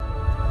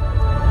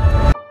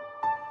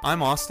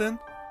I'm Austin,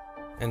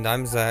 And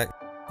I'm Zach.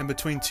 and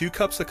between 2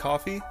 cups of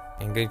coffee,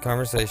 In good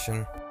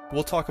conversation.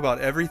 we'll talk about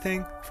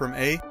everything from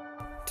A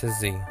To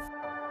Z.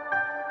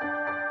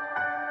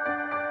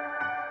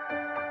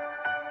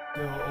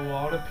 So a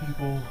lot of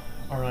people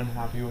are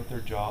unhappy with their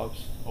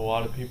jobs. A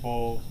lot of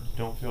people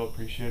don't feel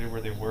appreciated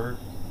where they work.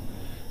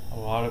 A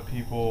lot of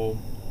people,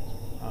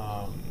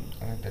 I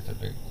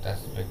think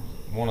that's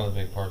one of the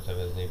big parts of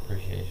it is the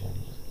appreciation.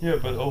 yeah,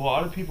 but a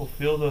lot of people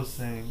feel those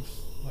things.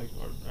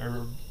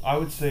 Or I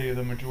would say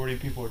the majority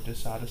of people are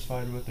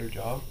dissatisfied with their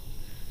job.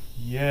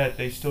 Yet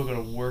they still go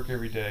to work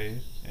every day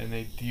and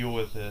they deal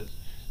with it.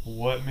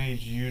 What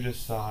made you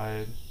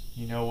decide,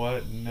 you know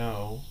what?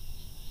 No,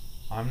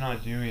 I'm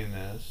not doing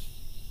this.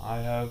 I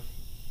have,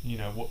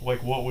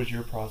 what was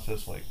your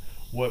process like?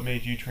 What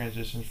made you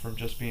transition from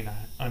just being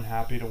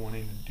unhappy to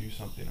wanting to do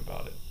something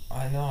about it?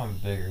 I know I'm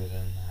bigger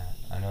than that.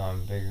 I know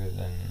I'm bigger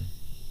than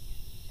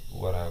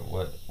what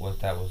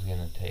that was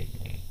gonna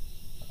take me.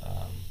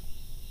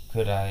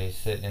 Could I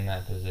sit in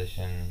that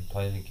position,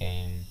 play the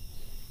game,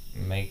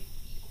 make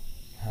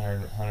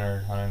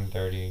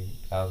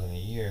 130,000 a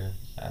year?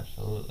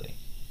 Absolutely.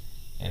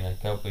 In a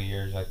couple of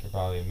years, I could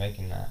probably be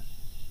making that.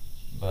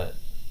 But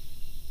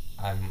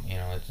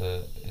it's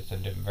a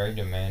very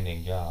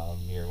demanding job.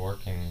 You're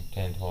working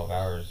 10, 12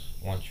 hours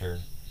once you're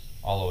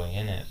all the way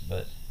in it.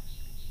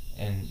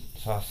 And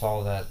so I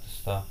saw that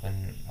stuff,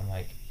 and I'm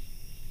like,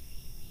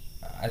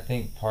 I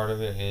think part of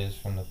it is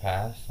from the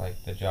past,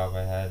 like the job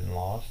I had and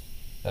lost,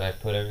 that I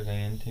put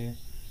everything into.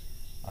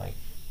 Like,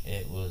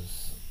 it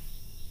was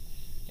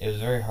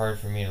very hard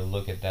for me to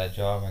look at that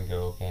job and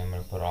go, okay, I'm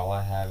going to put all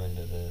I have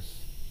into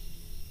this,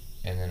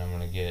 and then I'm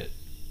going to get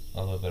a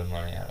little bit of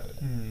money out of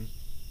it. Mm.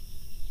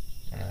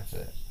 And that's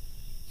it.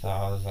 So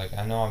I was like,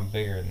 I know I'm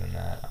bigger than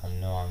that. I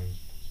know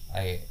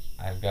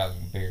I've got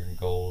bigger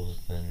goals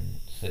than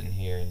sitting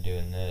here and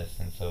doing this.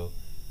 And so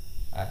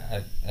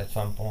at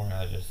some point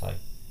I just like,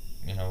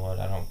 you know what,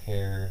 I don't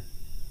care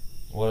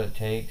what it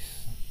takes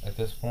at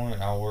this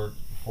point. I'll work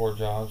 4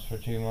 jobs for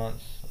 2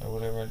 months or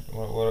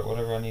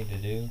whatever I need to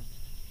do.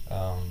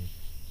 I'm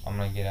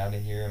going to get out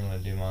of here. I'm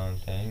going to do my own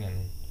thing,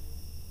 and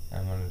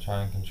I'm going to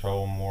try and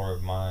control more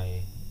of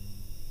my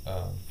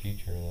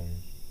future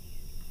than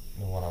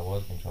what I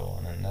was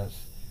controlling. And I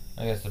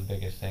guess the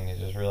biggest thing is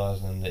just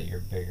realizing that you're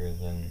bigger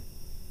than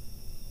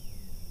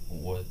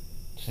what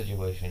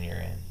situation you're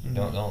in.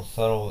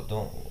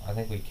 Mm-hmm. I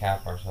think we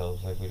cap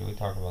ourselves, like we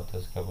talked about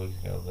this a couple weeks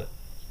ago, but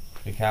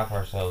we cap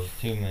ourselves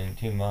too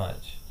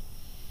much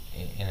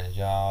in a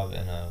job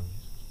and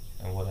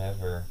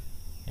whatever,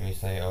 and we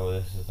say, oh,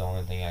 this is the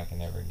only thing I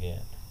can ever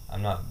get.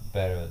 I'm not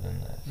better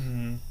than this.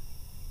 Mm-hmm.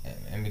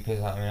 And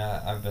because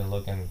I've been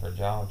looking for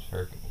jobs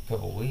for a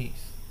couple weeks,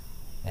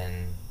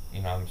 and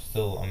I'm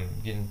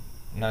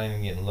not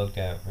even getting looked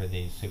at for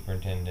the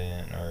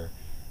superintendent or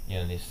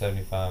these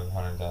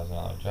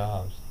 $75,000-$100,000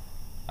 jobs.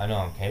 I know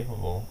I'm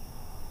capable,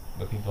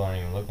 but people aren't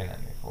even looking at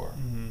me for it.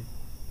 Mm-hmm.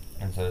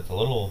 And so it's a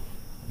little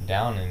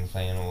downing,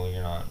 saying, well,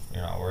 you're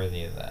not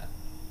worthy of that.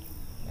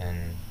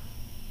 And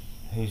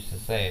who's to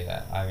say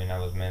that? I mean, I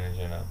was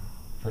managing a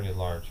pretty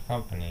large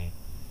company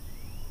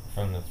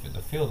from the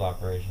field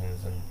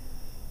operations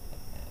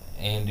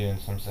and doing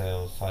some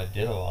sales, so I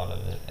did a lot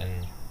of it.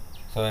 And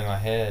so in my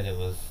head it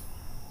was,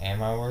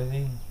 am I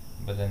worthy?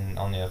 But then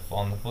on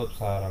the flip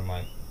side, I'm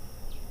like,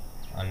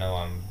 I know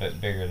I'm a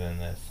bit bigger than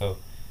this. So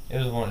it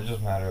was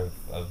just a matter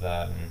of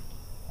that, and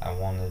I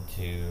wanted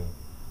to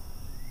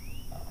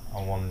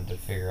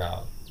figure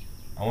out,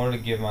 I wanted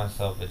to give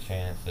myself a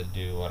chance to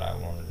do what I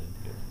wanted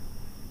to do.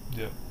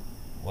 Yep.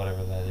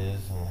 Whatever that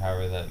is, and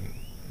however that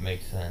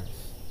makes sense.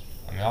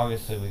 I mean,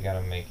 obviously we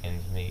gotta make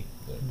ends meet,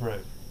 but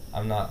Right.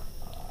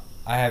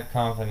 I have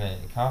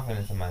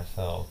confidence in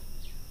myself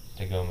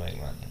to go make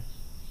money.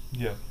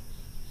 Yeah.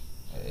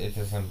 It's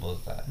as simple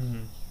as that.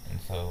 Mm-hmm.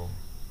 And so,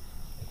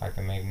 if I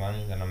can make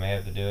money, then I may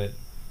have to do it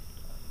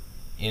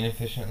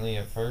inefficiently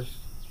at first,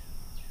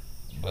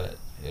 but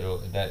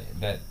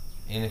that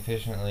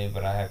inefficiently,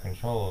 but I have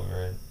control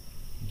over it,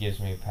 gives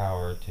me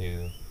power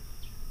to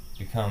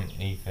become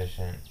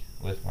efficient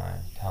with my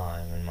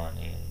time and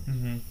money and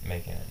Mm-hmm.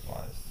 making it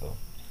wise.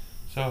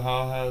 So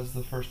how has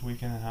the first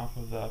week and a half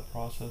of that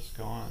process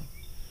gone?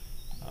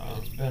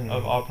 It's been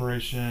of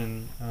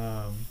Operation.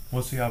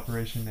 What's the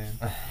operation name?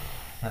 I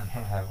don't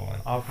have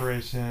one.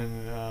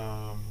 Operation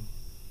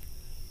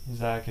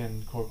Zach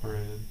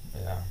Incorporated.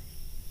 Yeah.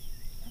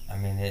 I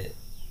mean,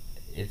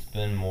 it's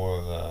been more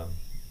of a,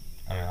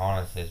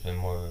 honestly, it's been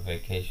more of a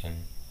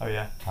vacation Oh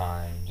yeah.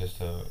 time, just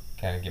to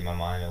kind of get my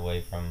mind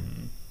away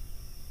from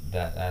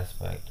that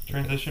aspect.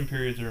 Transition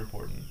periods are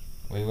important.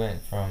 We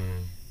went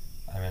from,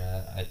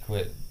 I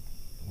quit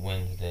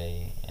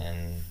Wednesday,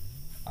 and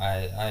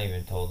I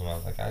even told them, I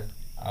was like, I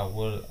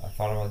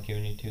thought about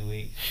giving you 2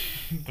 weeks,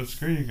 But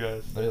screw you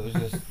guys. but it was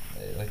just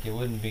like, it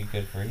wouldn't be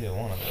good for either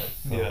one of us.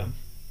 So, Yeah.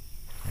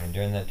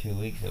 during that 2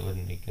 weeks, it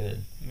wouldn't be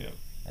good. Yep.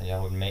 And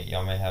y'all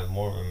may have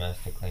more of a mess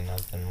to clean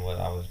up than what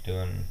I was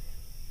doing.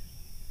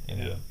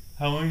 Yeah.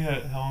 How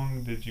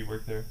long did you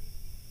work there?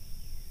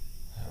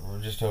 We're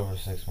just over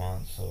 6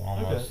 months, so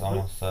almost Okay.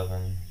 almost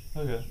 7.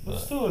 Okay, But-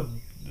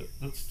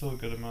 that's still a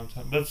good amount of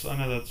time. I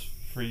know that's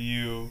for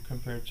you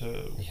compared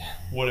to Yeah.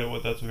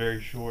 what that's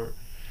very short.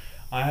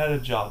 I had a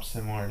job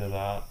similar to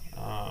that.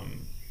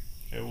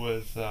 It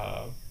was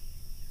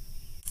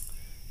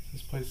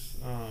this place.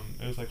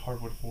 It was like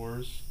hardwood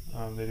floors.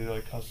 They did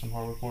like custom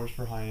hardwood floors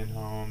for high end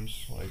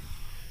homes. Like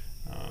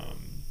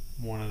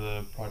one of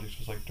the projects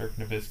was like Dirk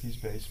Nowitzki's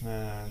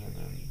basement, and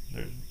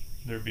then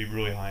there'd be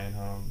really high end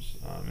homes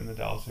in the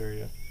Dallas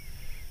area.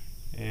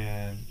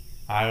 And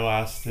I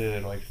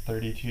lasted like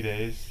 32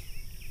 days,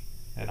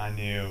 and I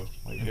knew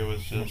like it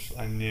was just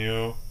I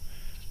knew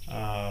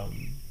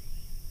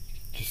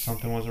just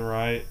something wasn't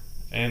right,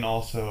 and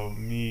also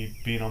me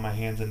being on my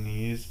hands and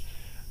knees.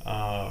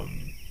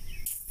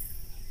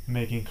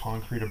 Making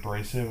concrete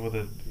abrasive with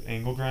an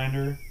angle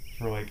grinder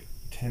for like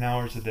 10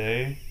 hours a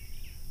day,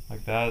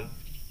 like that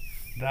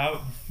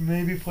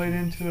maybe played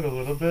into it a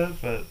little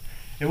bit, but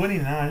it wasn't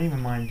even that. I didn't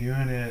even mind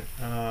doing it.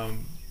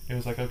 It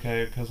was like,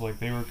 okay, because like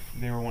they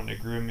were wanting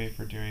to groom me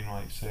for doing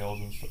like sales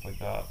and stuff like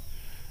that,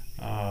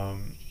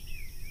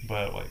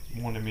 but like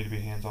wanted me to be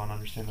hands-on,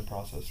 understand the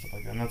process, stuff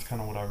like that, and that's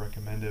kind of what I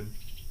recommended.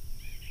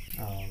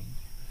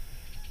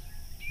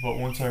 But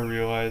once I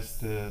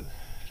realized that,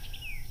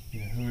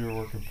 who we were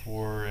working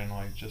for, and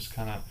like just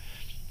kind of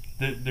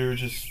there were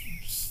just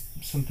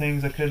some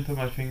things I couldn't put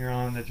my finger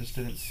on that just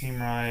didn't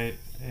seem right,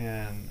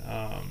 and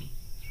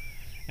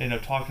ended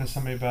up talking to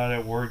somebody about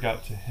it. Word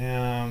got to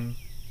him,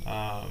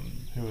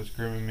 who was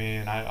grooming me,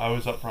 and I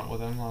was upfront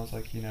with him. I was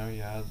like,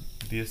 yeah,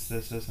 this,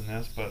 and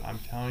this, but I'm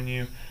telling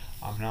you,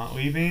 I'm not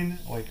leaving.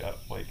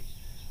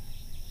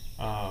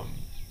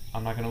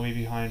 I'm not gonna leave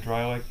you high and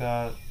dry like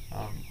that.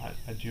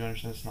 I do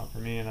understand it's not for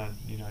me, and I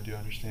do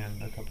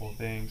understand a couple of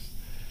things.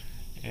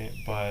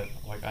 But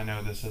like I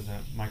know this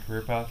isn't my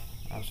career path,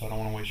 so I don't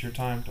want to waste your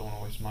time, don't want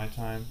to waste my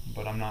time.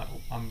 But I'm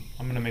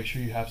gonna make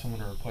sure you have someone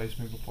to replace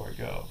me before I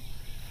go.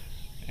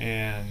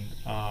 And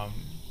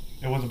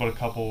it wasn't but a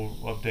couple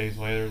of days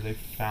later they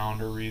found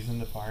a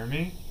reason to fire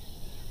me,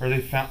 or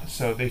they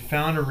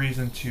found a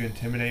reason to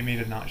intimidate me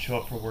to not show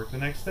up for work the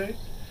next day.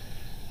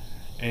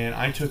 And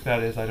I took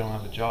that as I don't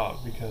have a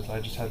job, because I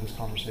just had this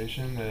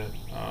conversation that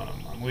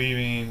I'm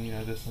leaving,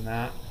 this and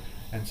that,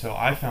 and so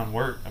I found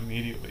work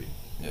immediately.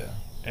 Yeah.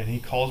 And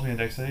he calls me the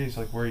next day. He's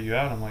like, "Where are you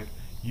at?" I'm like,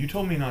 "You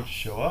told me not to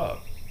show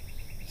up."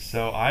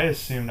 So I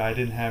assumed I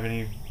didn't have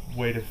any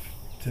way to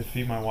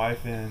feed my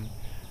wife and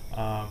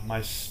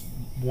my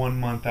 1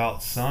 month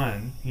out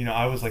son.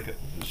 I was like,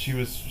 she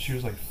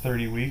was like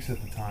 30 weeks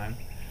at the time.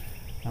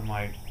 I'm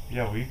like,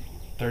 yeah, we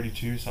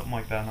 32, something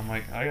like that. And I'm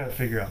like, I gotta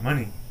figure out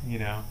money.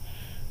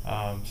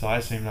 So I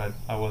assumed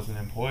I wasn't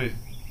employed.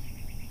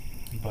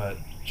 But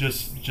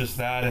just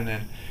that, and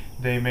then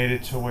they made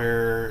it to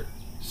where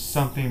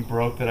something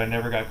broke that I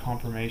never got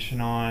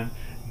confirmation on,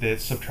 that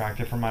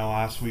subtracted from my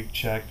last week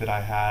check that I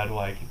had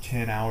like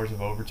 10 hours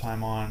of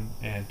overtime on,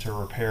 and to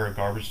repair a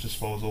garbage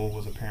disposal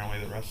was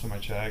apparently the rest of my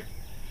check.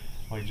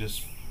 Like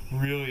just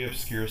really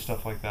obscure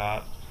stuff like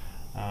that.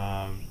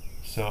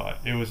 So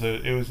it was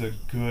a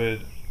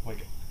good,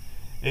 like,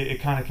 it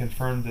kind of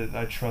confirmed that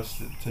I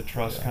trust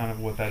Yeah. kind of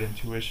what that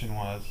intuition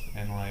was.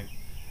 And like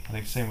I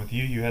think same with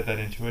you had that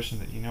intuition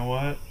that, you know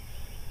what,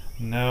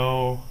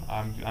 no,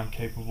 I'm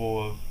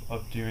capable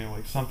of doing,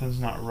 like, something's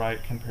not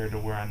right compared to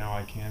where I know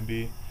I can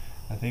be.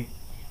 I think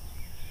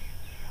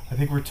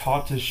we're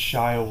taught to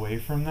shy away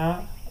from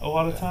that a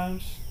lot of Yeah.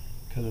 times,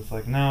 because it's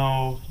like,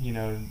 no,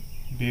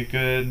 be a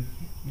good,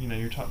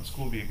 you're taught in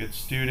school, be a good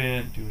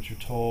student, do what you're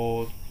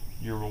told,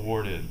 you're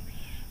rewarded,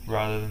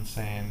 rather than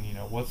saying,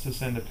 what's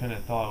this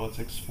independent thought, let's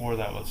explore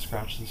that, let's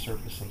scratch the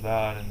surface of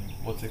that, and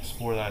let's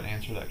explore that and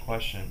answer that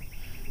question.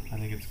 I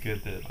think it's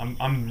good that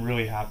I'm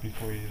really happy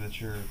for you that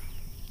your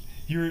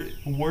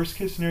worst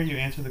case scenario, you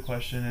answer the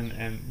question,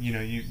 and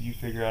you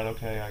figure out,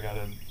 okay,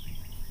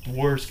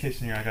 worst case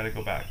scenario, I gotta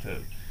go back to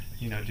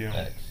doing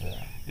X,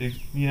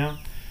 yeah.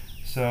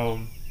 So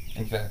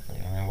Exactly.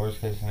 I mean,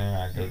 worst case scenario,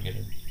 I go get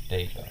a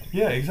day job.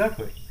 yeah,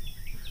 exactly.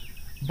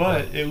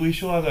 But at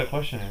least you'll have that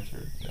question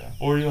answered, Yeah.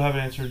 or you'll have it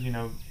answered.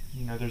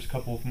 There's a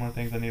couple of more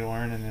things I need to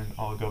learn, and then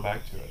I'll go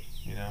back to it.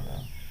 Yeah.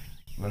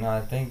 But no,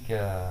 I think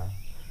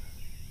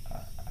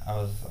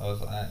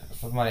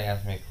somebody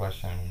asked me a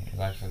question. It was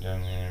actually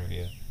during the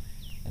interview,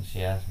 and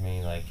she asked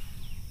me like,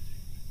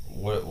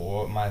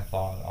 what my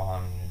thought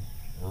on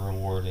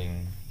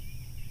rewarding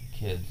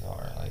kids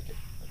are. Like,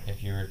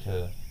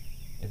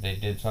 if they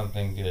did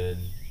something good,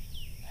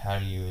 how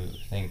do you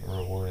think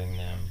rewarding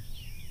them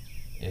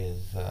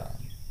is?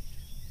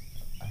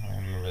 I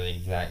don't remember the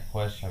exact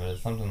question, but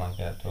it's something like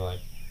that. To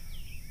like,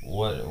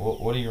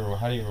 how do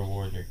you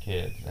reward your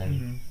kids?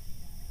 And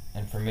Mm-hmm.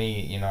 and for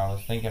me, I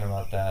was thinking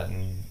about that,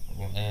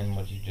 and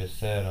what you just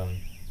said.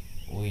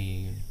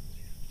 We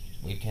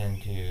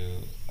tend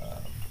to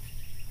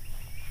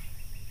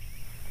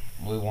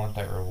we want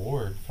that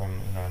reward from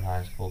in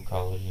high school,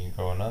 college, and you're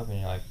growing up, and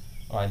you're like,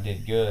 oh, I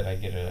did good, I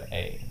get an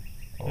A,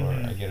 or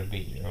Mhm. I get a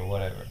B, or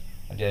whatever.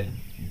 I did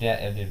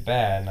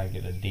bad, and I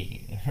get a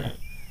D,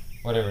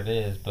 whatever it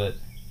is. But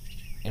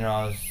I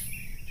was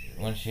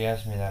when she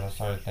asked me that, I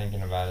started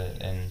thinking about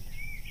it, and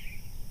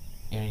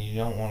you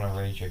don't want to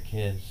raise your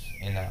kids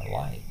in that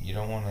light. You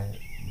don't want to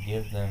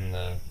give them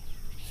the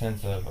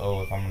sense of,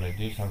 oh, if I'm going to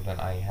do something,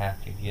 I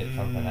have to get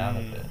something out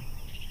of it.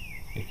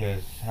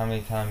 Because how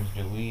many times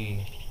do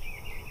we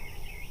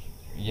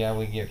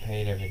get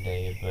paid every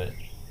day, but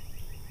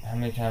how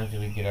many times do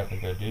we get up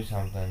and go do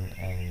something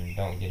and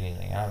don't get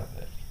anything out of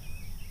it?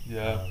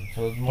 Yeah.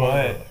 So it's more.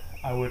 But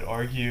I would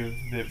argue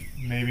that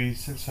maybe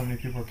since so many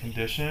people are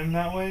conditioned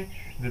that way,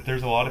 that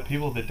there's a lot of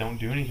people that don't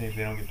do anything if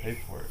they don't get paid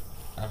for it.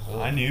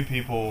 Absolutely. I knew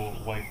people,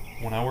 like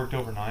when I worked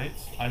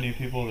overnights, I knew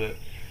people that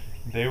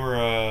they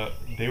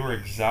were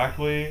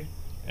exactly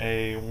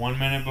a 1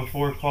 minute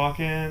before clock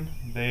in.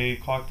 They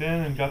clocked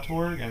in and got to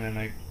work, and then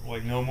they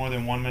like no more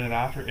than 1 minute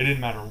after. It didn't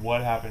matter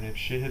what happened. If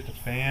shit hit the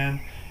fan,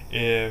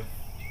 if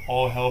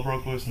all hell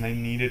broke loose and they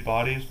needed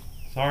bodies,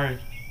 sorry,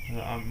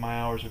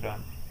 my hours are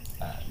done.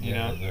 You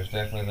know, there's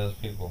definitely those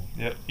people.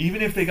 Yep.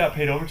 Even if they got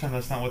paid overtime,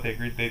 that's not what they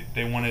agreed.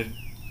 They wanted.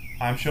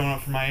 I'm showing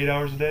up for my 8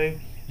 hours a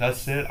day.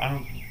 That's it.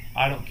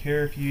 I don't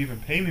care if you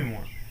even pay me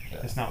more. Yeah.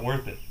 It's not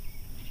worth it.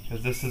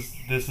 Because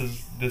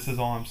this is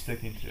all I'm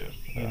sticking to.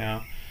 You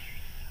know,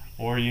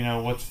 or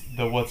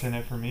what's in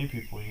it for me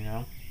people. You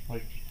know,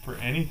 like for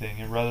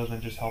anything, and rather than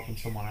just helping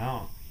someone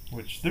out.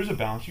 Which there's a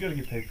balance. You got to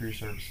get paid for your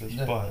services,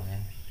 Definitely.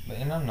 But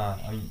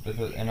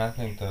and I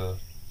think the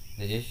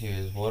issue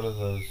is what are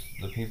the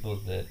people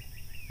that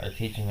are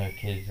teaching their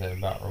kids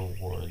about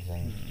rewards,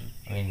 and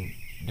I mean,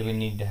 do we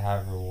need to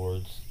have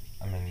rewards?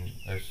 I mean,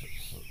 there's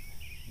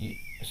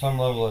some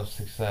level of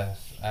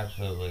success,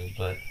 absolutely,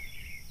 but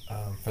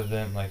for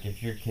them, like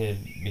if your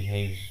kid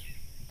behaves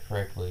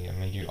correctly, I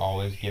mean, do you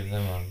always give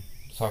them a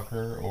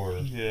sucker or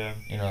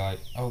like,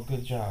 oh,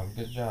 good job,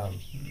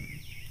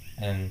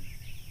 and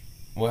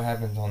what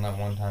happens on that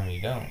one time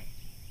you don't?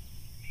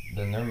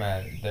 Then they're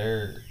mad.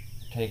 They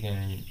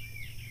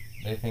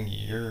think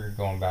you're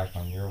going back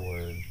on your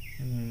word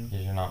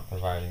because you're not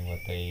providing what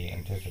they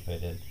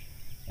anticipated.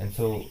 And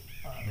so,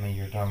 I mean,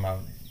 you're talking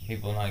about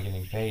people not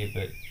getting paid,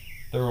 but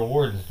the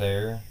reward is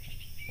there.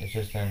 It's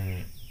just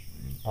in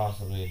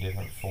possibly a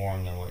different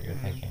form than what you're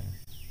thinking.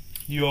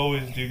 You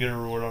always do get a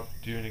reward off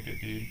doing a good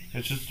deed.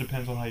 It just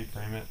depends on how you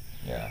frame it.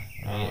 Yeah.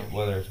 I mean,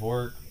 whether it's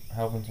work,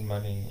 helping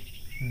somebody,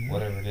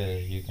 whatever it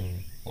is, you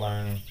can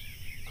learn,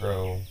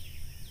 grow,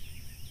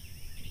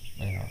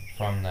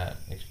 from that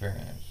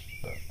experience.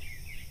 But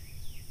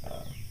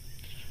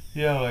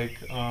like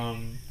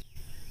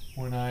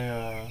when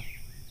I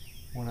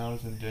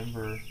was in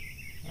Denver,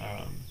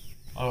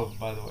 oh,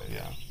 by the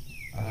way,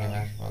 I can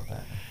ask about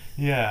that.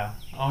 Yeah,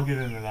 I'll get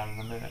into that in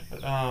a minute.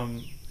 But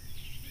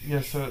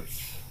so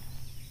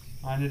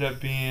I ended up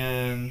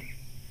being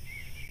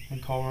in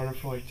Colorado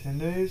for like 10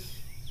 days.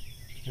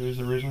 It was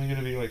originally going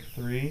to be like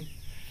 3.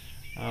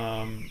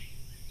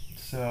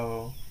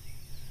 So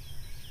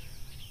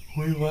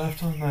we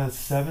left on the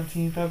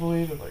 17th, I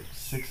believe, at like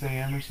 6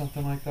 a.m. or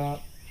something like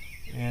that.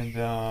 And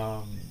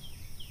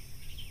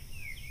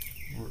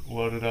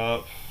loaded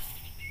up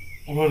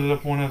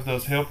one of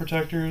those hail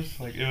protectors.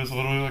 Like it was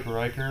literally like a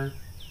Riker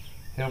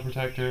hail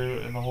protector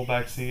in the whole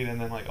back seat,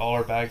 and then like all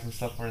our bags and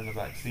stuff were in the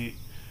back seat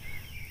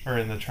or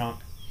in the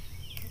trunk.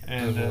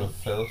 And was it a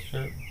sales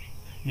trip?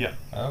 Yeah.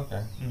 Oh,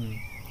 okay.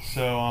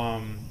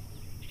 So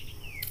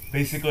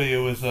basically it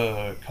was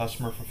a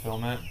customer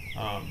fulfillment.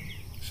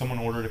 Someone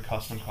ordered a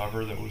custom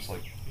cover that was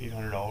like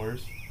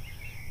 $800,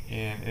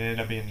 and it ended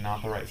up being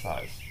not the right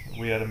size.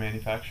 We had a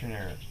manufacturing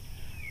error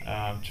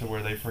to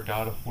where they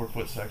forgot a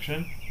 4-foot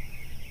section,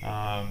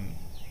 and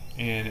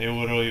it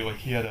literally, like,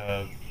 he had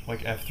a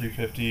like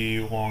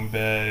F-350 long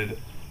bed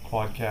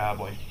quad cab,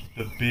 like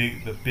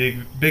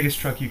the biggest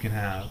truck you can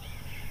have,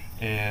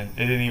 and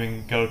it didn't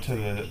even go to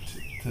the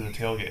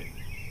tailgate.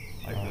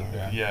 Like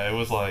it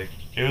was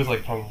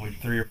like probably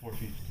 3 or 4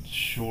 feet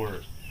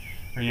short.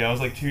 Or it was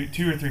like 2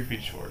 or 3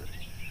 feet short.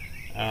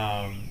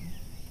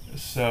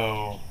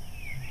 So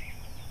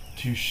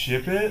to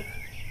ship it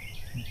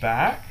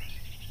back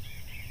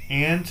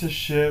and to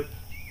ship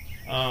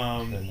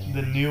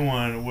the new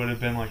one would have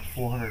been like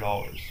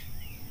 $400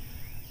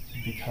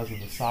 because of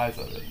the size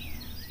of it.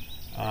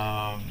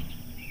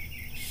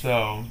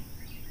 So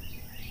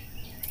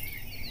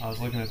I was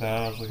looking at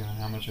that. I was looking at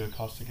how much it would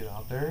cost to get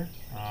out there.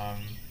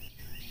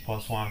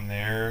 Plus, while I'm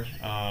there,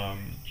 I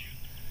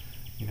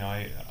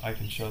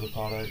can show the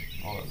product.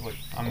 All that. Like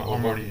I'm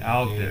already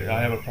out there.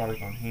 I have a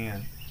product on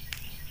hand,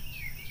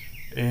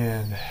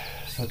 and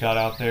so I got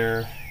out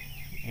there,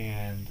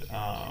 and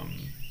I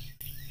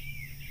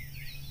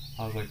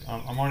was like,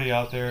 I'm already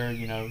out there.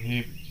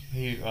 He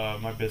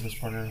my business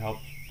partner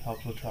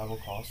helped with travel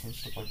costs and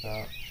stuff like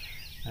that,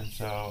 and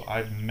so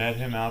I met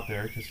him out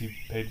there because he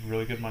paid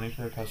really good money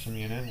for a custom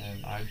unit,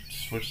 and I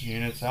switched the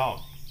units out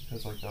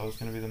because like that was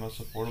going to be the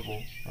most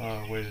affordable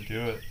way to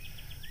do it.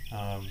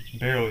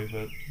 Barely,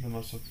 but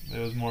it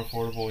was more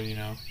affordable,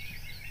 and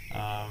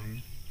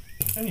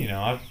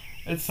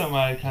it's something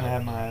I kind of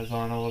have my eyes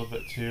on a little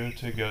bit too,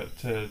 to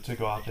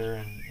go out there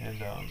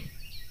and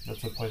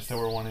that's a place that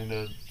we're wanting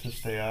to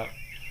stay at.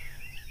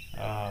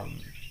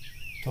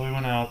 So we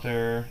went out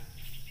there.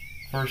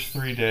 First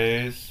 3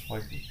 days,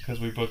 like,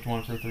 because we booked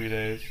one for 3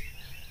 days,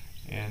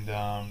 and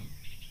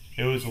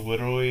it was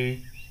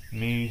literally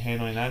me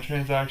handling that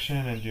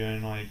transaction and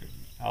doing like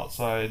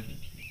outside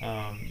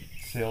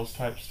sales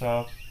type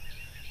stuff,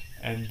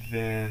 and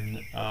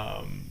then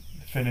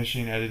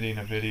finishing editing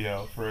a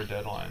video for a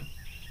deadline.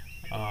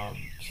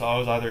 So I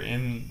was either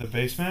in the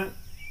basement,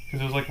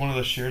 because it was like one of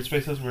those shared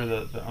spaces where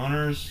the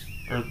owners,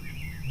 or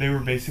they were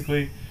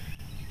basically,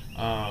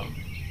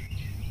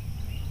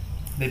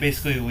 they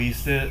basically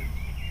leased it,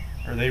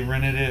 or they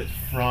rented it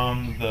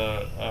from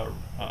the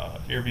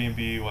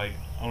Airbnb like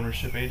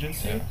ownership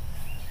agency.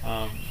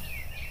 Yeah.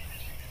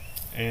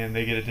 And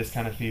they get a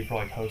discounted fee for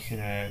like hosting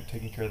it,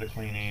 taking care of the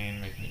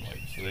cleaning, making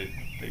like, so they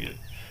get,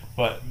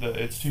 but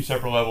it's 2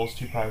 separate levels,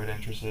 2 private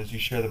entrances. You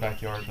share the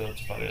backyard, but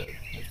that's about it.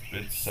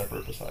 It's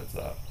separate besides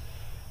that.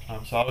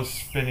 So I was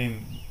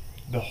spending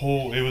the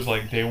whole, it was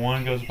like day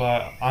 1 goes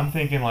by. I'm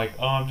thinking like,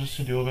 oh, I'm just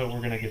gonna do a little bit.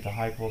 We're gonna get to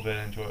hike a little bit,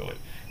 enjoy it. Like,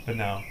 but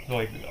no,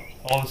 like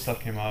all this stuff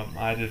came up.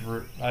 I had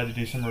to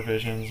do some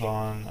revisions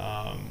on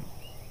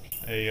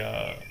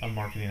a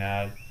marketing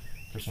ad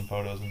for some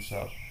photos and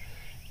stuff,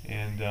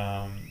 and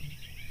I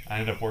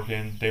ended up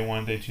working day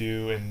 1, day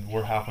 2, and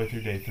we're halfway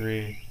through day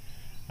 3.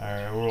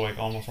 We're like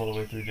almost all the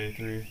way through day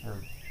 3,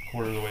 or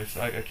quarter of the way.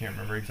 So I can't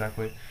remember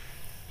exactly.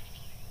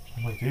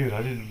 I'm like, dude,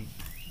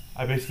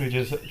 I basically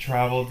just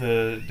traveled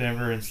to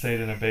Denver and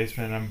stayed in a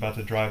basement, and I'm about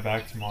to drive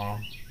back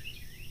tomorrow.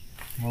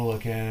 We're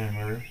looking, and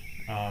we're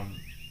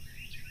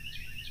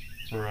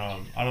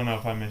I don't know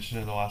if I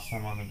mentioned it the last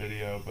time on the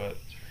video, but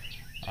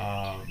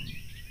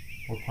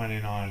we're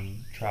planning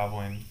on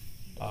traveling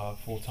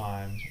full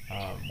time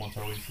once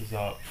our lease is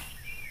up,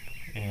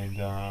 and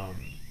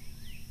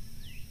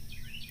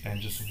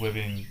just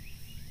living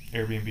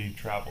Airbnb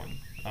traveling.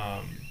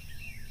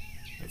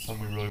 It's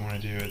something we really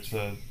want to do. It's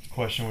a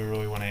question we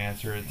really want to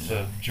answer. It's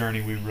a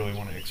journey we really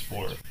want to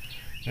explore.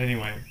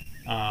 Anyway,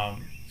 so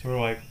we're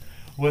like,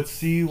 let's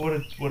see what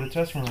a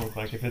test run will look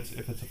like if it's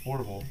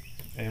affordable.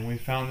 And we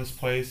found this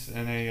place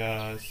in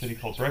a city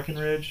called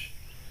Breckenridge,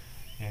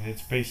 and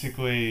it's a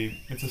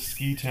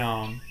ski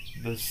town.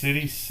 The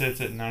city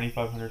sits at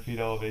 9,500 feet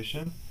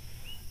elevation,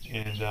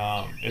 and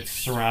it's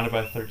surrounded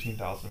by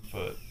 13,000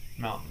 foot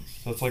mountains.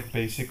 So it's like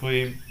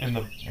basically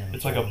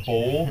it's like a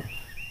bowl.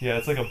 Yeah,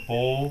 it's like a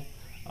bowl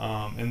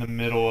in the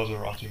middle of the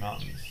Rocky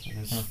Mountains, and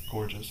it's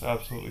gorgeous,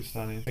 absolutely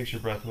stunning. It takes your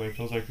breath away. It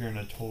feels like you're in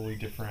a totally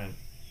different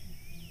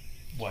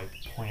like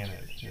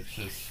planet. It's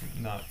just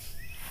nuts.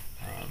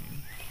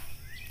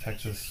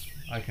 Texas,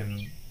 I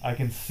can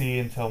see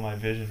until my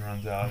vision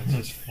runs out. It's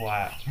just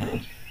flat.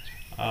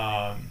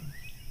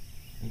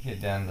 You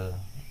get down to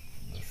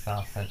the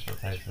South Central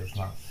Texas, it's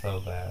not so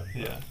bad.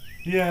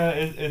 Yeah,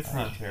 it's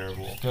not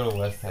terrible. Just go to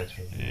West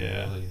Texas.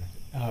 Yeah. Really,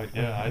 Oh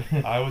yeah,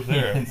 I was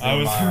there.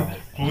 Miles.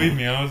 Believe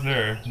me, I was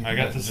there. I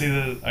got to see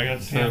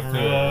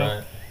Amarillo.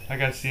 Right? I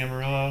got to see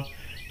Amarillo.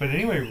 But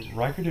anyway,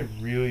 Riker did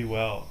really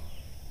well.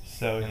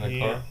 So In the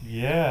car?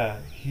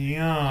 Yeah, he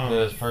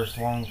His first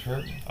long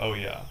trip. Oh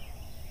yeah.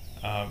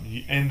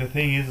 And the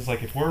thing is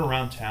like if we're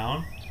around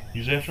town,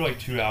 usually after like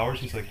 2 hours,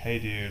 he's like, "Hey,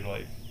 dude,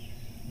 like,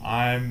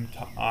 I'm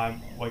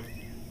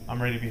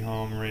ready to be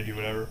home. I'm ready to do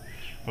whatever."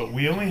 But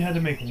we only had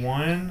to make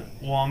one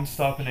long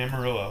stop in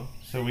Amarillo,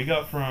 so we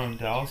got from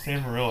Dallas to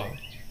Amarillo,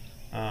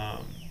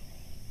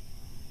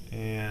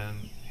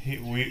 and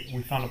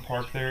we found a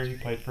park there. He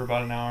played for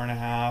about an hour and a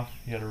half.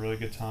 He had a really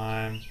good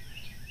time.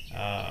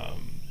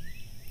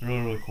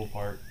 Really cool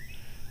park.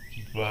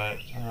 But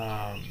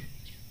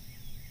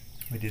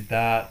we did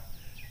that,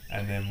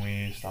 and then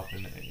we stopped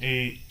and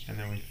ate, and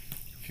then we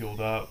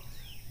fueled up,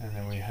 and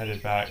then we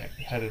headed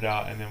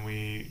out, and then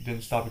we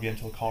didn't stop again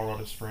until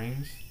Colorado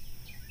Springs,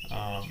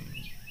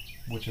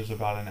 which is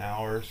about an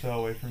hour or so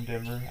away from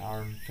Denver,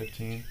 hour and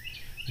 15.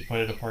 We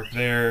played at a park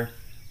there,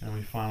 and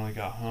we finally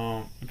got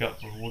home. We got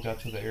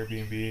to the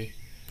Airbnb,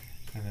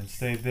 and then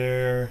stayed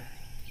there.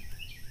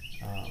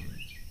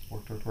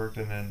 Worked,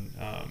 and then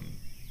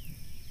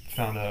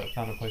found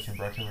a place in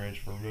Breckenridge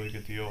for a really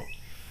good deal.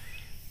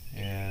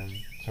 And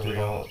So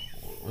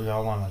we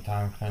all on a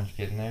time crunch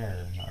getting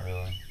there, or not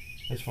really?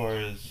 as far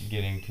as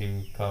Getting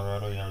to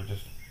Colorado, yeah, we're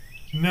just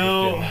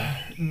no,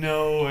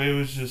 it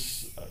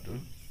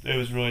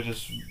was really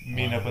just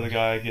meeting up with a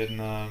guy, getting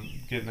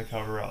the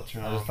cover out to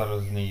him. I just thought it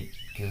was neat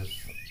because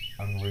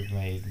we've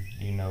made,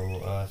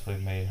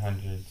 we've made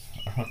hundreds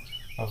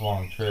of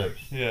long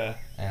trips. Yeah.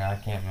 And I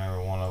can't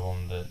remember one of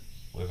them that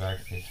we've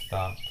actually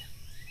stopped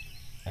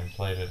and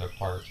played at a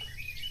park.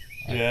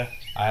 Like, Yeah.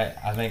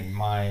 I think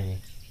my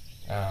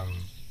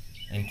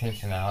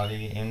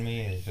intentionality in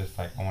me is just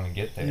like I want to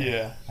get there.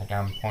 Yeah. Like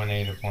I'm point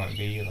A to point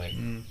B. Like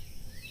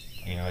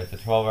it's a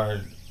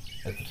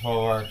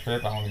 12-hour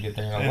trip. I want to get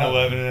there in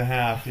 11 and a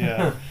half.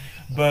 Yeah.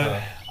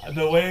 But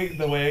the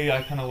way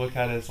I kind of look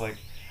at it is like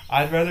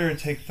I'd rather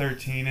take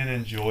 13 and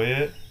enjoy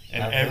it,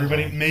 and Absolutely.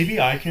 everybody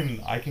maybe I can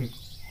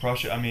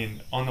crush it. I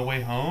mean, on the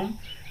way home,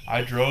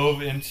 I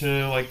drove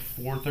into like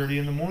 4:30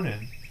 in the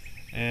morning,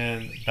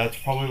 and that's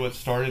probably what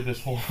started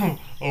this whole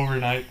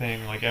overnight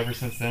thing. Like ever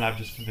since then, I've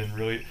just been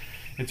really.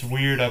 it's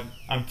weird.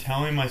 I'm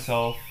telling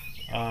myself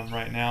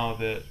right now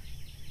that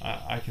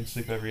I can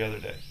sleep every other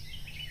day,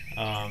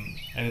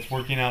 and it's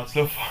working out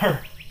so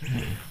far.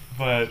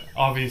 But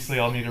obviously,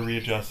 I'll need to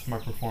readjust if my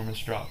performance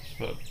drops.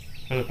 But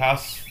for the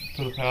past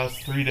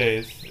 3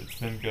 days, it's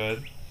been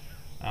good.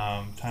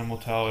 Time will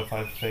tell if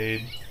I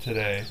fade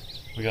today.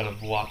 We got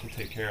a lot to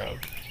take care of.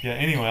 Yeah.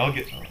 Anyway, I'll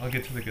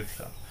get to the good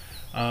stuff.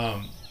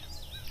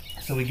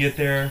 So we get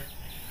there.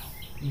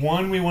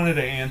 One, we wanted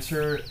to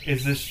answer: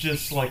 is this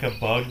just like a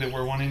bug that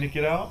we're wanting to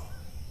get out?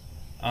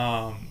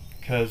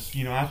 Because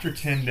after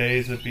 10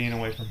 days of being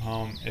away from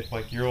home, if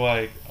like you're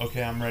like,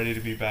 okay, I'm ready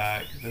to be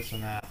back, this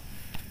and that,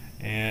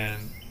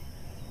 and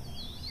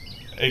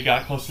it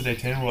got close to day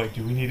 10, we're like,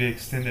 do we need to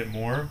extend it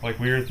more? Like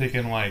we were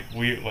thinking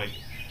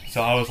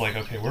so I was like,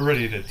 okay, we're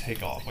ready to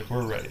take off. Like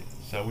we're ready.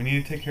 So we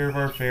need to take care of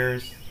our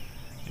affairs,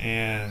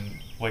 and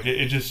like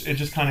it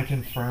just kind of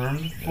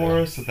confirmed for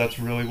us that that's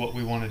really what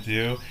we want to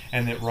do,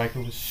 and that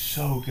Riker was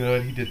so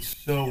good. He did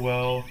so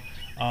well,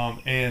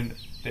 and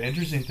the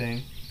interesting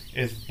thing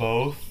is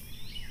both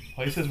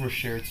places were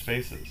shared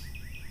spaces.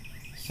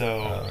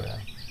 So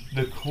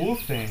the cool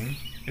thing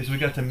is we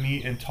got to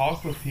meet and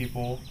talk with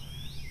people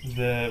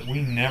that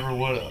we never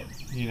would have,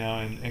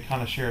 and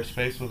kind of share a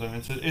space with them.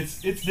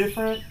 It's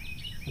different.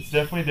 It's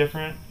definitely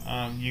different.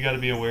 You got to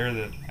be aware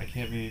that I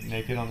can't be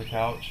naked on the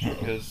couch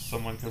because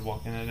someone could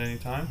walk in at any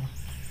time.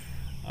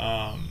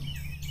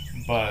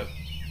 But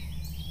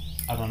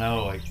I don't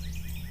know. Like,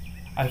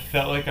 I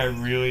felt like I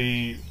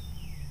really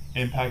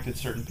impacted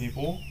certain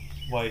people.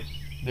 Like,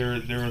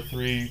 there were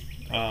three.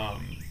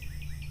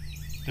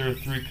 There were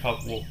three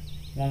couple.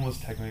 One was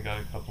technically got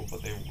a couple,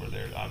 but they were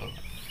there. I don't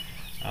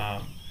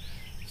know.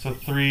 So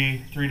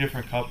three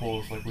different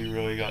couples. Like, we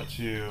really got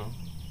to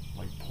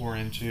like pour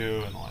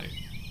into and like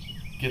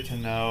get to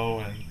know,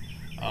 and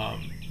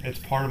it's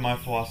part of my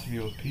philosophy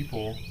with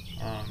people.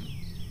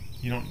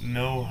 You don't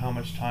know how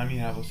much time you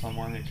have with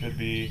someone. It could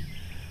be,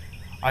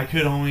 I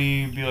could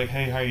only be like,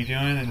 hey, how are you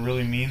doing, and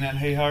really mean that,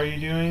 hey, how are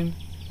you doing,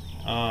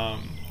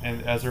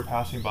 and as they're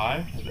passing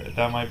by,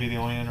 that might be the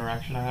only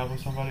interaction I have with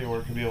somebody, or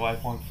it could be a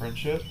lifelong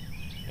friendship.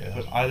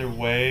 But either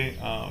way,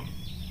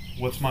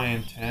 what's my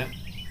intent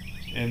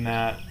in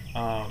that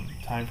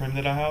time frame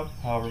that I have,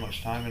 however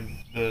much time, and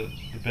the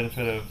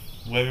benefit of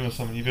living with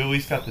someone, you've at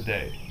least got the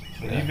day,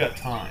 so you've got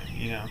time,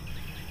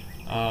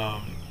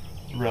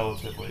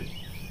 relatively.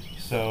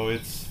 So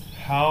it's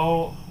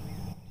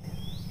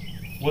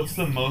what's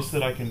the most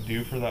that I can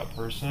do for that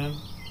person,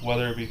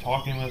 whether it be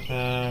talking with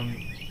them,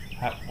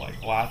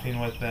 like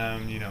laughing with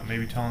them,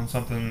 maybe telling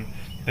something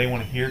they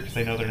want to hear because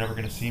they know they're never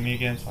going to see me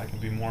again, so I can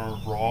be more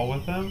raw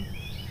with them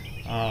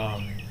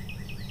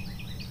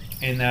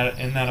in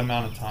that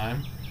amount of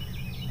time.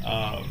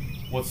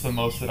 What's the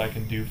most that I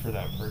can do for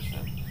that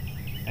person?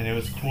 And it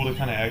was cool to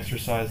kind of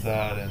exercise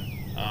that, and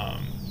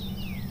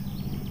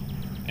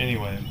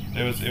anyway,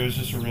 it was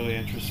just a really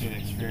interesting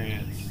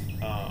experience,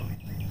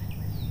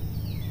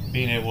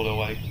 being able to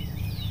like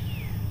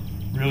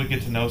really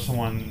get to know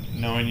someone,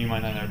 knowing you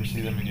might not ever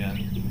see them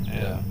again.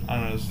 And I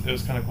don't know, it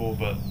was kind of cool,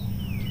 but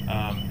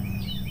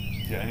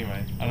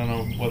anyway, I don't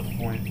know what the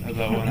point of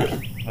that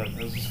was, but it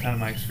was just kind of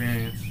my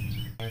experience.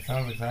 It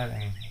sounds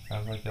exciting. It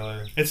sounds like y'all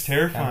are. It's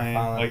terrifying.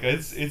 Like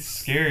it's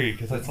scary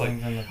because it's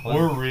like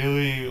we're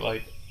really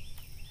like,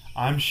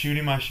 I'm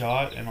shooting my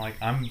shot, and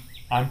like I'm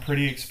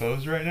pretty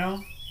exposed right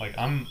now. Like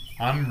I'm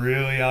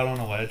really out on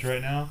a ledge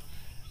right now.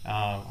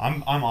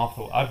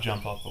 I've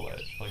jumped off the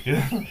ledge. Like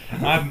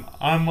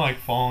I'm like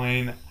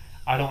falling.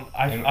 I don't.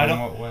 In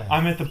what way?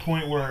 I'm at the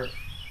point where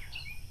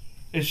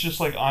it's just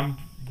like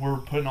we're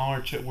putting all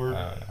our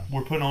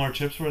we're putting all our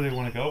chips where they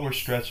want to go. We're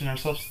stretching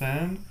ourselves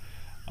thin.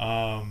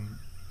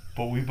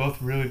 But we both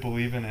really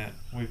believe in it.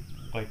 We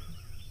like.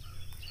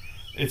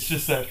 It's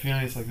just that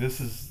feeling. It's like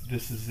this is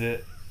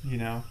it.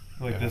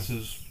 Like this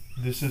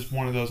is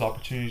one of those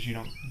opportunities you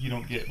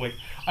don't get. Like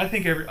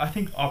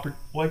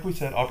like we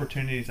said,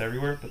 opportunities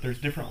everywhere, but there's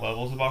different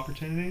levels of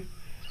opportunity,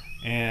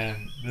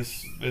 and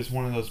this is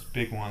one of those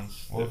big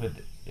ones. Well,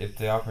 if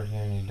the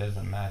opportunity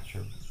doesn't match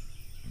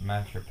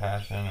your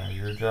passion or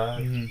your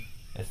drive,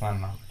 it's not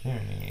an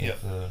opportunity.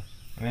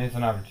 It's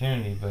an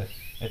opportunity, but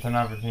it's an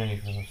opportunity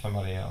for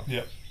somebody else.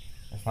 Yep.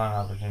 It's not an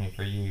opportunity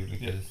for you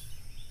because,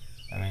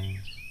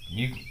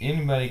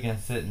 anybody can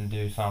sit and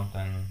do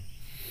something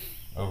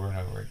over and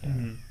over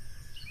again,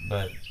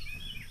 but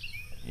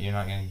you're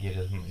not gonna get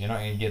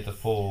the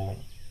full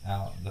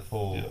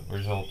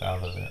result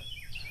out of it.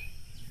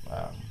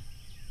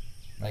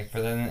 Like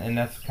for them, and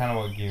that's kind of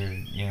what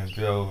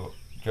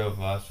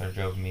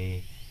drove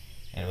me,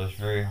 and it was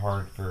very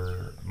hard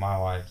for my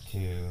wife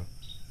to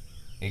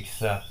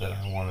accept that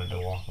I wanted to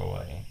walk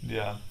away.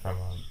 Yeah.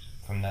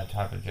 From that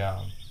type of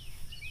job,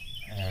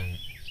 and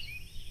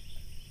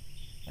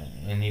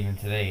even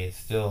today it's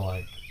still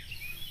like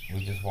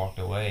we just walked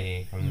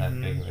away from that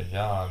big of a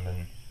job,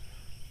 and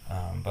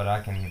but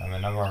I've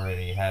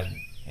already had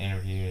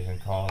interviews and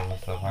calls and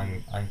stuff.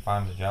 I can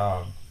find a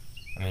job.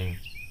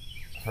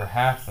 for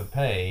half the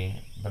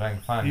pay, but I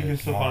can find You it can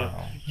still tomorrow.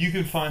 find it. You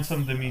can find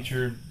something to meet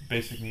your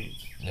basic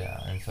needs. Yeah,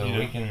 and so You know?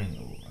 we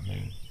can. I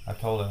mean, I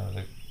told him, I was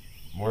like,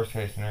 worst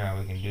case scenario,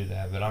 we can do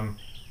that. But I'm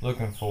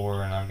looking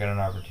for, and I've got an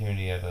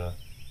opportunity at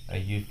a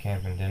youth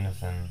camp in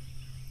Denison.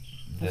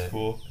 That's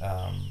cool.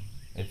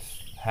 It's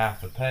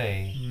half the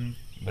pay,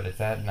 Mm-hmm. but it's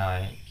at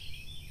night,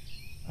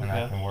 and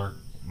I Okay. can work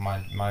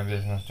my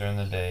business during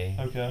the day.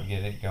 Okay.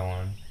 Get it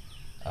going.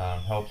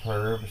 Help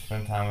her,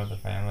 spend time with the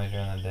family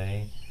during the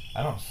day.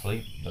 I don't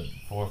sleep but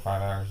 4 or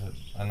 5 hours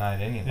a night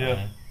anyway.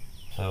 Yeah.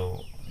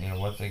 So,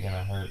 what's it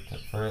gonna hurt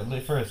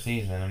for a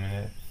season? I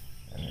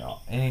mean,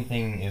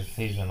 anything is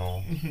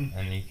seasonal, Mhm.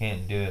 and you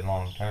can't do it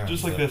long term.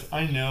 Just like but- this,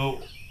 I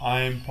know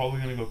I'm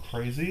probably gonna go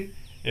crazy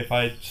if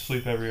I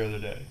sleep every other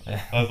day.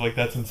 I was like,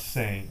 that's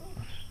insane.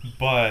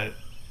 But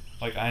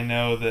like, I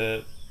know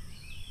that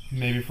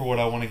maybe for what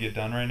I want to get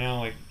done right now,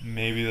 like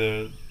maybe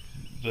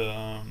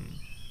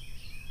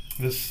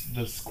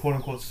this quote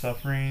unquote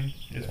suffering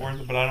is Yeah.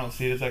 worth it. But I don't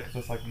see it as that because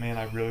it's like, man,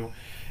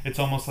 it's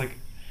almost like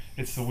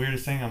it's the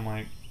weirdest thing. I'm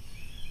like,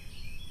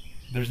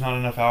 there's not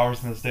enough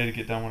hours in this day to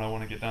get done what I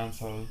want to get done.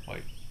 So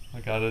like, I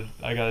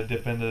gotta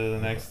dip into the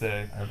next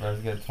day.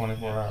 Everybody's got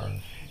 24 Yeah. hours.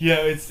 Yeah,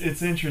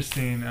 it's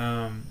interesting.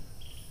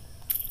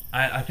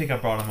 I think I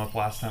brought him up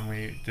last time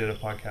we did a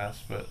podcast,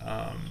 but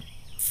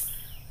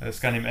this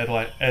guy named Ed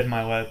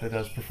Milet that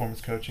does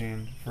performance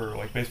coaching for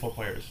like baseball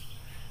players.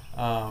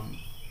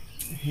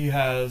 He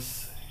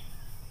has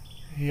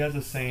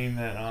a saying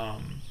that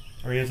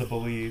or he has a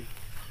belief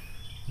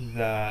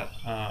that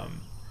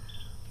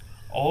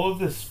all of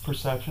this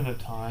perception of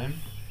time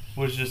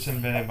was just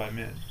invented by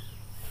men.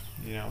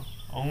 You know,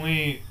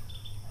 only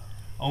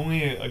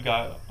a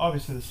guy.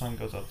 Obviously, the sun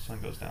goes up, the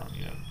sun goes down.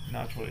 You know,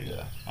 naturally.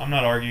 Yeah. I'm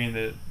not arguing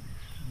that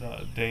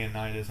the day and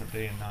night isn't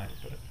day and night,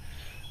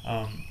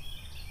 but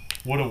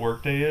what a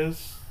work day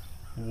is,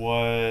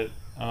 what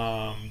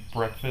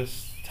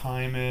breakfast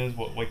time is,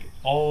 what like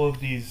all of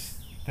these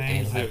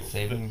things Daylight that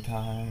saving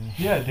time.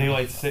 yeah,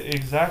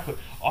 exactly.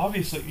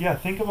 Obviously, yeah.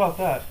 Think about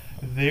that.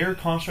 Their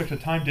construct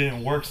of time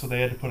didn't work, so they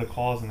had to put a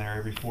clause in there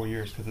every 4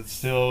 years because it's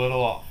still a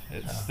little off.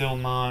 It's Yeah. still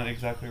not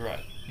exactly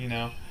right. You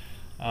know,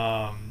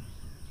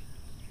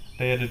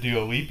 they had to do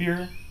a leap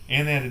year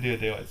and they had to do a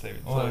daylight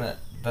savings. Well, So,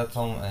 that's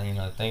only,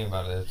 and think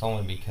about it. It's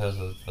only because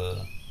of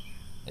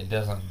it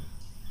doesn't,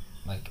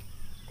 like,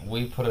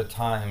 we put a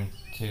time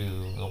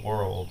to the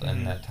world, Mhm.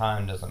 and that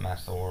time doesn't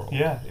match the world.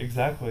 yeah,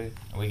 exactly.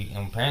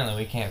 Apparently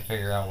we can't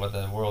figure out what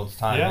the world's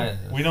time Yeah,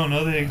 is. we don't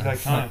know the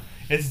exact time.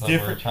 It's So we're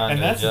different, trying and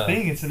to that's adjust. the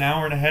thing. It's an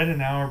hour and ahead,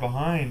 an hour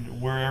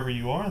behind wherever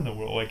you are in the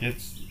world. Like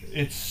it's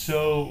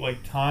so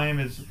like time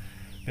has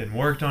been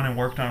worked on and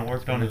worked on and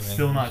worked on. It's Moving.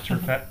 still not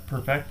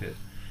perfected.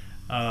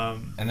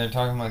 And they're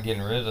talking about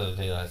getting rid of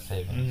daylight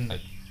savings. Mhm.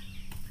 Like,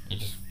 you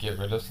just get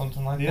rid of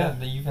something like Yeah.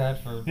 that you've had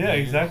for Yeah,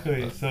 years.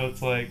 exactly. But- So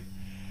it's like,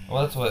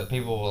 well, that's what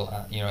people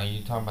will.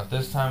 You talk about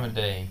this time of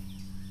day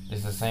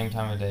is the same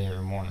time of day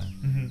every morning.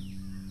 mhm,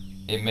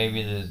 It may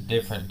be the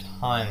different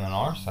time on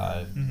our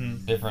side,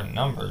 mhm. different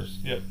numbers.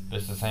 Yep. But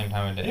it's the same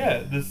time of day.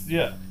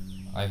 Yeah,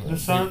 Like the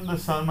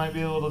sun might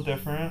be a little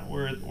different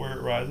where it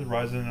rises. It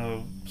rises in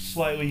a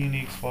slightly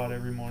unique spot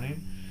every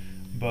morning,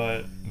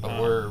 but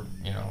we're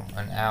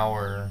an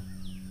hour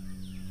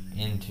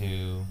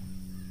into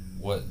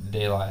what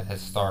daylight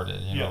has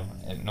started. Yeah.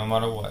 And no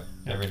matter what,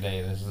 Yep. every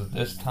day this is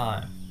this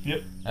time.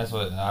 Yep. That's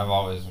what I've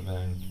always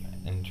been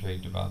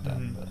intrigued about that.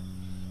 Mhm. But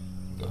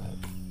go ahead.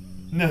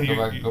 no,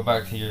 Go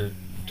back to your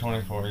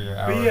 24-year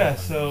hour. But yeah,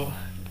 so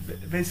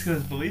basically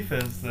his belief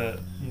is that,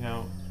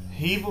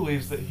 he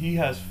believes that he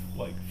has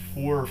like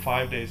 4 or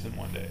 5 days in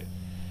one day.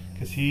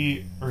 Because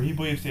he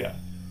believes he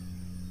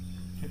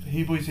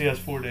has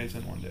 4 days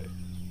in one day.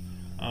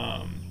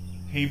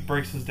 He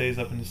breaks his days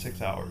up into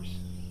 6 hours.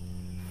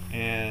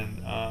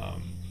 And,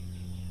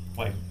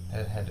 like, I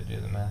had to do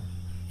the math.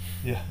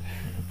 yeah.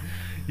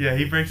 Yeah,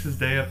 he breaks his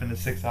day up into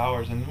 6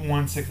 hours, and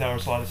 1 6-hour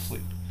slot is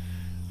sleep.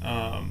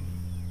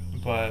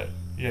 But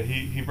yeah,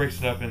 he breaks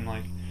it up in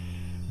like,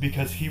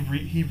 because he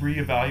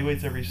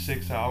reevaluates every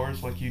 6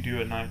 hours like you do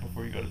at night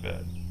before you go to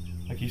bed.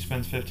 Like he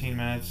spends 15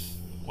 minutes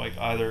like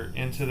either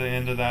into the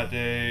end of that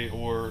day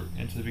or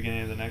into the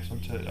beginning of the next one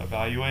to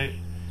evaluate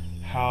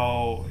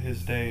how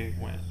his day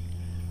went,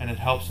 and it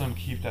helps him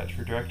keep that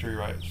trajectory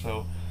right.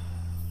 So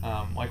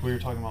like we were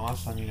talking about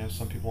last time,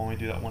 some people only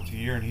do that once a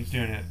year, and he's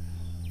doing it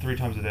 3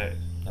 times a day.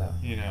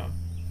 Yeah.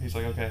 He's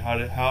like, okay,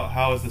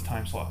 how is this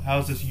time slot? How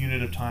is this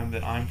unit of time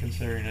that I'm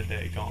considering a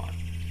day gone?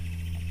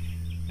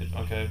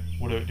 Okay,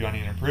 do I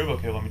need to improve?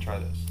 Okay, let me try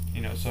this.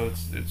 So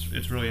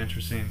it's really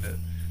interesting that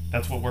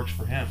that's what works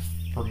for him.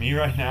 For me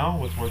right now,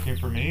 what's working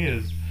for me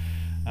is,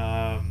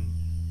 I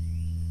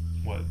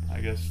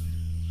guess,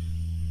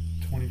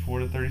 24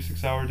 to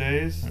 36 hour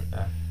days,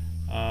 Okay.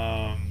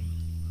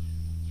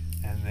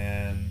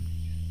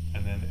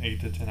 and then 8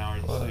 to 10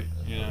 hours of Well, sleep.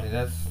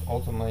 that's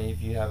ultimately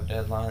if you have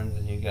deadlines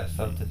and you got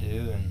stuff to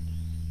do, and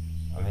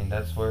I mean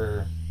that's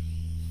where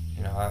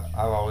I've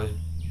always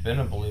been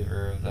a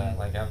believer of that. Mhm.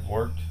 Like I've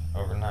worked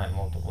overnight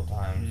multiple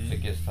times Mhm. to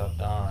get stuff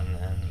done,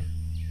 and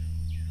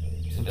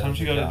Sometimes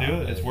you gotta do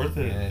it. It's worth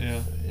it.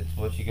 It's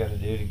what you gotta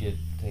do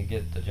to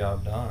get the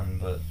job done.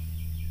 But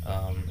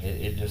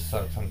it just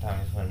sucks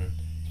sometimes when,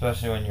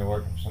 especially when you're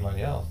working for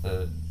somebody else,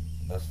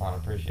 that's not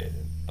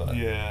appreciated. But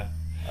yeah.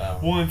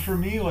 Well, and for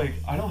me, like,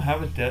 I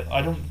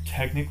don't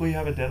technically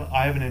have a deadline.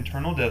 I have an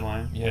internal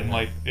deadline, and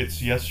like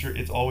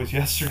it's always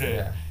yesterday.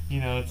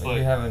 Yeah. It's but like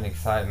you have an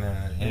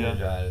excitement and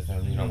energized,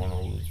 and you don't Mm-hmm.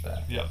 want to lose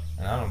that. Yep.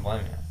 And I don't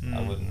blame you. Mm-hmm.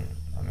 I wouldn't.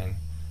 I mean,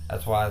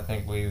 that's why I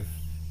think we've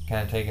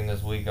kind of taken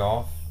this week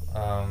off.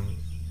 For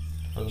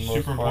the most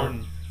super part.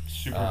 important.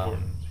 Super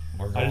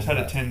important. I just had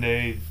a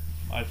 10-day.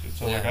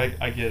 Yeah.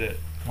 I get it.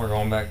 We're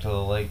going back to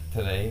the lake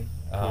today.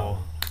 Cool.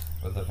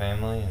 With the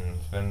family and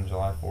spending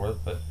July 4th,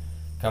 but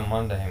come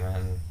Monday,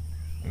 man,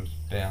 it's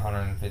been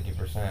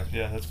 150%.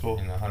 Yeah, that's cool.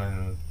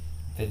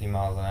 150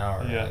 miles an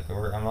hour. Yeah.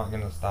 Like, I'm not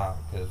gonna stop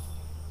because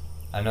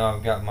I know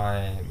I've got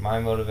my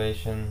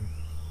motivation,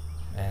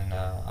 and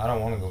I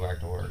don't want to go back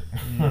to work.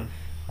 Mm.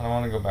 I don't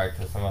want to go back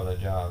to some other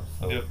job.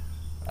 So Yep.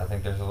 I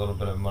think there's a little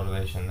bit of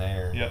motivation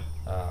there. Yep.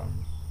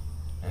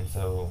 And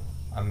so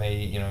I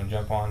may,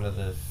 jump onto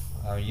this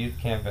youth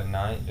camp at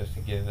night just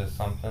to give us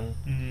something.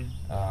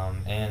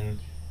 Mm-hmm. And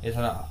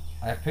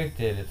I picked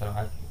it.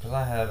 Because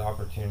I had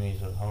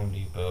opportunities with Home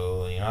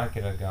Depot. I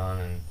could have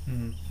gone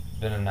and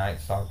been a night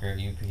stalker at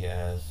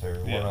UPS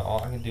or Yeah.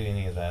 I could do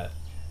any of that.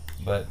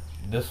 But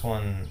this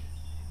one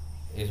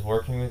is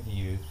working with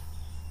youth.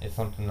 It's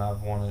something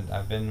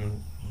I've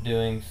been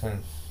doing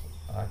since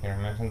I can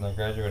remember, since I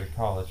graduated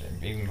college,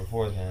 even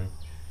before then.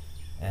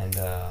 And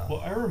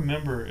well, I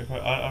remember,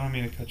 I don't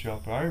mean to cut you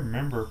off, but I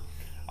remember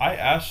I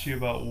asked you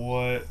about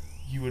what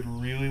you would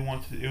really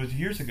want to. It was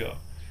years ago.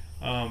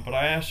 But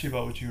I asked you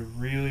about what you would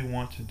really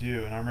want to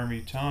do, and I remember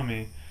you telling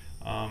me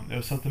it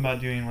was something about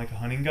doing like a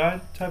hunting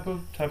guide type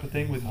of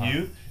thing with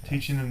youth,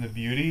 teaching them the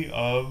beauty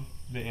of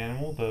the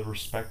animal, the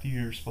respect that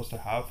you're supposed to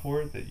have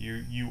for it, that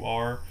you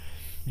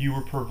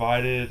were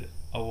provided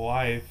a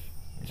life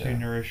to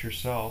nourish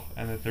yourself,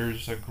 and that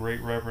there's a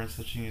great reverence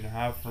that you need to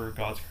have for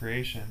God's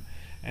creation,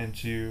 and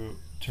to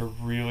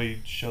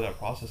really show that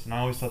process. And I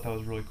always thought that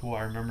was really cool.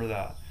 I remember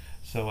that.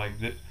 So like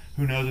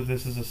who knows if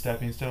this is a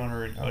stepping stone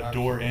or a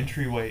door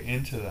entryway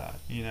into that,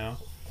 And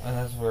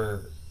that's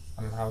where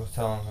I was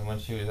telling her when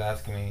she was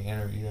asking me,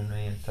 interviewing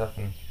me and stuff,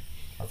 and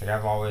I was like,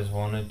 I've always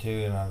wanted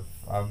to, and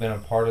I've been a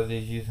part of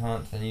these youth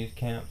hunts and youth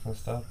camps and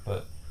stuff,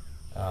 but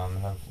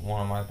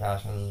one of my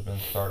passions has been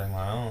starting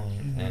my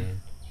own,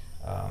 and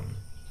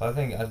so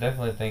I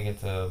definitely think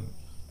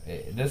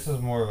this is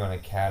more of an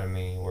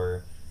academy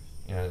where,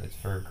 it's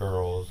for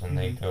girls, and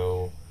they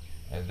go,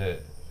 and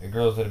the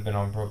girls that have been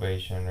on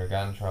probation or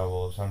got in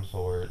trouble of some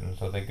sort, and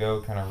so they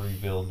go kind of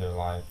rebuild their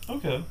life.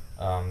 Okay.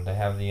 They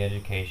have the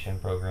education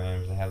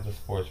programs, they have the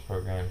sports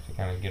programs to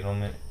kind of get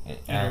them in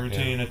a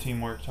routine, a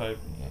teamwork type.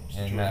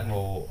 And that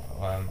whole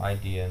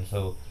idea, and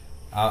so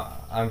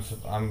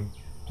I'm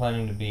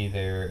planning to be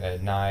there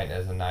at night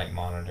as a night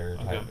monitor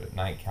type,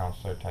 night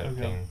counselor type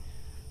thing.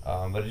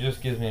 But it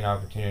just gives me an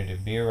opportunity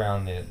to be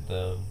around that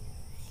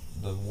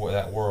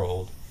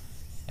world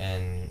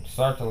and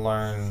start to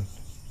learn,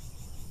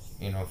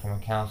 from a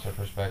counselor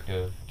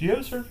perspective. Do you have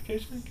a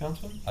certification in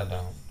counseling? I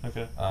don't.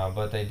 Okay.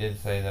 But they did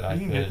say that I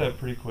could. You can get that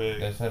pretty quick.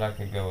 They said I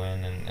could go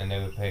in and they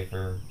would pay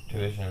for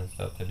tuition and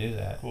stuff to do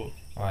that. Cool.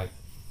 I'm like,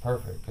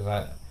 perfect, because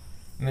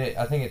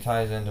I think it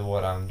ties into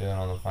what I'm doing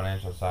on the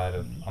financial side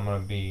of I'm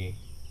going to be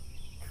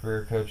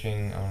career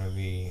coaching, I'm going to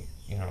be,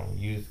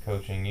 youth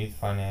coaching, youth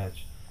finance.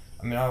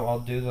 I'll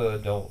do the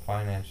adult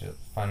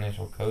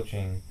financial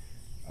coaching,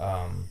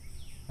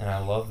 and I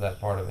love that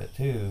part of it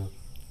too,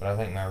 but I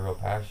think my real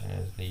passion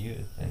is the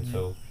youth, and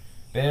so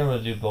being able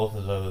to do both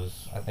of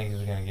those, I think,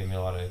 is going to give me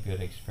a lot of good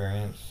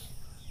experience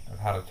of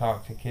how to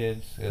talk to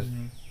kids, because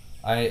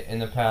in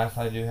the past,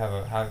 I do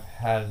have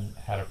had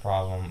a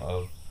problem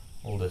of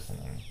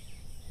listening,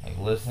 like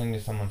listening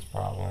to someone's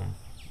problem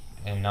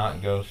and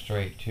not go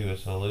straight to a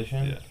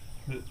solution,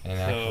 and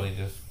actually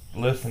just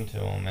listen to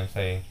them and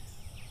say,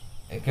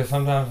 because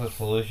sometimes the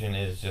solution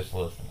is just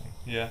listening.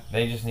 Yeah.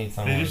 They just need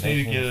someone. They just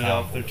need to get it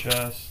off their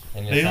chest.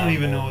 They don't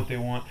even know what they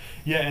want.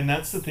 Yeah, and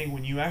that's the thing,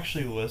 when you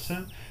actually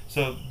listen.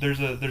 So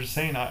there's a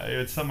saying,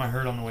 it's something I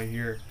heard on the way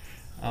here.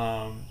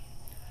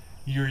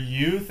 Your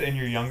youth and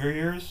your younger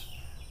years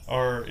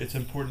it's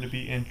important to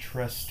be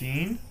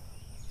interesting,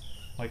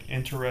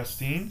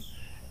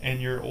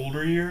 and your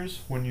older years,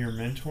 when you're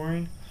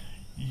mentoring,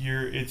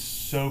 it's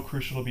so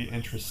crucial to be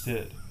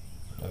interested.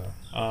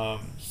 Yeah.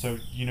 So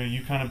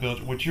you kind of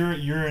build what you're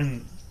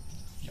in.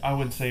 I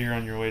wouldn't say you're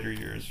on your later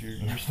years.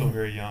 You're still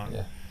very young.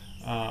 Yeah.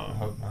 I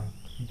hope not.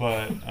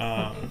 But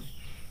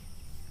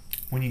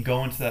when you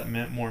go into that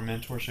more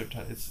mentorship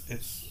type,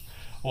 it's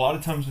a lot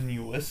of times when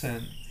you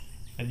listen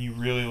and you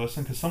really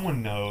listen, because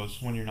someone knows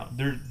when you're not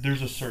there.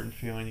 There's a certain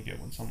feeling you get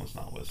when someone's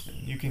not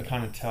listening. You can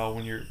kind of tell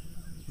when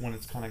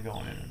it's kind of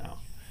going in and out.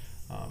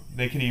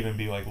 They could even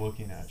be like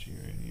looking at you,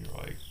 and you're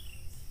like,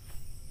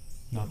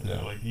 not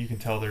that like you can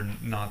tell they're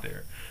not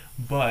there.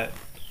 But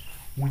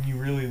when you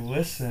really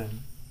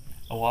listen,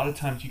 a lot of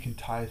times you can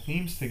tie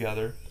themes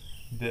together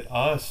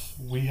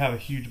we have a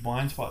huge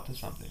blind spot to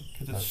something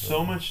because it's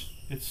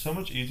so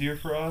much easier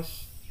for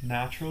us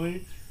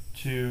naturally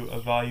to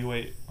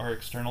evaluate our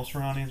external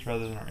surroundings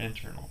rather than our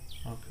internal,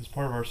 because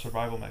part of our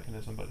survival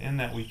mechanism. But in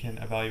that, we can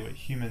evaluate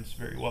humans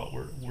very well.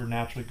 We're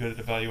naturally good at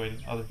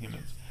evaluating other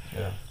humans,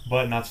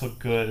 but not so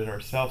good at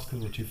ourselves because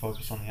we're too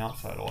focused on the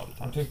outside a lot of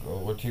times.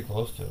 We're too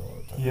close to it all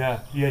the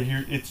time.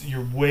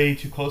 You're way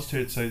too close to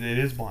it, so it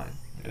is blind.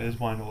 It is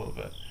blind a little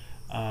bit.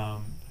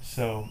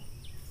 So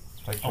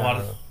It's like a lot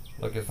of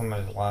look at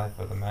somebody's life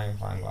with a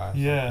magnifying glass.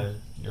 Yeah.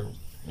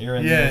 You're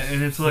in this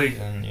and it's like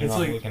season, you're it's not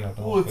like looking at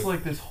the well, whole it's picture.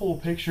 like this whole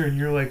picture, and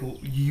you're like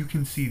you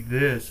can see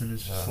this, and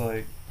it's just Yeah.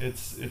 like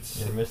it's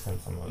You're missing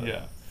some of it.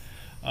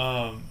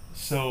 yeah.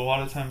 So a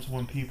lot of times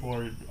when people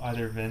are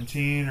either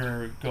venting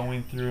or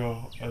going through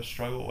a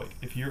struggle, like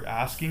if you're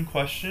asking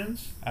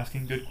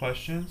good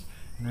questions,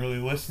 and really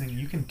listening,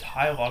 you can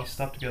tie a lot of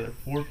stuff together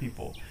for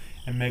people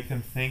and make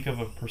them think of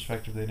a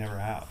perspective they never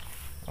have.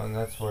 And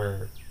that's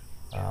where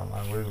I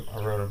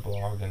wrote a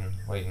blog and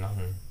waiting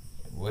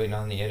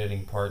on the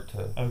editing part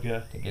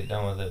to get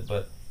done with it.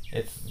 But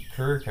it's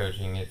career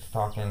coaching. It's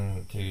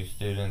talking to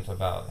students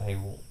about, hey,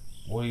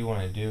 what do you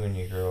want to do when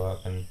you grow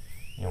up? And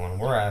when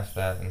we're asked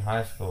that in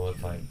high school,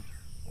 it's like,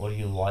 what do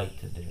you like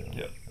to do?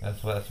 Yep.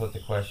 That's what the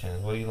question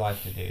is. What do you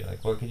like to do?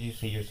 Like, what could you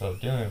see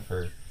yourself doing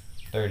for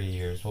 30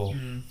 years? Well,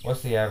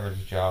 what's the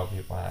average job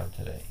people have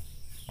today?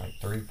 Like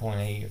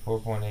 3.8,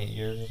 4.8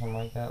 years or something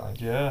like that.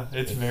 Like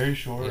It's very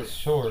short. It's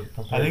short.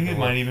 I think it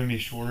might even be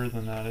shorter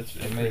than that. It's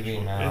It may pretty be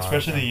short. now,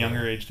 Especially in the I think.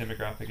 younger age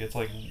demographic.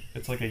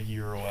 It's like a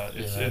year away.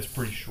 It's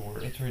pretty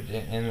short. It's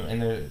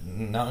and there's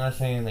not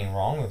necessarily anything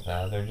wrong with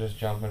that. They're just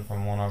jumping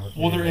from one opportunity.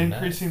 Well, they're to the next.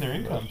 increasing their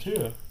income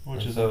too,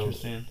 which And is so,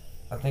 interesting.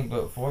 I think,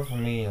 but for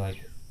me,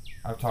 like,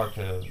 I've talked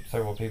to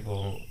several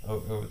people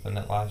over the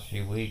last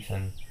few weeks,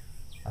 and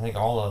I think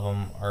all of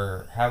them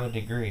have a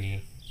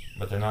degree,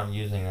 but they're not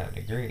using that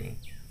degree.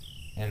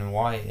 And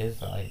why is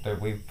that? Like, that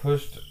we've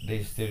pushed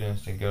these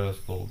students to go to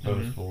school, go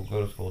to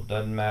school.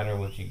 Doesn't matter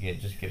what you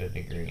get, just get a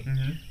degree.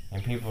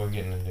 And people are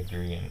getting a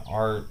degree in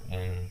art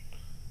and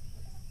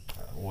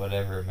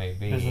whatever it may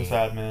be. Business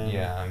admin.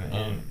 Yeah,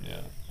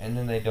 and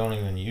then they don't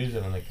even use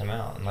it when they come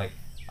out. And like,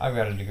 I've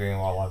got a degree in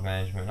wildlife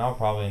management, and I'll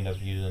probably end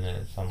up using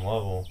it at some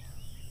level,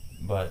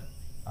 but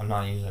I'm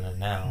not using it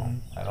now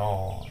at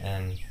all.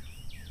 And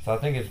so I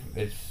think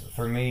it's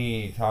for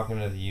me, talking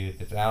to the youth,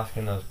 it's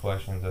asking those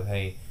questions of,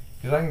 hey,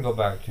 because I can go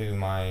back to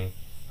my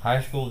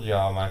high school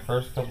job, my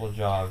first couple of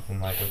jobs,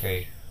 and like,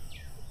 okay,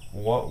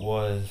 what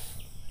was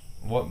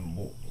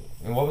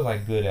I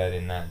good at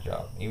in that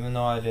job? Even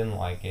though I didn't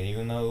like it,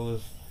 even though it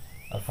was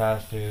a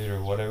fast food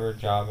or whatever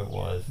job it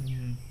was,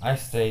 I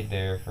stayed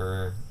there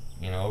for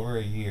over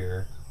a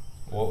year.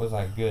 What was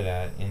I good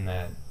at in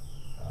that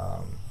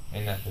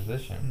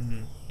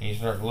position? And you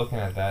start looking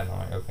at that, and I'm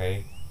like,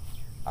 okay,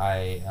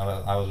 I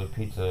was a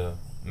pizza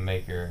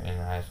maker in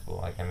high school.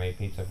 Like, I made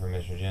pizza for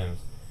Mr. Jim's,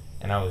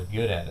 and I was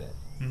good at it.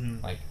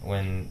 Like,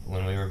 when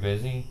we were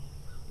busy,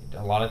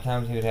 a lot of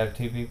times he would have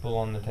 2 people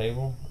on the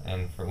table,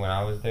 and for when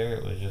I was there,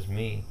 it was just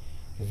me,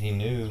 because he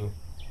knew,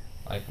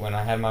 like, when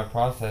I had my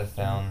process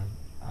down,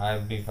 I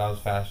was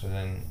faster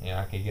than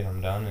I could get them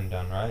done and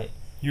done right.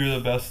 You were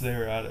the best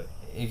there at it.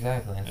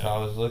 Exactly. And so I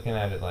was looking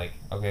at it like,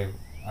 okay,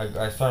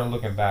 I started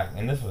looking back,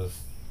 and this was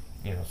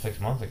 6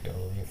 months ago,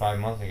 5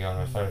 months ago, and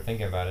I started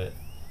thinking about it,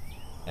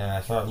 and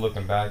I started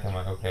looking back, and I'm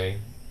like, okay,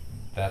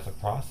 that's a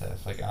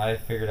process. Like, I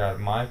figured out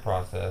my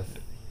process.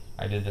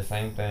 I did the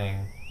same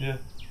thing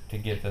to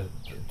get a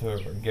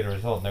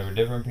result. There were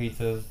different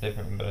pizzas,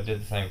 but I did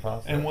the same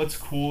process. And what's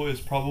cool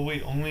is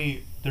probably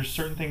there's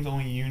certain things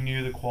only you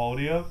knew the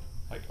quality of.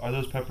 Like, are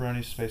those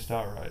pepperonis spaced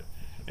out right?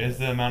 Is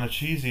the amount of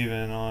cheese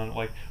even on,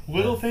 like,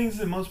 little things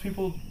that most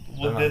people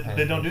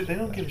they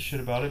don't give a shit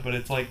about it, but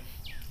it's like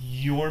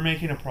you're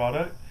making a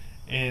product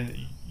and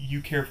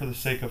you care for the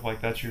sake of,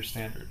 like, that's your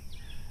standard.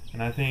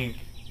 And I think,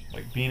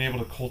 like, being able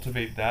to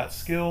cultivate that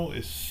skill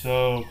is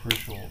so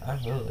crucial.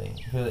 Absolutely.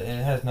 Because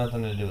it has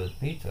nothing to do with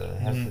pizza.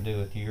 It has to do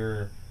with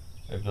your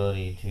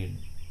ability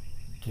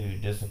to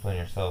discipline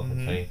yourself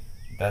and say,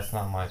 that's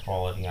not my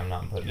quality. I'm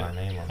not putting my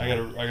name on it.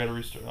 I gotta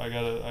restart. I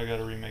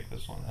gotta remake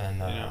this one.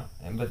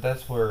 But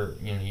that's where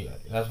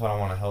that's what I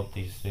want to help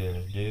these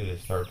students do,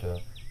 is start to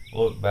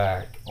look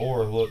back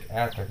or look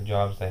at the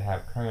jobs they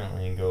have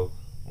currently and go,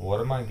 what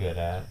am I good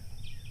at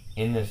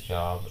in this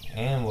job,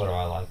 and what do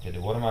I like to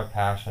do? What are my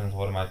passions?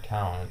 What are my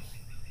talents?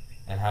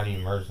 And how do you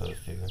merge those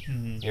two?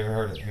 You ever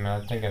heard?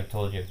 I think I've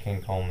told you of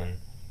King Coleman.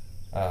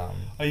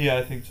 Yeah,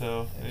 I think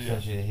so.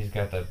 Essentially, he's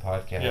got that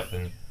podcast,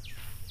 and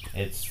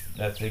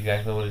that's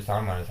exactly what he's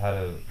talking about. Is how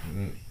to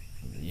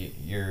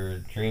your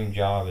dream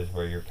job is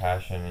where your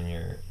passion and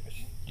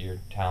your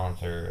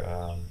talents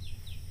are.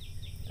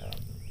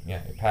 Your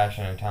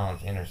passion and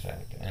talents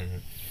intersect,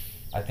 and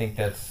I think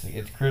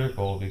it's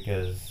critical,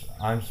 because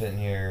I'm sitting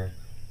here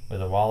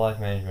with a wildlife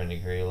management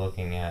degree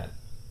looking at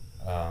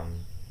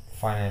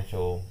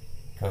financial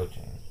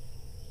coaching.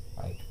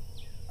 Like,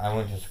 I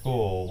went to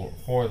school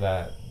for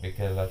that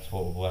because that's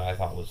what I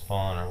thought was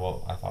fun, or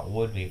what I thought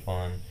would be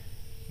fun,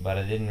 but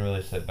I didn't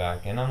really sit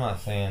back. And I'm not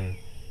saying,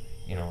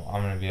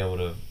 I'm going to be able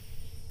to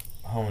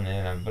hone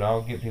in, but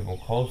I'll get people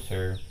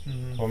closer,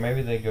 or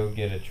maybe they go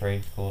get a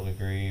trade school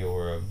degree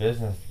or a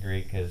business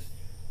degree because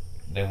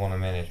they want to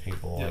manage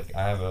people. Yep. Like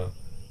I have a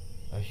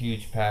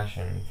huge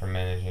passion for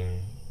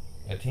managing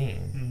a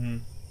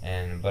team,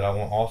 but I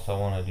also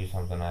want to do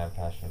something I have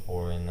passion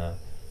for in the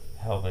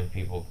helping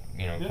people,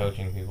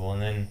 coaching people,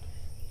 and then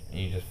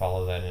you just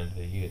follow that into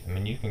the youth. I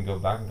mean, you can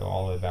go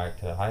all the way back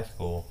to high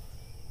school,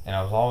 and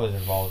I was always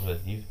involved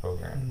with youth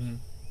programs,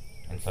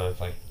 and so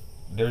it's like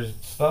there's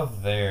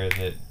stuff there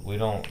that we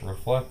don't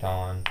reflect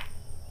on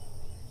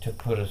to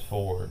put us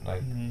forward.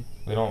 Like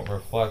we don't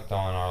reflect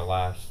on our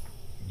last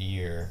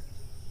year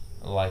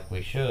like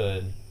we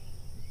should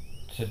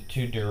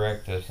to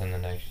direct us in the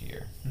next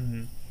year.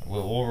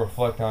 We'll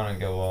reflect on it and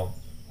go, well,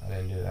 I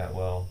didn't do that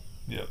well.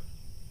 Yep.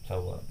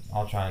 So what?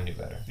 I'll try and do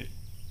better. Yep.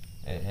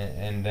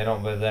 And they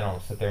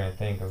don't sit there and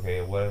think,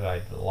 okay, what did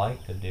I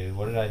like to do?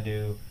 What did I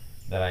do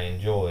that I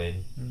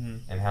enjoyed?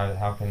 And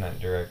how can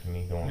that direct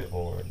me going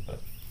forward?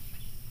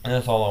 And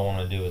that's all I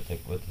want to do with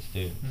the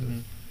students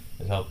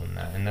is help them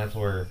that. And that's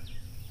where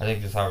I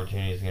think this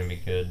opportunity is going to be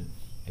good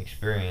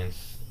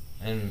experience.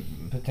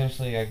 And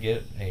potentially I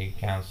get a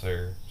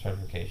counselor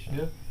certification.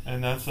 Yeah,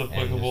 and that's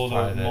applicable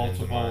to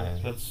multiple.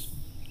 That's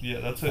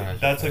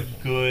a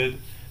good.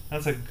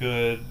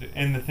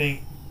 And the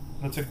thing,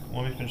 let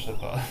me finish that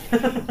thought.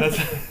 That's.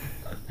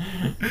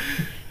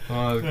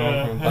 Going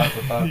from thought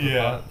to thought to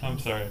thought. I'm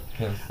sorry.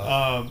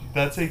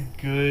 That's a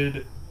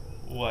good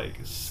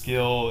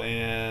skill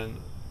and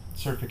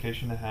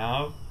certification to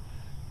have,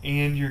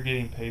 and you're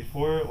getting paid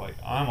for it. Like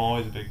I'm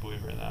always a big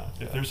believer in that.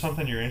 If there's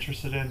something you're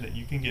interested in that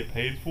you can get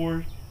paid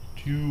for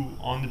to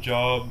on the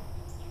job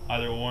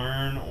either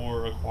learn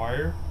or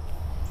acquire,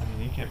 I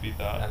mean you can't beat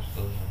that.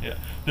 Absolutely. Yeah.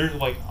 There's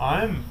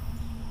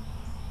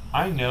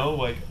I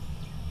know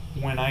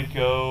when I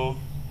go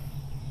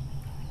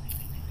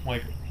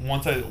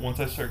once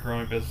I start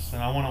growing a business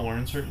and I want to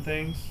learn certain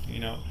things,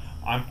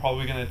 I'm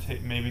probably gonna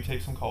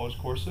take some college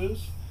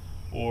courses,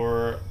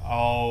 or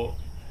I'll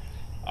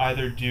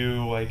either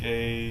do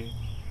a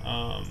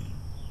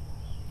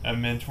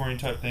mentoring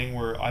type thing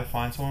where I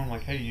find someone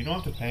like, hey, you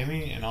don't have to pay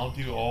me and I'll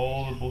do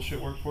all the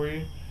bullshit work for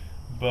you,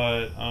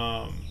 but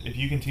if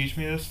you can teach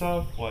me this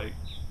stuff,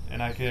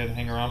 and I could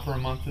hang around for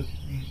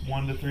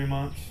 1 to 3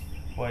 months,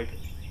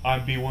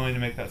 I'd be willing to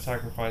make that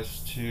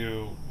sacrifice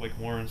to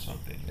learn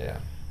something. Yeah.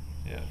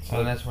 Yeah. So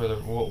and that's where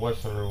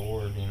what's the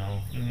reward?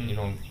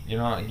 You're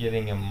not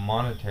getting a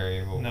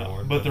monetary reward.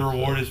 No, but the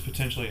reward is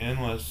potentially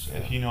endless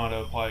if you know how to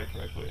apply it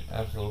correctly.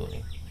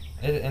 Absolutely.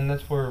 And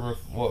that's where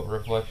what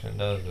reflection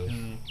does is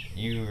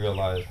you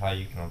realize how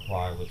you can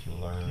apply what you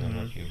learn and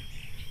what you've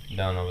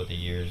done over the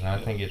years. And I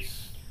think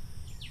it's,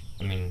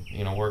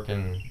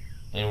 working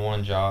in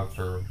one job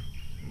for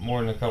more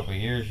than a couple of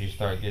years, you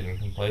start getting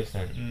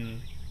complacent,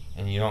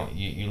 and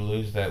you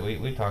lose that.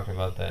 We talked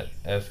about that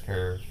S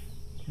curve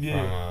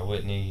from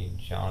Whitney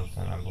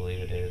Johnson, I believe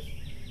it is.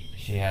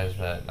 She has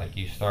that,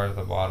 you start at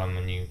the bottom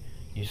and you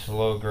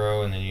slow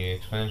grow and then you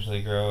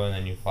exponentially grow and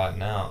then you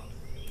flatten out.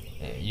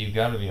 You've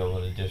got to be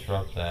able to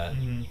disrupt that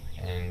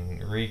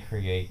and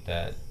recreate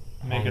that.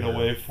 Make it a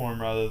waveform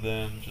rather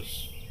than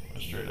just a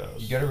straight up.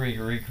 You got to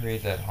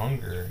recreate that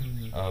hunger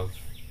of,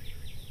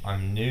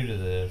 I'm new to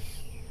this.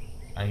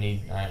 I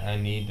need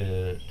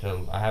to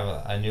I have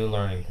a new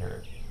learning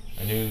curve,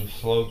 a new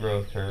slow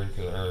growth curve,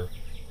 or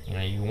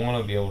you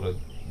want to be able to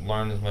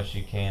learn as much as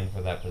you can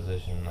for that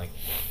position. And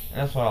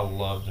that's what I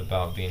loved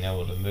about being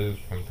able to move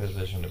from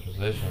position to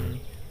position.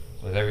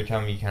 Was every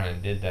time you kind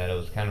of did that, it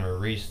was kind of a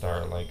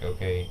restart.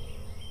 Okay,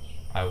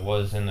 I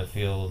was in the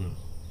field,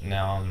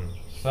 now I'm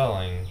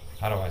selling.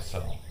 How do I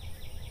sell?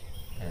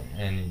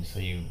 And so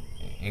you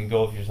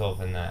engulf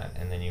yourself in that,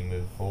 and then you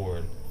move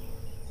forward.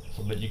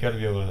 So, but you got to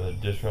be able to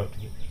disrupt.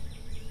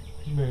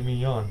 You made me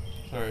yawn.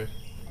 Sorry.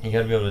 You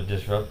got to be able to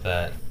disrupt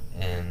that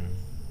and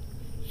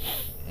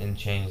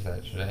change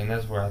that. And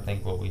that's where I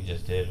think what we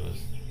just did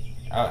was,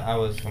 I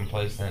was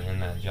complacent in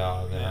that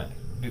job, and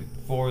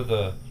for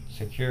the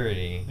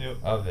security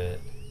of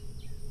it,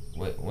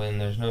 when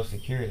there's no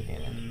security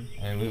in it,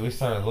 and we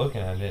started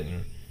looking at it,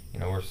 and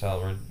we're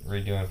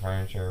redoing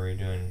furniture,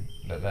 redoing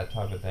that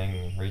type of thing,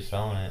 and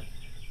reselling it,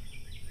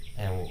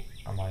 and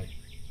I'm like,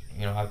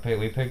 I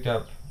picked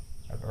up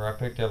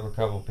a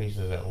couple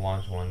pieces at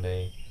lunch one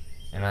day,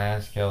 and I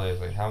asked Kelly, I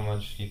was like, how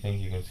much do you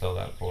think you can sell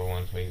that for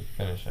once we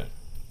finish it?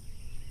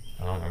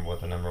 I don't remember what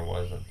the number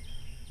was.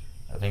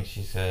 I think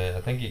she said,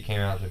 I think it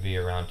came out to be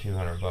around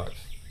 $200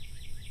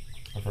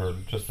 for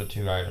just the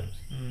 2 items.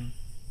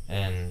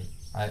 And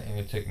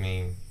it took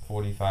me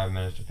 45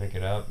 minutes to pick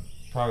it up.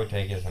 Probably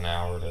take us an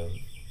hour to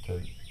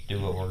do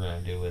what we're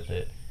going to do with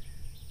it.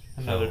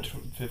 Another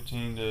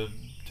 15 to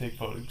take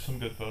some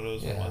good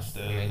photos and list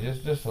it.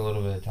 Just a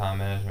little bit of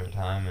management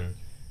time. And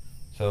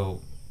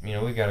so,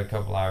 we got a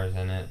couple hours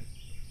in it.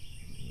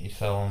 You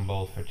sell them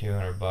both for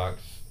 $200.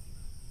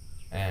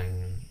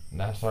 And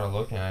I started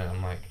looking at it,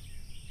 I'm like,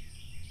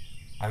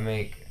 I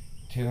make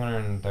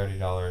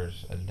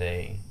 $230 a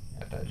day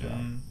at that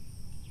job.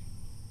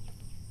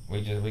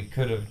 we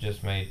could have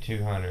just made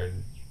 200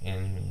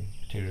 in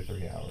 2 to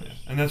 3 hours. Yeah.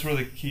 And that's where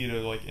the key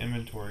to like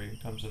inventory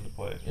comes into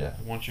play. Yeah.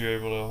 Once you're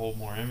able to hold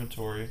more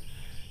inventory,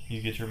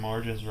 you get your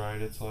margins right.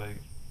 It's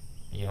like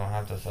you don't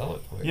have to sell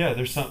it quick. yeah,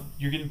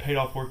 you're getting paid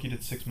off work you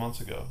did 6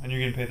 months ago, and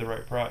you're getting paid the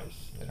right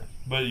price. Yeah.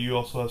 But you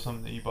also have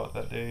something that you bought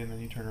that day, and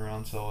then you turn around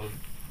and sell it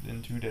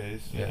in 2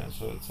 days. You know,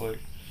 so it's like.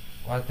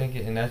 Well, I think,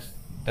 and that's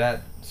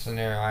that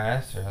scenario. I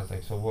asked her, I was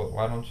like, so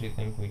why don't you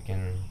think we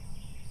can?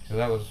 So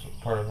that was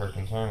part of her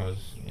concern, was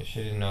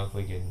she didn't know if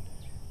we could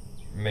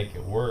make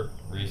it work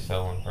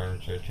reselling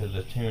furniture to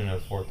the tune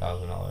of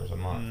 $4,000 a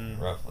month,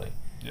 roughly.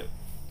 Yep.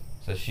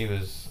 So she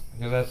was,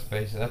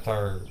 because that's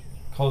our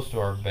close to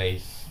our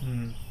base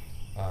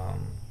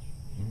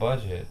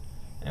budget,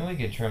 and we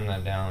could trim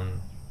that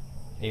down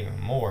even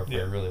more if we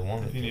really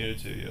wanted if you needed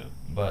to, yeah.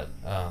 But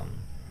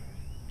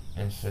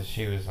and so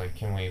she was like,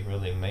 "Can we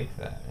really make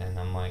that?" And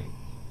I'm like,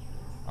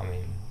 I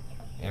mean,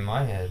 in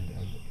my head,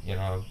 you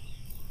know,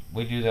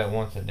 we do that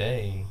once a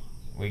day.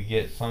 We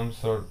get some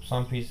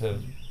piece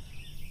of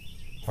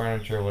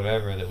furniture or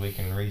whatever that we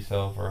can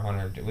resell for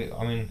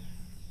I mean,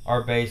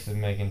 our base is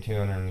making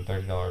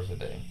 $230 a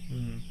day,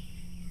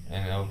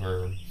 and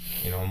over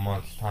a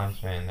month's time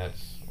span,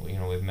 that's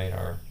we've made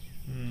our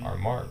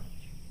mark.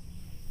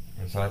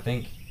 And so I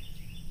think,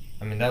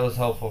 I mean, that was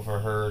helpful for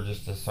her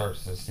just to start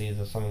to see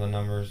some of the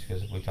numbers,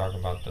 because if we talk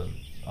about the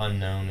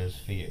unknown is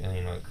fear,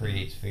 it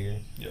creates fear.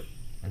 Yep.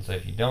 And so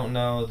if you don't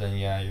know, then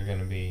you're going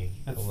to be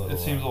a little. It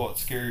seems a lot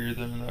scarier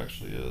than it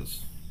actually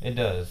is. It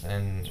does,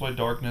 and that's why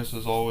darkness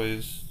is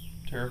always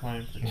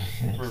terrifying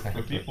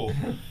for people.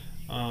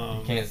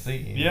 You can't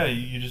see. Yeah,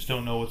 you just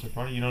don't know what's in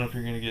front of you. You don't know if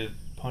you're going to get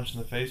punched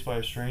in the face by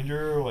a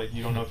stranger. Like,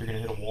 you don't know if you're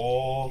going to hit a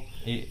wall.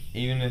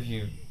 Even if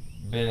you've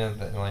been in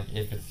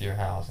if it's your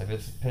house, if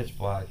it's pitch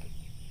black,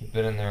 you've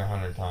been in there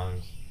 100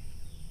 times,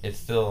 it's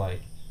still like,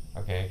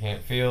 okay, I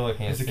can't feel, I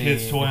can't see. There's a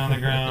kid's toy on the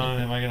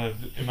ground. Am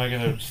I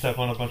gonna step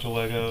on a bunch of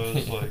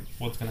Legos? Like,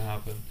 what's gonna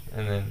happen?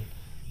 And then,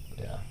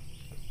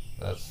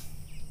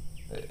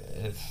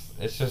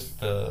 it's just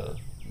the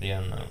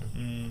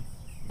unknown.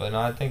 But no,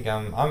 I think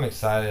I'm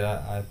excited.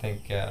 I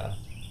think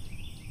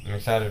I'm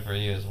excited for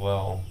you as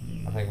well.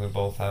 I think we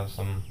both have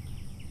some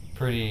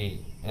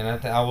pretty, and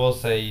I will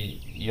say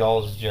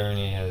y'all's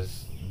journey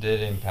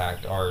did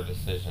impact our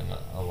decision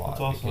a lot.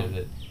 That's awesome.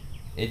 Because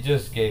it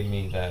just gave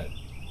me that.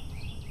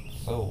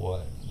 So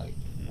what? Like,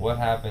 what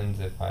happens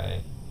if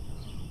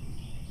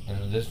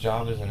this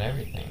job isn't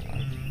everything.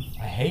 Like,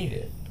 I hate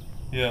it.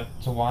 Yeah.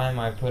 So why am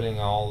I putting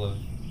all of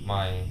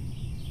my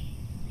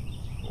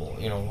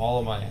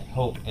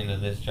hope into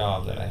this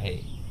job that I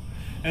hate?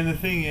 And the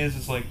thing is,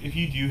 it's like, if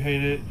you do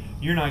hate it,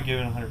 you're not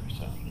giving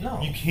 100%. No.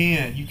 You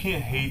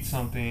can't hate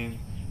something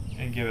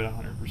and give it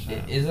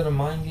 100%. Is it a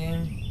mind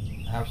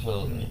game?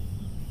 Absolutely.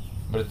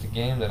 But it's a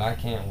game that I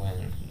can't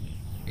win,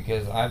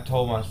 because I've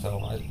told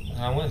myself,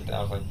 I was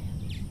like,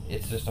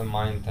 it's just a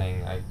mind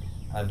thing.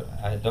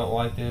 I don't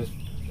like this.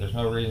 There's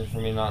no reason for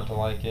me not to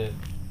like it.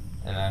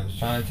 And I was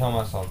trying to tell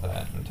myself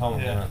that. And tell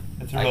myself,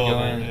 it's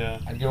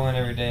irrelevant. I'd go in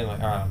every day, like,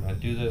 all right, I'm going to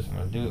do this. I'm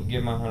going to do it,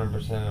 give my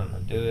 100%. I'm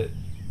going to do it.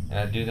 And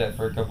I do that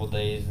for a couple of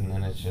days, and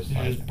then it's just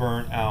you're just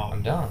burnt out.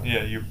 I'm done.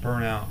 Yeah, you're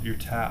burnt out. You're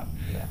tapped.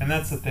 Yeah. And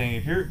that's the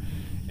thing.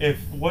 If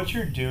what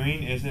you're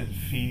doing isn't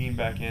feeding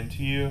back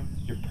into you,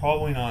 you're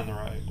probably not in the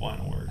right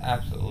line of work.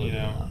 Absolutely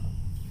not.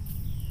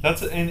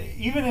 And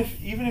even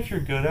if you're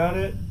good at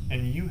it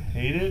and you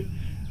hate it,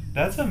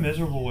 that's a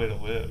miserable way to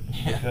live.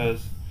 Yeah.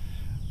 Because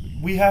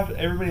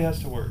everybody has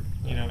to work.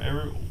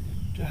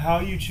 How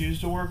you choose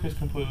to work is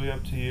completely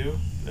up to you.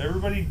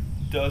 Everybody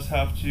does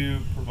have to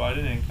provide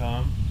an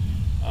income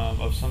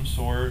of some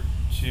sort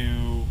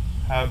to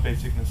have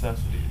basic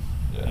necessities.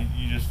 Yeah.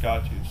 You just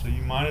got to. So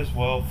you might as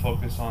well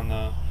focus on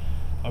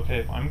okay,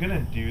 if I'm going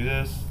to do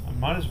this, I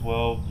might as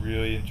well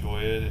really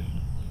enjoy it and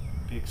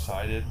be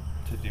excited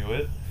to do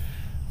it.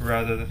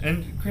 Rather than,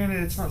 and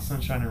granted, it's not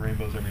sunshine and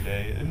rainbows every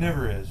day. It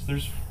never is.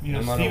 There's,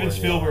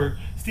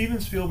 Steven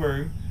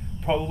Spielberg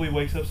probably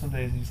wakes up some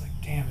days and he's like,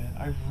 damn it,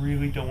 I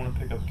really don't want to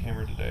pick up a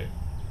camera today.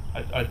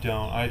 I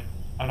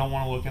don't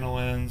want to look in a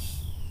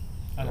lens.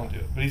 I don't do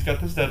it. But he's got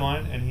this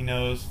deadline, and he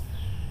knows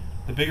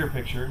the bigger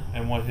picture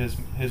and what his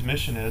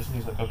mission is, and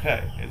he's like,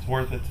 okay, it's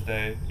worth it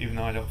today, even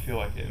though I don't feel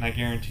like it. And I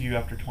guarantee you,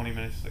 after 20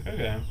 minutes, he's like,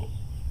 okay, I'm cool.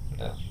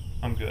 Yeah.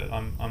 I'm good.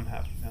 I'm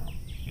happy now.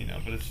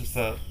 But it's just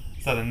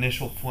that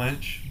initial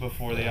flinch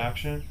before the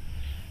action.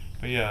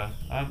 But yeah,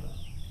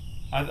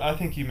 I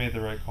think you made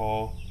the right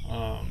call.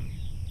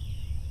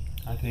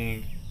 I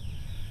think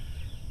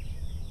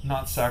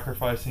not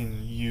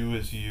sacrificing you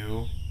as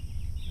you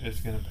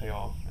is going to pay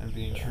off, and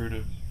being true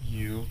to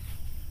you.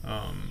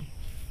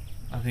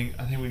 I think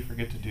we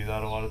forget to do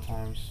that a lot of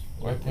times.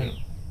 Well,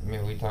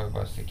 we talk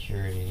about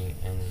security,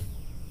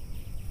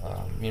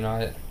 and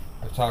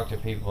I've talked to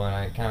people, and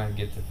I kind of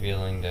get the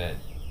feeling that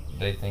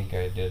they think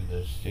I did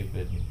the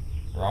stupid,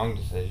 wrong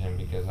decision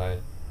because I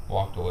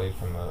walked away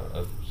from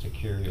a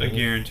security, a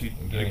guaranteed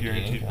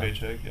income.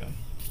 paycheck.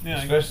 Yeah,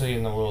 especially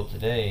in the world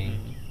today.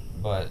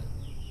 But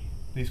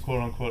these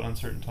quote unquote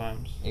uncertain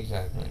times.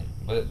 Exactly.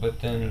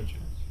 But then,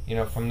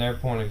 from their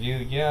point of view,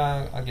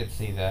 yeah, I could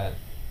see that.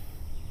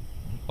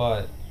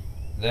 But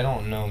they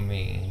don't know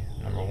me,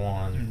 number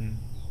one,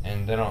 Mm-hmm.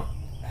 and they don't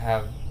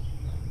have.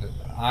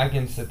 I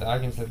can sit there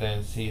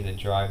and see the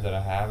drive that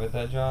I have at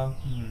that job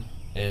Mm-hmm.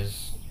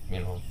 is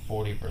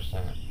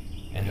 40%,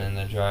 and then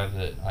the drive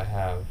that I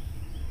have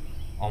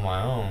on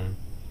my own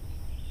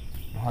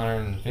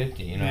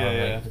 150.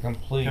 It's a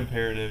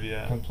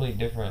comparative, complete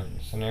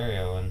different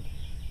scenario. And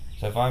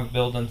so if I'm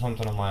building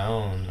something on my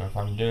own, or if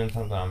I'm doing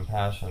something I'm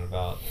passionate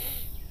about,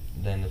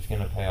 then it's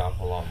gonna pay off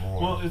a lot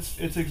more. Well, it's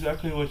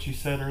exactly what you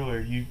said earlier.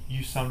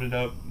 You summed it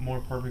up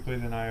more perfectly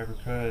than I ever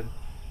could.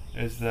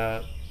 Is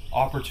that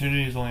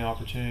opportunity is only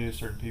opportunity to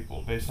certain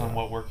people based on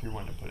what work you're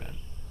willing to put in.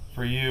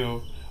 For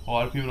you, a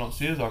lot of people don't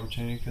see it as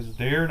opportunity because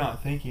they're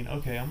not thinking,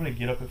 okay, I'm going to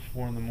get up at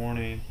 4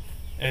 a.m.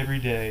 every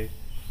day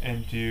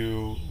and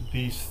do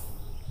these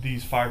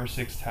 5 or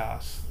 6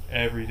 tasks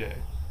every day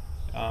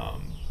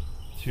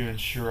to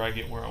ensure I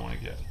get where I want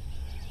to get.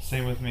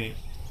 Same with me.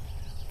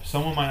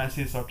 Someone might not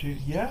see this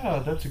opportunity.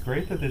 Yeah, that's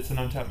great that it's an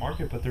untapped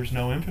market, but there's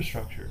no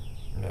infrastructure.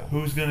 Yeah.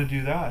 Who's going to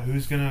do that?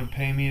 Who's going to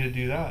pay me to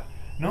do that?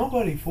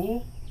 Nobody,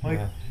 fool. Like,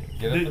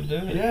 get up and do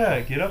it. Yeah,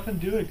 get up and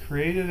do it.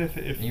 Create it.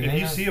 If you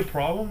not see a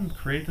problem,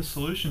 create the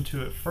solution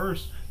to it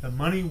first. The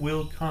money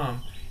will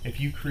come if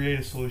you create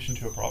a solution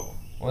to a problem.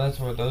 Well, that's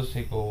where those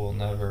people will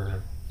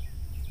never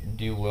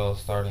do well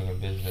starting a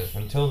business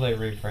until they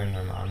reframe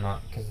their mind.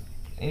 Not because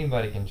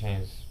anybody can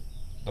change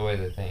the way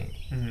they think,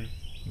 Mm-hmm.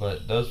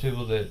 but those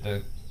people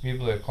the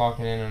people that are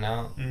clocking in and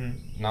out,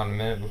 Mm-hmm. not a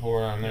minute before,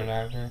 not a minute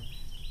after,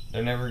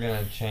 they're never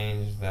gonna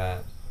change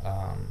that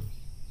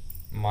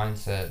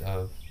mindset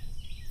of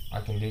I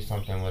can do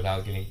something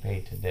without getting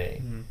paid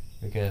today. Mm-hmm.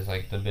 Because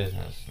like the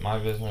business, my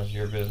business,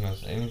 your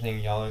business, anything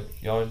y'all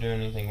are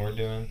doing, anything we're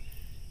doing,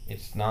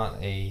 it's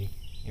not a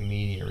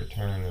immediate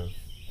return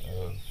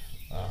of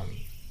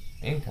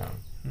income.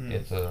 Mm-hmm.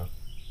 It's a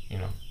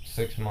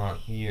 6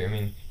 month, year. I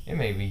mean, it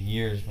may be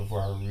years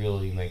before I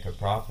really make a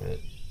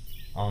profit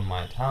on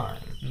my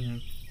time. Mm-hmm.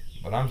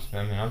 But I'm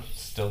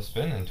still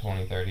spending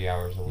 20, 30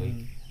 hours a week,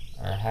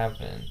 Mm-hmm. or have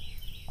been.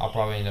 I'll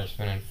probably end up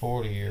spending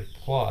 40 or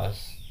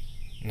plus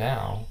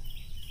now,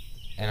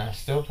 and I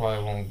still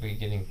probably won't be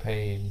getting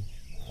paid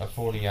a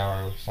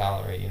 40-hour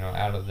salary,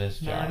 out of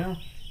this No, job. I know.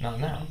 Not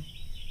now,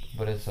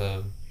 but it's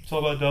all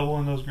about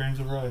doubling those grains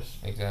of rice.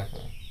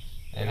 exactly.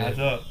 And Adds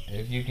up.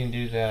 if you can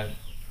do that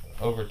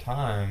over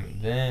time,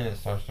 then it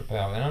starts to pay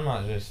off. And I'm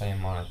not just saying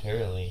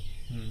monetarily,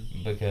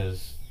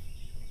 because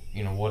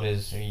what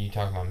is you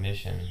talking about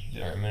mission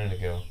a minute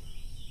ago?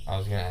 I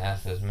was gonna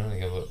ask this a minute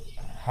ago, but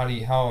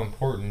how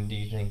important do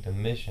you think the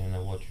mission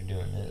of what you're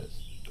doing is?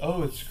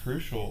 Oh, it's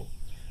crucial.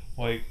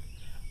 Like,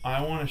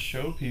 I want to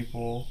show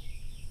people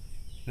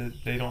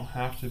that they don't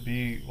have to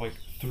be, like,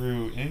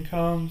 through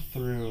income,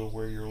 through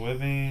where you're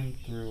living,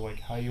 through,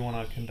 like, how you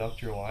want to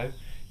conduct your life.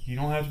 You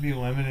don't have to be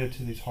limited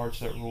to these hard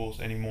set rules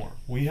anymore.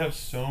 We have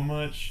so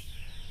much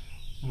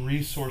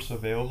resource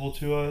available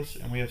to us,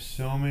 and we have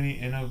so many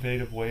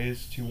innovative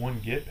ways to,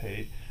 one, get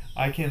paid.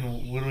 I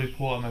can literally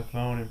pull out my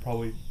phone and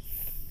probably,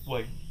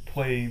 like,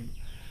 play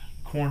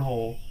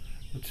cornhole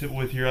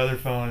with your other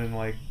phone and,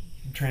 like,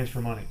 transfer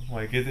money.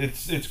 Like,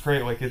 it's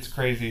great. Like, it's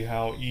crazy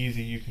how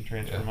easy you can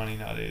transfer money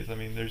nowadays. I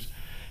mean, there's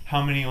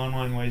how many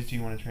online ways do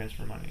you want to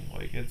transfer money?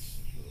 Like, it's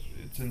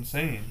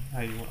insane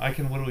how I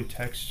can literally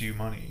text you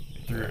money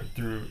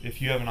through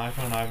if you have an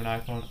iPhone, I have an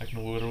iPhone, I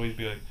can literally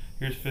be like,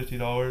 here's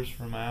 $50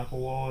 from my Apple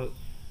Wallet,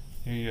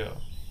 here you go.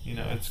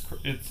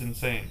 It's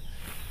insane.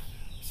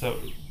 So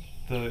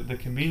the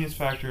convenience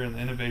factor and the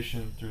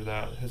innovation through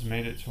that has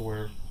made it to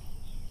where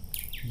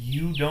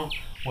you don't,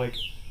 like,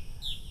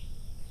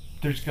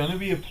 there's going to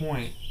be a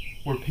point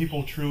where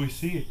people truly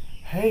see,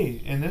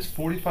 hey, in this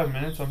 45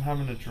 minutes I'm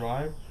having to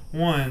drive,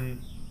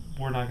 one,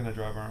 we're not going to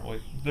drive around.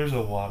 Like, there's a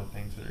lot of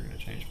things that are going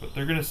to change, but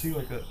they're going to see,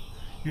 like,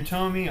 you're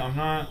telling me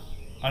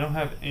I don't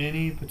have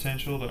any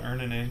potential to earn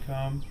an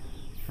income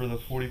for the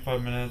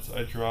 45 minutes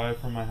I drive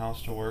from my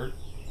house to work?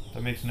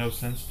 That makes no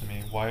sense to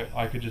me. Why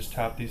I could just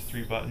tap these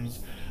 3 buttons.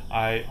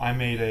 I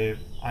made a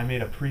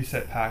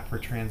preset pack for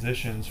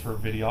transitions for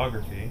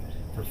videography,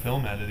 for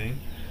film editing.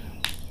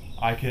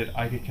 I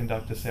could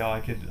conduct a sale.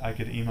 I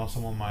could email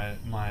someone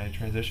my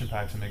transition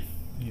packs and make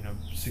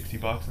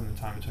 $60 in the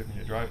time it took me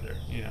to drive there.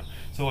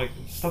 So, like,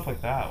 stuff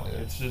like that. Like,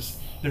 it's just,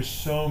 there's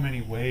so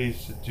many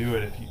ways to do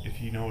it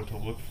if you know what to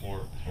look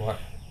for.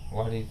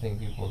 Why do you think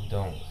people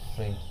don't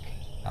think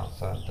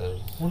outside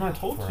those? Well, I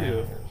told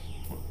you,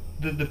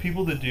 the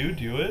people that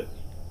do it.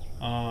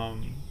 I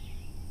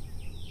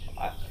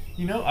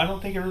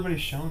don't think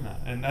everybody's shown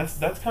that, and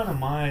that's kind of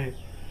my.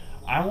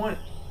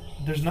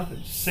 There's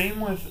nothing. Same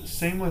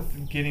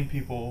with getting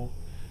people,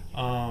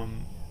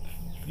 following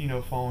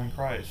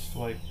Christ.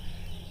 Like,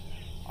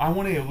 I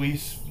want to at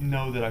least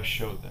know that I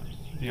showed them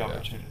the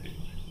opportunity.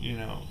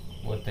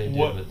 What they do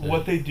with it.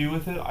 What they do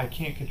with it, I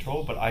can't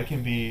control, but I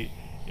can be.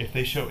 If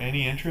they show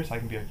any interest, I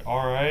can be like,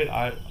 all right,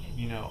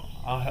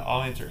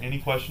 I'll answer any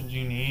questions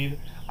you need.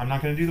 I'm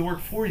not going to do the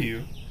work for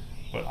you,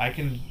 but I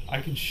can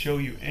show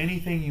you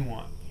anything you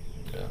want.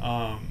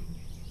 Yeah.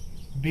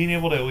 being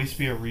able to at least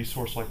be a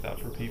resource like that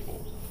for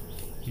people,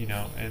 you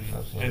know, and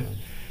Absolutely.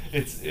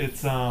 it's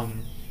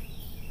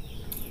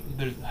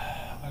there's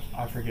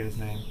I forget his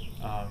name.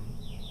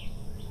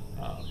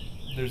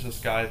 There's this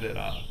guy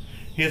that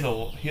he has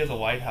a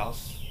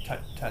lighthouse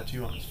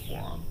tattoo on his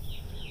forearm,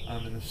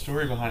 and the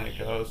story behind it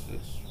goes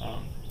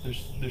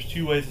is there's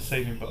two ways of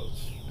saving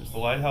boats. There's the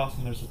lighthouse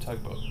and there's the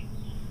tugboat.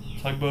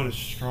 Tugboat is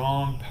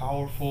strong,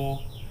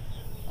 powerful.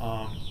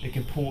 It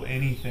can pull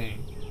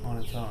anything on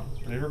its own,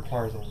 but it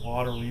requires a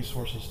lot of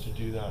resources to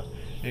do that.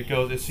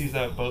 It sees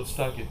that boat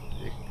stuck, it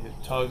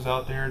tugs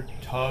out there,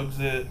 tugs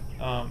it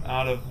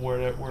out of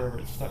wherever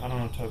it's stuck. I don't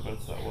know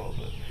tugboats that well,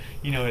 but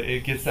you know,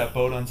 it gets that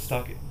boat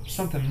unstuck.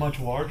 Something much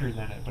larger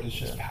than it, but it's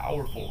just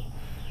powerful.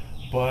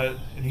 But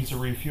it needs to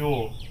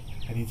refuel,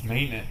 it needs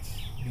maintenance,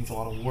 it needs a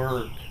lot of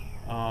work.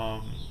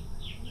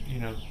 You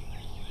know,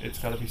 it's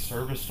got to be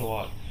serviced a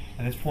lot,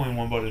 and it's pulling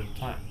one boat at a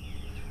time.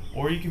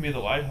 Or you can be the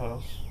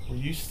lighthouse, where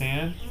you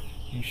stand,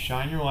 you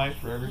shine your light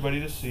for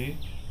everybody to see,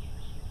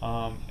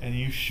 and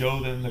you show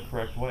them the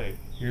correct way.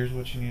 Here's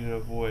what you need to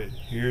avoid.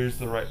 Here's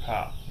the right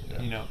path.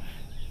 Yeah. You know,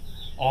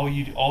 all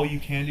you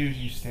can do is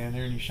you stand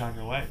there and you shine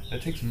your light.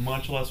 That takes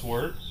much less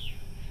work,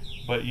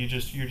 but you're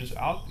just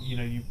out. You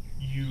know,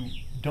 you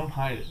don't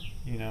hide it.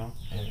 You know,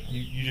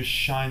 you just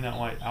shine that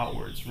light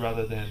outwards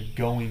rather than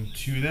going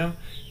to them.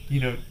 You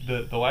know,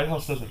 the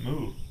lighthouse doesn't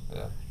move.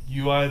 Yeah.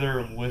 You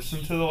either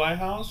listen to the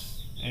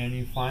lighthouse and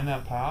you find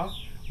that path,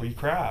 or you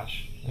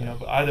crash. You know,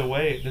 but either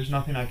way, there's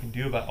nothing I can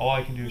do about it. All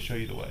I can do is show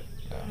you the way.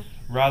 Yeah.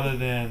 Rather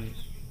than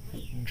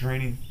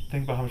draining,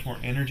 think about how much more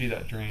energy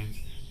that drains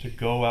to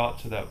go out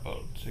to that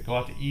boat, to go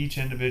out to each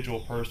individual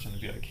person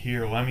and be like,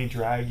 here, let me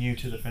drag you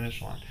to the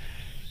finish line.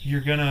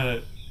 You're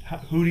gonna,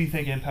 who do you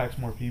think impacts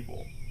more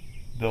people?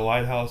 The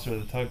lighthouse or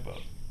the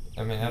tugboat?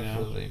 I mean, You know?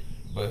 absolutely.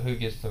 But who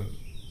gets the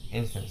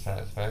instant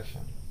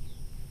satisfaction?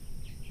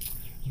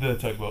 The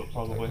tugboat,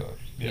 probably. Tugboat.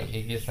 Yeah.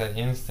 He gets that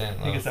instant.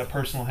 He gets that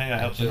personal, hey, I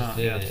helped him out.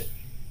 Did Yeah. it.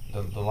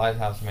 The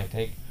lighthouse may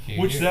take a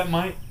few Which years.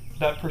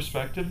 that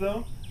perspective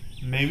though,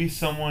 maybe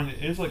someone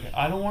is like,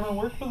 I don't want to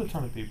work with a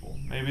ton of people.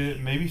 Maybe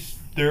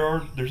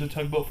there's a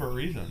tugboat for a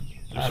reason.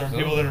 There's certain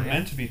people that are Absolutely, yeah.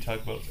 meant to be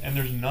tugboats, and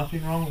there's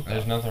nothing wrong with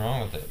There's that. nothing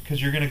wrong with it.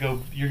 Because you're gonna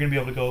be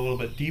able to go a little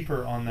bit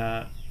deeper on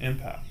that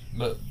impact.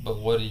 But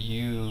what do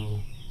you,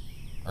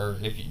 or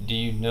do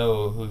you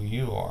know who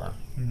you are?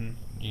 Mm-hmm.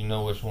 Do you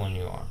know which one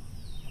you are?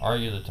 Are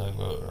you the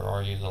tugboat or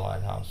are you the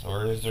lighthouse,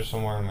 or is there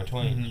somewhere in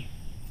between?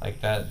 Mm-hmm.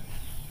 Like that.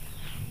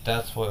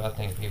 That's what I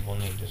think people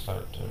need to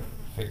start to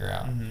figure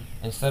out. Mm-hmm.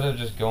 Instead of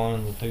just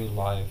going through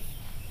life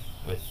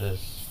with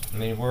this. I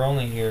mean, we're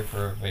only here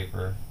for a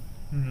vapor.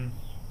 Mm-hmm.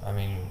 I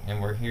mean, and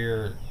we're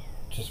here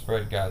to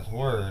spread God's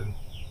word,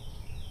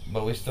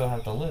 but we still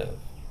have to live.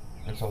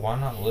 And so why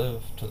not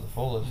live to the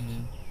fullest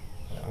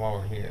while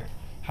we're here?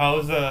 How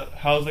is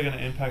that going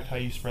to impact how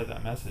you spread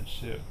that message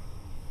too?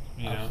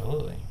 You know?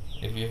 Absolutely.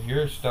 If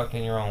you're stuck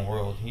in your own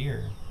world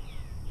here,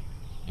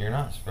 you're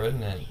not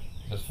spreading it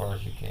as far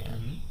as you can.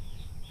 Mm-hmm.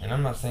 And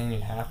I'm not saying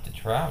you have to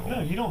travel.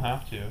 No, you don't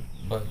have to.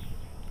 But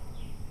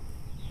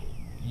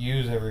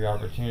use every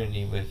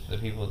opportunity with the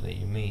people that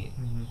you meet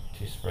Mm-hmm.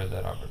 to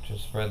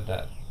spread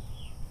that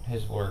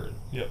His word.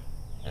 Yep.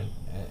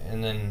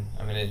 And then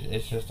I mean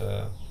it's just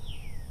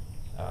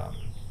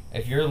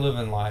if you're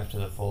living life to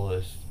the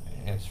fullest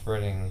and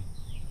spreading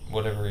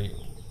whatever you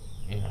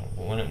know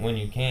when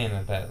you can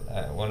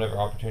at whatever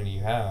opportunity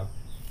you have,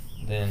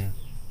 then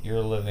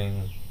you're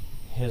living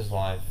His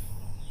life,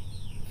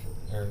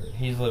 or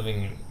He's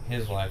living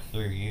His life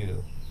through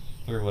you,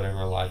 through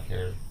whatever life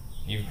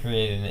you've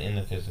created in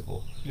the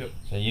physical. Yep.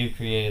 So you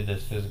created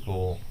this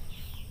physical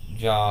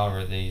job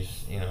or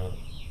these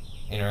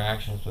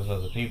interactions with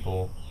other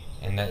people,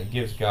 and that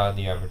gives God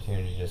the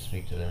opportunity to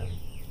speak to them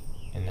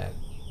in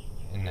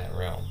that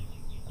realm.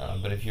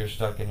 But if you're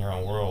stuck in your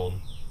own world,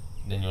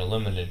 then you're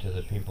limited to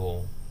the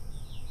people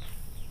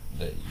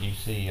that you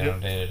see on a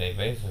day-to-day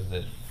basis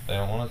that they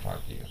don't want to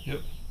talk to you.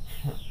 Yep.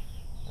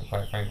 And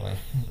quite frankly,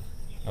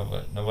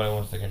 nobody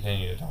wants to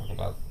continue to talk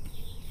about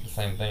the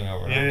same thing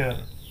over and Yeah, over yeah.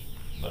 again.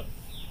 But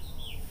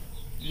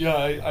Yeah,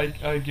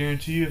 I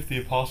guarantee you, if the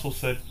apostle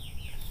said,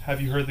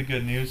 "Have you heard the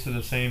good news?" to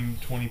the same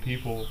 20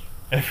 people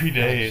every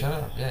day, shut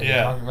up. Yeah, you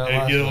talked about it'd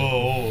last get a week.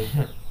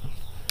 little old.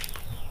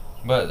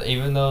 But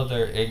even though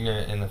they're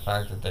ignorant in the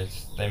fact that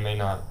they may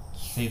not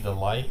see the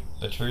light,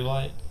 the true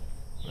light,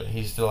 but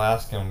he still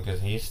asks them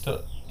because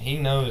he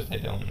knows they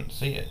don't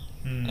see it,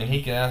 Mm. and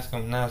he can ask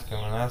them and ask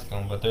them and ask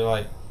them, but they're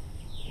like,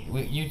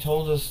 "You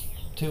told us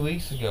 2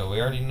 weeks ago. We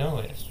already know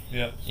it."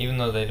 Yeah. Even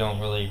though they don't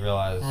really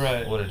realize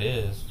Right. what it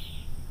is.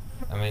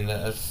 I mean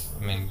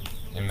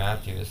in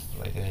Matthew it's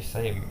like they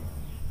say,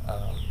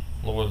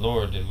 "Lord,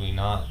 Lord, did we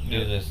not do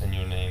Yeah. this in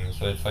your name?" And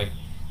so it's like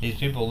these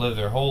people live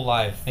their whole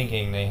life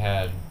thinking they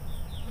had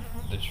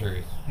the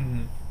truth,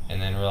 Mm-hmm.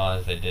 and then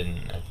realized they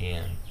didn't at the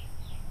end,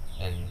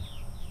 and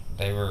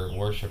they were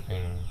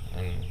worshiping,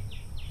 and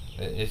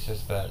it's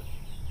just that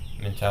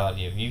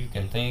mentality of you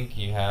can think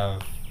you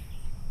have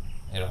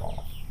it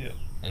all, Yeah.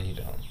 and you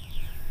don't.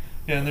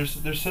 Yeah, and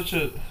there's such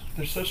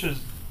a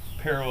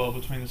parallel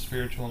between the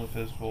spiritual and the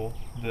physical.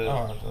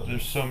 Absolutely.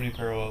 There's so many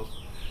parallels,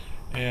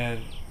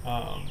 and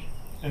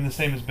the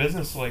same as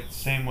business. Like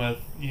same with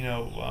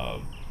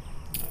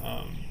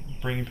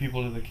bringing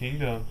people to the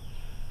kingdom.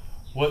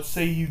 What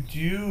say you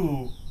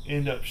do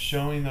end up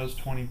showing those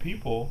 20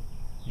 people,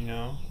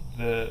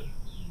 that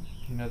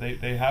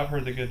they have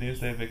heard the good news,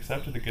 they've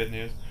accepted the good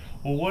news.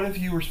 Well, what if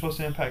you were supposed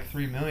to impact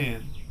 3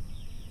 million,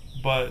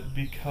 but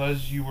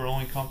because you were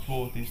only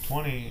comfortable with these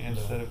 20,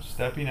 instead of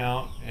stepping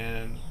out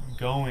and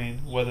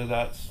going, whether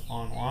that's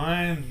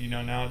online,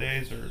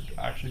 nowadays, or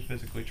actually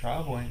physically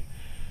traveling,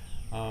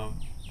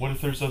 what if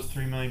there's those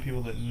 3 million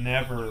people that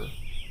never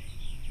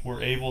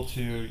were able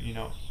to,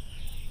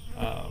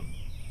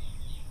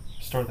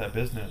 start that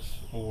business,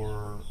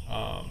 or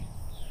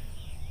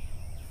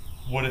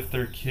what if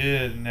their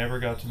kid never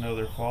got to know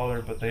their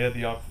father, but they had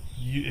the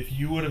if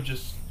you would have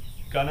just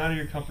gotten out of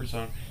your comfort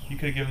zone, you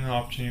could have given the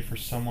opportunity for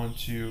someone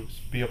to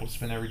be able to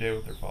spend every day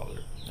with their father.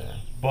 Yeah.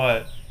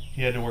 But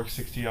he had to work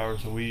 60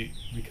 hours a week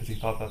because he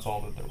thought that's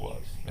all that there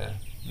was. Yeah.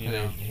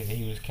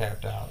 He was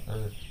capped out,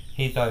 or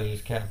he thought he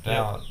was capped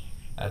out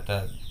at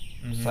that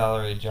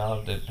salary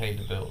job that paid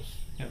the bills.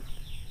 Yep.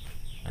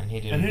 And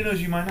he didn't. And who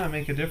knows, you might not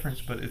make a difference,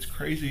 but it's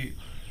crazy.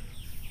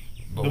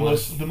 But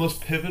the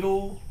most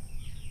pivotal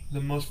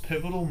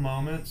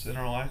moments in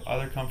our life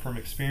either come from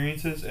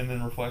experiences and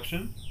then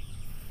reflection,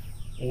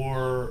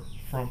 or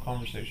from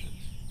conversations.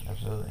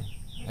 Absolutely.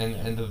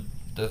 And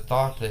the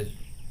thought that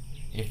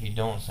if you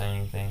don't say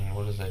anything,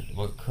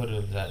 what could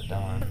have that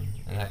done?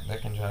 And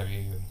that can drive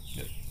you.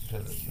 Yep.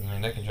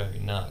 That can drive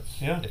you nuts.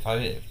 Yeah.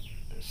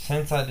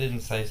 Since I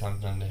didn't say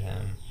something to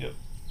him. Yep.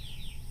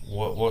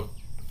 What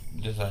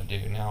does that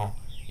do? Now,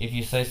 if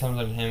you say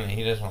something to him and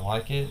he doesn't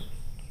like it,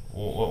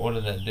 what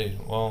did that do?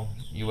 Well,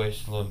 you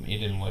wasted a little. You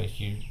didn't waste.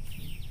 You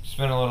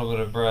spent a little bit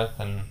of breath,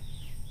 and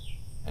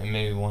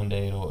maybe one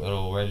day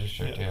it'll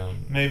register to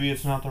him. Maybe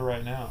it's not the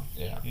right now.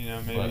 Yeah.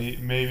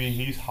 Maybe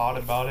he's hot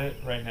about it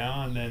right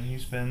now, and then he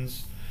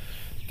spends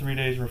 3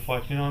 days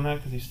reflecting on that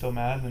because he's still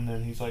mad, and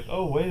then he's like,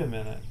 "Oh, wait a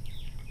minute."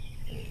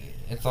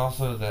 It's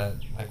also that,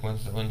 like,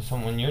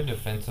 when you're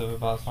defensive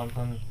about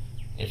something,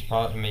 it's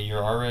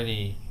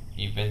probably,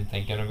 you've been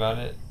thinking about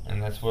it,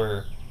 and that's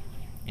where,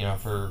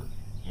 for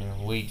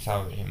weeks,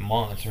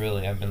 months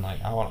really, I've been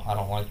like, I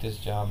don't like this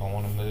job, I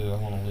want to move,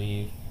 I want to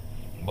leave,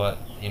 but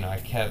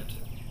I kept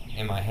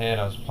in my head,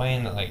 I was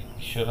playing that, like,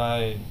 should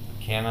I,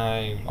 can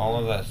I, all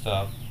of that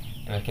stuff,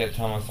 and I kept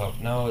telling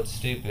myself, no, it's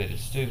stupid,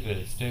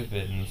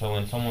 and so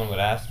when someone would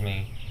ask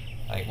me,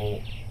 like,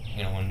 well,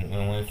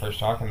 when we first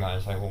talking about it,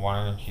 it's like, well, why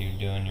aren't you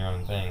doing your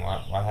own thing?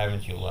 Why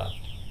haven't you left?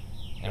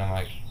 And I'm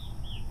like,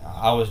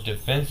 I was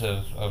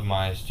defensive of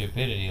my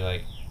stupidity.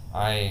 Like,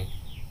 I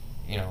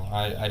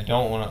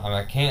don't want to,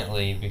 I can't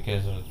leave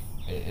because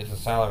it's a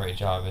salary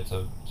job. It's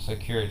a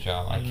secure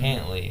job. I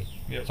can't leave.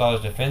 Yep. So I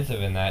was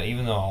defensive in that,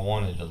 even though I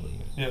wanted to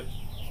leave. Yep.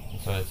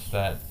 So it's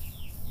that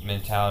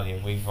mentality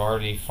of we've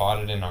already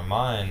fought it in our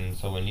mind.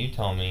 So when you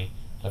tell me,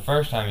 the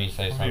first time you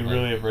say something, be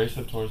really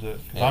abrasive towards it,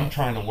 because I'm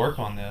trying to work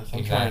on this.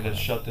 I'm trying to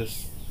shut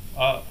this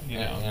up.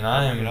 And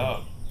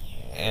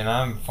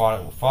I'm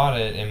fought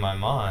it in my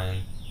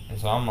mind, and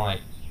so I'm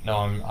like, no,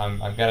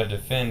 I've got to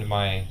defend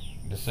my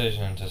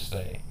decision to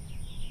stay.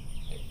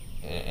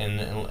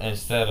 And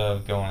instead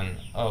of going,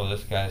 oh,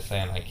 this guy's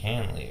saying I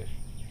can leave.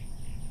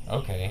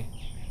 Okay,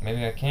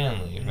 maybe I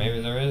can leave.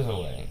 Maybe there is a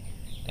way.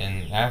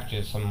 And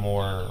after some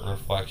more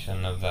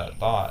reflection of that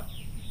thought,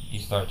 you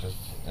start to,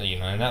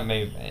 and that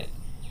may.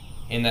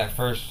 In that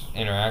first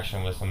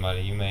interaction with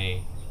somebody, you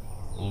may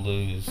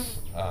lose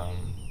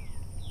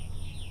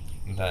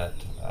that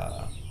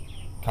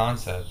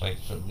concept. Like,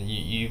 so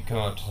you come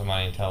up to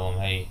somebody and tell them,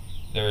 hey,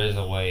 there is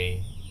a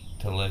way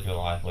to live your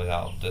life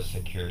without this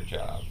secure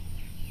job.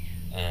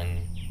 And,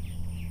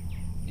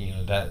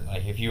 that,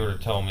 like, if you were to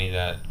tell me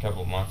that a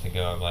couple of months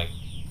ago, I'm like,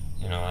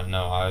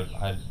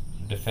 I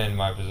defend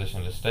my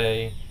position to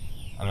stay.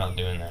 I'm not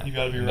doing that. You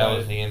gotta be right. That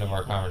was the end of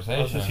our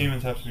conversation. Us as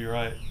humans have to be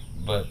right.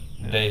 But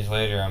days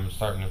later, I'm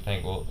starting to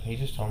think, well, he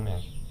just told me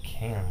I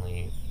can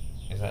leave.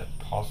 Is that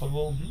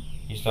possible?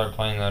 Mm-hmm. You start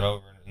playing that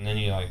over, and then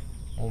you're like,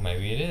 well,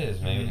 maybe it is.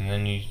 Maybe, and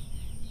then you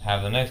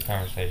have the next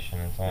conversation,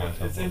 and so on and so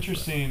forth. It's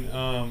interesting.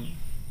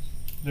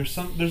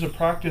 There's a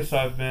practice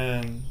I've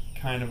been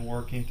kind of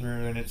working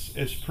through, and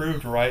it's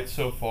proved right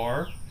so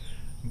far,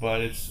 but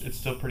it's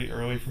still pretty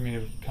early for me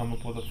to come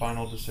up with a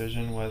final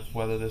decision with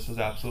whether this is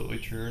absolutely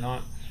true or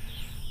not.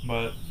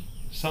 But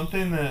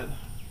something that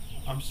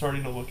I'm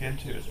starting to look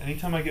into is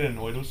anytime I get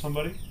annoyed with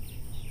somebody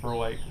for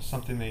like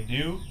something they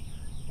do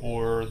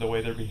or the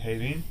way they're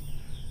behaving,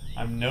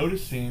 I'm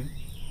noticing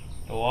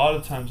a lot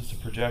of times it's a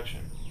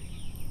projection.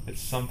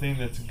 It's something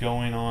that's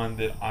going on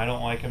that I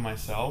don't like in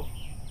myself,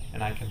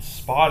 and I can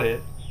spot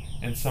it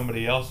in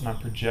somebody else, and I'm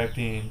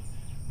projecting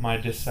my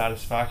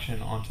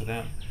dissatisfaction onto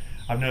them.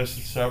 I've noticed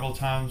it several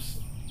times.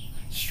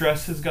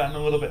 Stress has gotten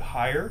a little bit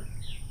higher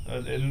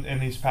in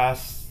these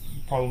past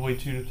probably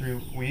 2 to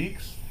 3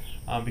 weeks.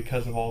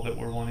 Because of all that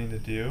we're wanting to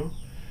do.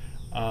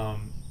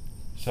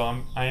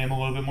 So I am a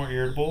little bit more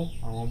irritable.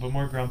 I'm a little bit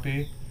more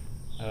grumpy.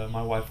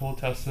 My wife will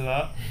attest to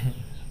that.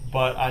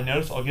 But I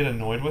notice I'll get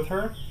annoyed with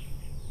her,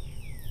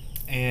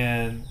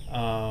 and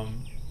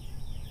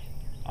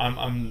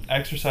I'm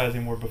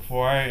exercising more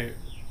before I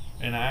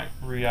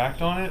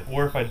react on it,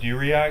 or if I do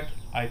react,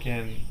 I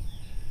can,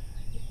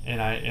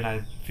 and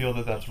I feel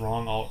that that's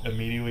wrong, I'll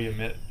immediately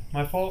admit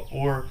my fault.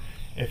 Or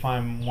if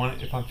I'm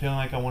feeling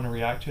like I want to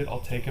react to it, I'll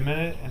take a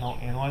minute and I'll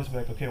analyze, be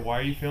like, okay, why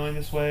are you feeling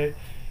this way?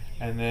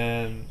 And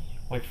then,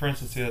 like, for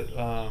instance, it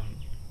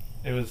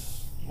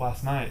was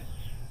last night.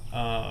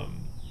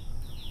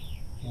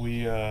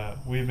 We've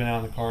been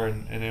out in the car,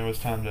 and it was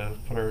time to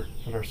put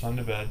our son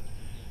to bed,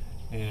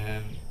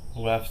 and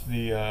left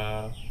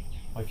the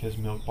like his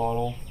milk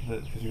bottle,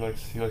 because he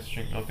likes to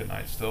drink milk at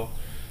night still.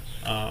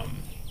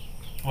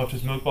 Left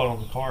his milk bottle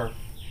in the car.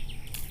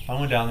 I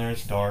went down there.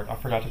 It's dark. I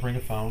forgot to bring a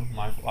phone.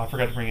 I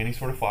forgot to bring any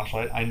sort of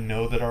flashlight. I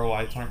know that our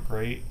lights aren't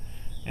great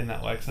in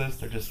that Lexus.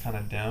 They're just kind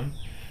of dim,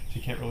 so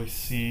you can't really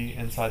see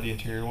inside the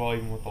interior well,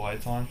 even with the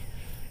lights on.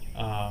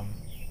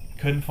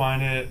 Couldn't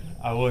find it.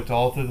 I looked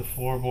all through the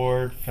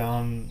floorboard,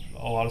 found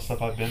a lot of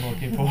stuff I've been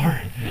looking for,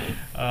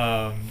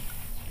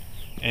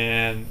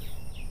 and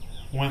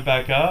went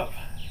back up.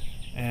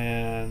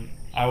 And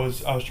I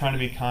was trying to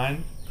be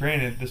kind.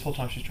 Granted, this whole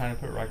time she's trying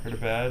to put Riker to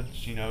bed.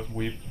 You know,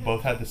 we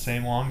both had the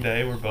same long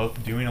day. We're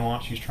both doing a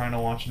launch. She's trying to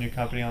launch a new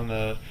company on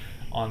the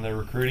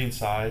recruiting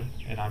side,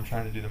 and I'm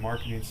trying to do the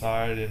marketing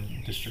side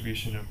and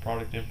distribution of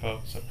product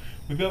info. So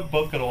we've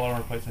both got a lot on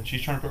our plates, and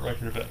she's trying to put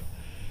Riker to bed.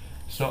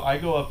 So I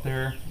go up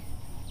there.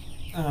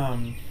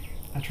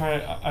 I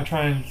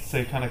try and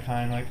say kind of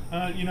kind, like,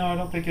 I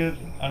don't think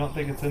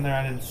it's in there.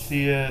 I didn't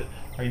see it.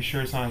 Are you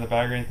sure it's not in the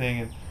bag or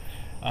anything? And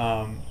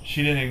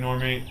she didn't ignore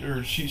me,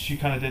 or she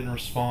kind of didn't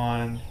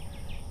respond.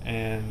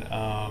 And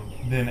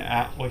then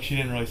she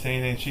didn't really say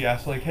anything. She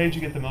asked, like, hey, did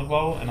you get the milk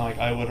bottle? And like,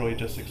 I literally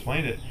just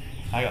explained it.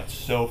 I got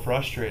so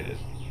frustrated.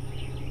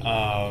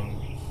 And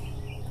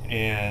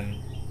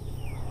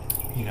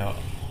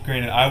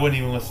granted, I wouldn't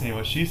even listen to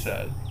what she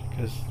said,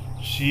 because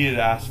she had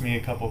asked me a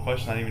couple of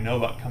questions I didn't even know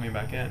about coming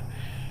back in.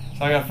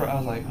 So I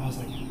was like, well,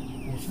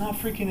 it's not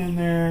freaking in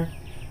there.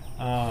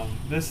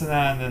 This and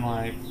that, and then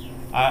like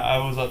I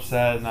was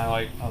upset, and I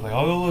was like,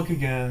 I'll go look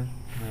again,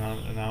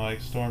 and I like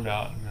stormed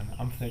out. And then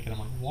I'm thinking,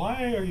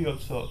 why are you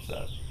so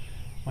upset?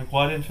 I'm like,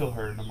 well, I didn't feel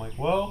heard. And I'm like,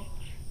 well,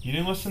 you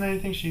didn't listen to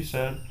anything she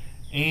said,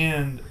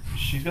 and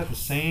she's got the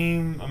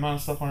same amount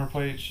of stuff on her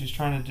plate. She's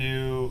trying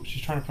to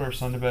put her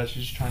son to bed.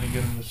 She's just trying to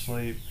get him to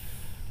sleep.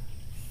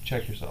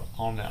 Check yourself.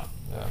 Calm down.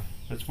 Yeah.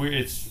 It's weird.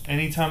 It's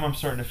anytime I'm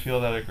starting to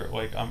feel that,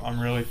 like I'm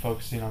really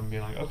focusing on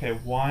being like, okay,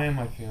 why am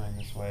I feeling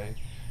this way?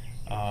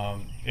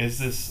 Is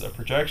this a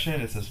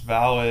projection? Is this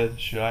valid?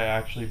 Should I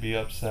actually be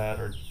upset,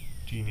 or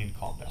do you need to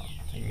calm down?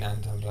 I think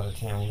 9 times out of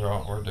 10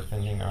 we're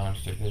defending our own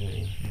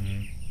stupidity,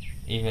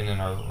 even in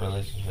our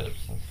relationships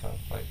and stuff.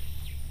 Like,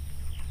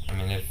 I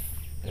mean, if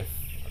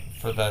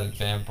for that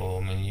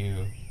example, I mean,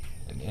 you.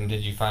 And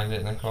did you find it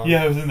in the car?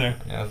 Yeah, it was in there.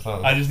 Yeah,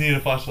 so I just needed a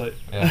flashlight.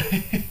 Yeah.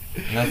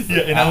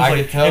 And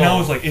I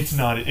was like, it's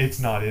not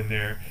in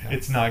there. Yeah.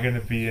 It's not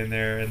gonna be in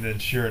there. And then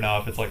sure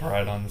enough, it's like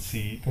right on the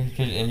seat.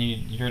 And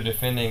you're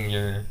defending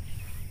your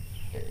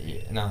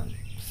not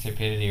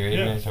stupidity or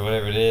ignorance or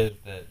whatever it is,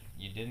 that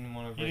you didn't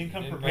want to bring. You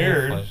didn't come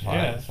prepared.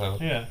 Yeah. So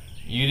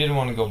you didn't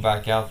want to go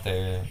back out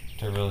there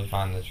to really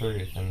find the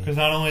truth. Because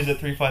not only is it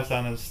 3 flights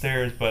down the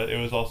stairs, but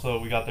it was also,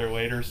 we got there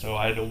later, so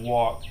I had to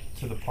walk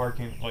to the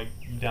parking, like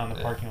down the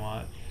parking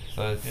lot.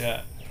 So it's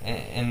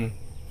and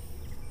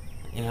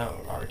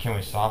can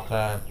we stop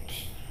that?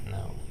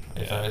 No.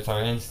 It's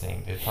our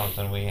instinct. It's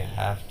something we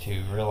have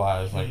to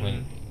realize. Like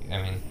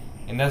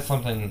and that's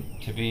something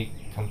to be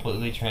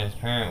completely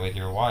transparent with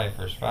your wife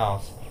or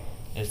spouse,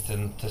 is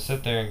to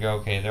sit there and go,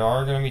 okay, there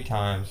are going to be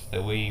times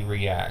that we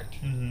react.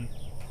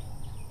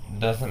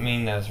 Doesn't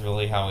mean that's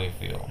really how we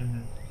feel.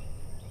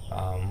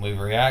 We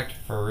react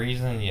for a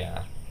reason,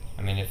 yeah.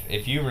 I mean,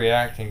 if she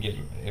reacts and get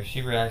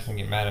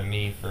mad at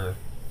me for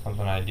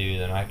something I do,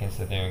 then I can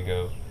sit there and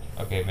go,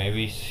 okay,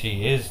 maybe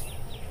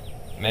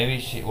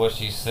what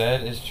she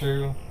said is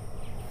true,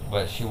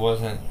 but she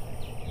wasn't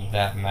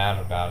that mad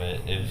about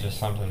it. It was just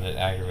something that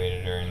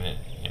aggravated her, and it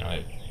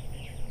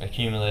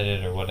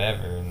accumulated or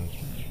whatever. And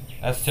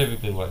that's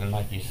typically what, and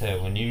like you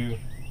said, when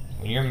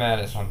you're mad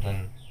at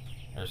something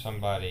or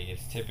somebody,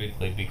 it's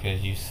typically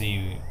because you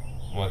see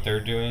what they're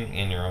doing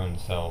in your own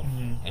self,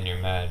 and you're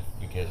mad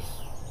because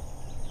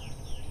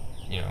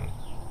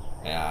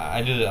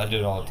I do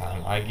it all the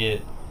time. I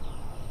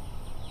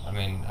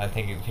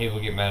think if people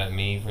get mad at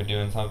me for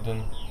doing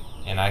something,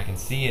 and I can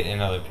see it in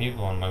other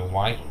people, I'm like,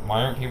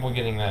 why aren't people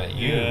getting mad at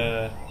you?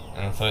 Yeah.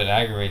 And so it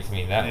aggravates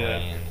me that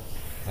way, and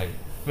it's like.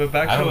 But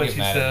back to what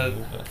you said.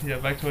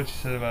 Back to what you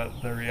said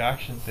about the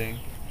reaction thing.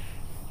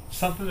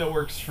 Something that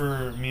works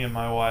for me and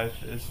my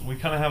wife is we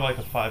kind of have like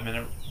a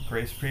 5-minute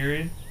grace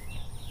period.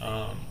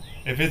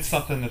 If it's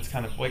something that's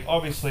kind of like,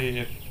 obviously,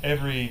 if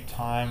every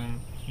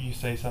time you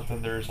say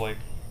something there's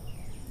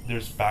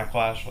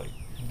backlash, like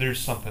there's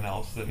something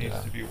else that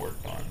needs to be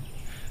worked on,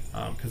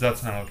 because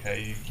that's not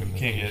okay.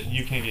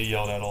 You can't get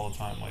yelled at all the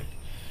time. Like,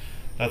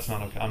 That's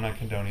not okay. I'm not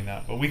condoning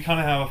that. But we kind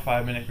of have a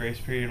 5-minute grace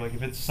period. Like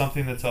if it's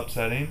something that's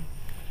upsetting,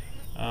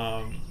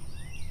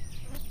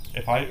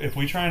 if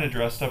we try and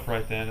address stuff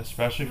right then,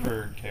 especially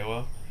for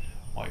Kayla,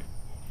 like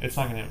it's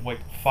not gonna, like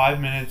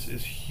 5 minutes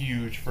is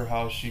huge for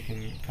how she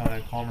can kind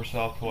of calm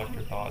herself, collect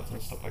her thoughts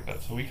and stuff like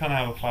that. So we kind of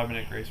have a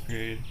 5-minute grace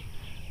period,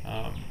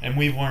 and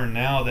we've learned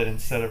now that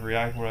instead of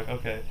reacting, we're like,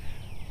 okay,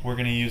 we're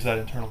gonna use that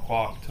internal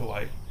clock to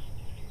like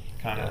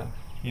kind of,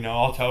 you know,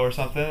 I'll tell her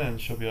something and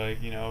she'll be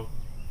like, you know,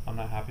 I'm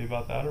not happy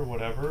about that or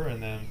whatever,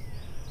 and then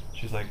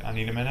she's like, I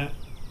need a minute,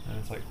 and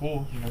it's like,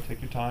 cool, you know,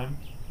 take your time.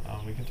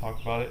 We can talk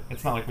about it.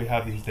 It's not like we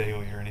have these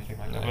daily or anything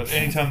like that. But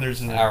anytime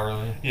there's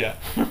hourly,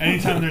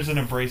 anytime there's an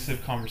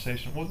abrasive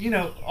conversation. Well, you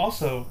know,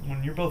 also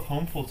when you're both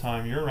home full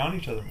time, you're around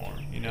each other more.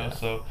 You know,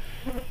 so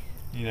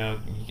you know,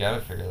 you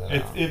gotta figure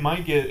that out. It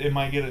might get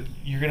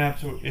you're gonna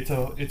have to.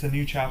 It's a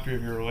new chapter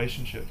of your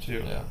relationship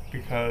too. Yeah.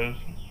 Because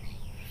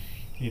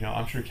you know,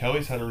 I'm sure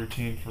Kelly's had a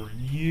routine for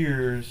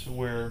years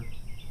where,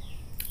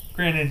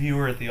 granted, you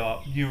were at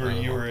you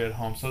were at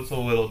home, so it's a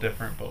little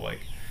different, but like.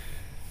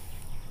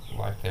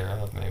 Lack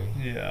thereof, maybe.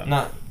 Yeah.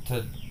 Not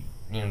to,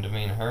 you know,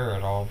 demean her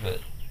at all, but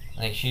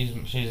like she's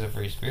a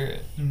free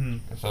spirit, mm-hmm.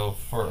 and so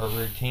for a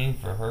routine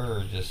for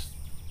her, just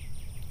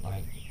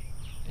like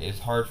it's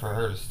hard for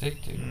her to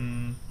stick to.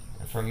 Mm.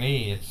 For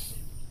me, it's,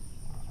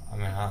 I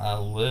mean, I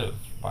live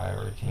by a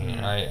routine.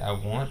 Mm. I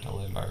want to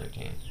live by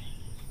routine,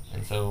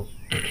 and so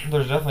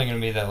there's definitely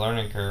going to be that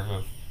learning curve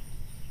of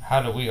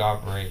how do we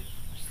operate,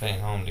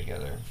 staying home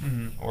together,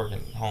 Mm-hmm. working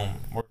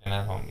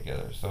at home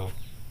together. So.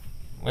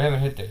 We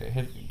haven't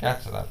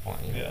got to that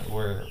point yet. Yeah.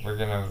 We're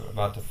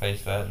about to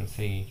face that and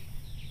see.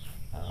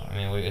 I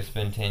mean, it's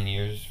been 10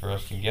 years for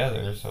us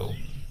together, so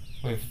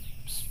we've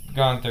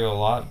gone through a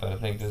lot. But I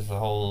think this is a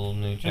whole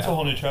new chapter. It's a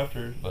whole new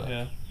chapter. But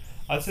yeah,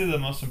 I'd say the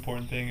most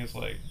important thing is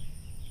like,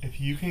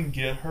 if you can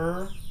get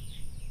her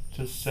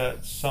to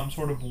set some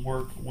sort of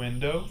work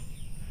window,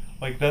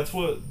 like that's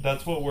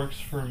what works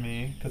for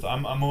me, because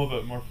I'm a little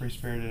bit more free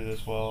spirited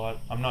as well.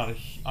 I'm not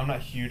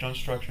huge on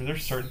structure.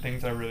 There's certain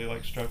things I really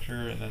like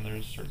structure, and then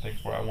there's certain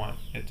things where I want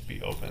it to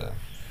be open. Yeah.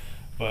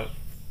 But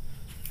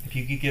if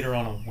you could get her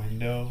on a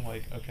window,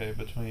 like okay,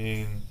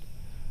 between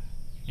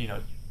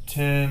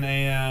 10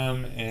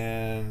 a.m.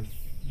 and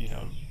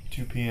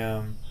 2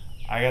 p.m.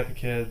 I got the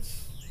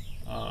kids.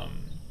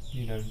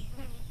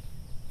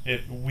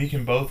 We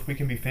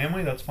can be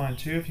family. That's fine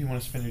too if you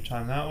want to spend your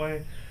time that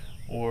way.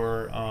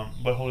 Or,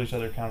 but hold each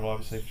other accountable,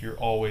 obviously, if you're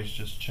always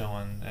just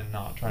chilling and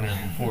not trying to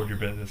move forward your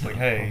business. Like,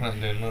 hey,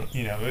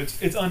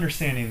 it's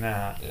understanding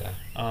that.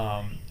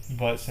 Yeah.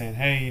 But saying,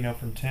 hey,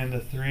 from 10 to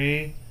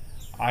 3,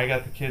 I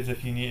got the kids.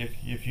 If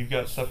you've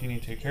got stuff you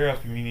need to take care of,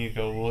 if you need to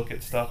go look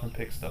at stuff and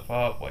pick stuff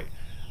up, like,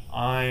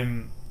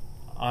 I'm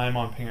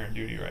on parent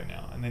duty right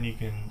now. And then you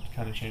can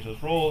kind of change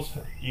those roles.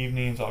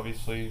 Evenings,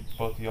 obviously,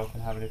 both of y'all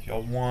can have it if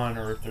y'all want,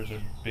 or if there's a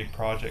big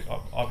project.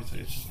 Obviously,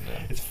 it's just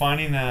it's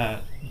finding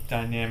that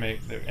dynamic,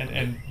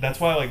 and that's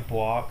why I like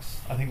blocks.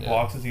 I think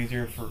blocks is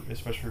easier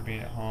especially for being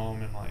at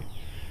home and like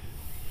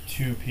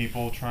two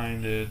people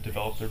trying to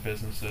develop their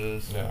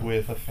businesses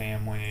with a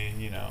family.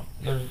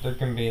 There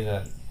can be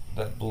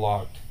that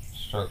blocked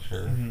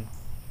structure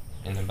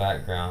mm-hmm. in the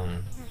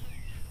background.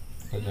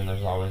 But then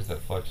there's always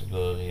that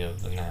flexibility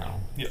of the now.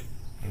 Yep.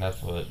 And that's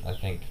what I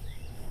think.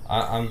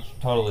 I'm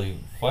totally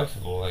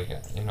flexible. Like,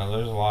 there's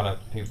a lot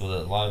of people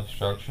that love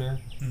structure,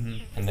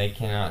 mm-hmm. and they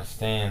cannot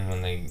stand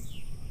when they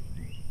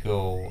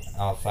go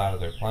outside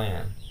of their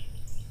plan.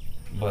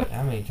 But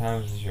how many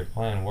times does your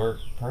plan work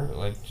perfect?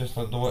 Like, just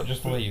the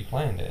way you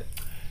planned it.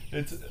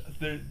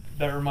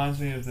 That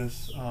reminds me of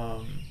this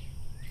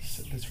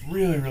this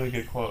really, really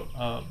good quote.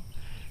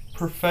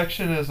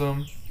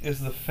 Perfectionism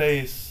is the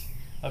face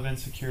of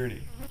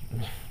insecurity.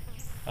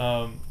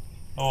 A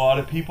lot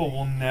of people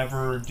will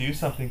never do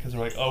something because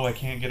they're like, oh, I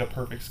can't get a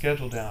perfect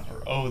schedule down,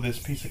 or oh, this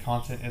piece of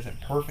content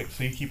isn't perfect,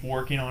 so you keep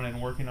working on it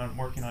and working on it and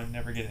working on it and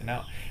never getting it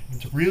out. And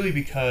it's really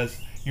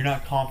because you're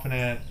not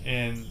confident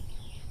in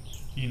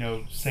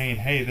saying,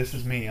 hey, this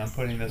is me, I'm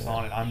putting this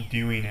on it, I'm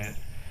doing it.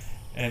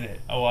 And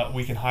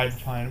we can hide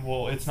behind,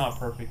 well, it's not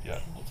perfect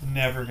yet. Well, it's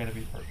never going to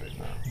be perfect.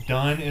 No.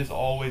 Done is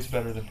always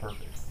better than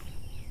perfect.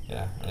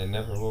 Yeah, it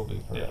never will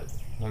be perfect. Yeah.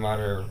 No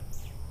matter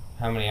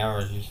how many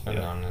hours you spend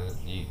on it,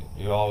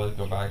 you always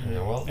go back and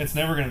go, well, it's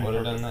never going to be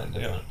would perfect. have done that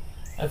different.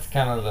 That's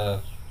kind of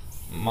the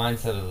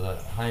mindset of the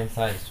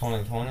hindsight's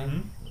 20/20.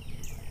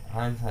 Mm-hmm.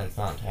 Hindsight's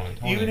not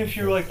 20/20. Even if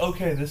you're like,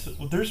 okay,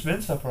 there's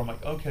been stuff where I'm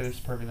like, okay, this is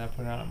perfect, and I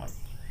put it out, I'm like,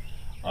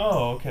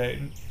 oh,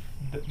 okay,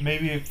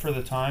 maybe for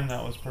the time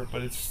that was perfect,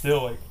 but it's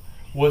still like,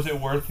 was it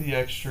worth the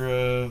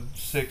extra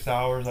 6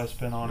 hours I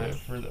spent on it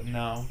for the,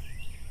 no,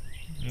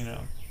 it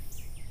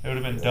would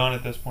have been done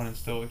at this point and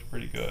still looked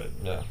pretty good.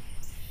 Yeah.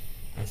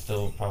 And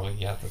still probably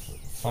got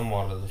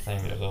somewhat of the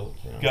same results.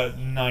 Got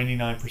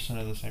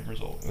 99% of the same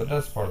result. But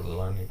that's part of the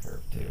learning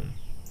curve too.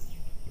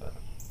 But,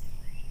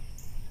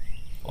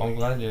 well, I'm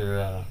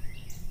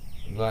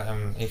glad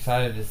I'm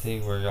excited to see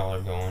where y'all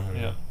are going.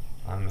 And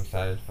I'm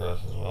excited for us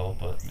as well.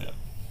 But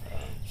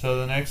so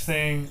the next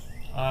thing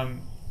I'm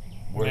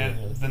where you're Man,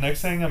 headed. the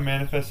next thing I'm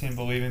manifesting and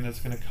believing that's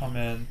going to come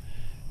in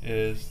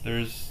is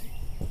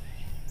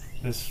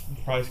this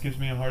price gives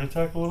me a heart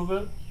attack a little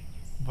bit,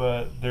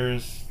 but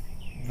there's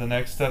the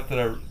next step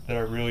that I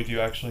really do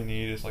actually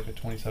need is like a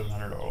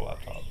 $2,700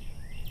 laptop.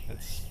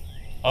 It's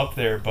up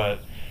there, but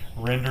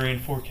rendering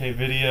 4K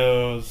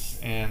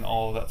videos and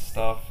all of that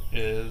stuff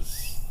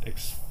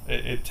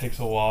it takes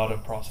a lot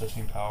of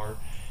processing power.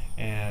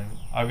 And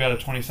I've got a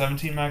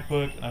 2017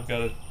 MacBook and I've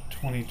got a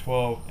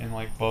 2012, and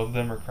like both of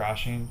them are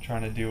crashing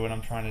trying to do what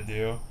I'm trying to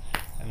do,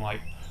 and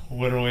like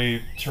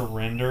literally to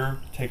render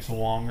takes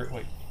longer.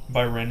 Like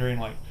by rendering,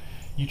 like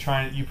you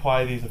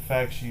apply these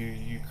effects,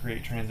 you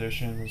create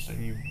transitions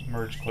and you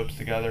merge clips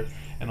together,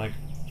 and like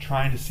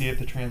trying to see if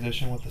the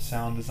transition with the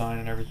sound design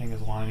and everything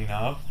is lining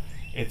up,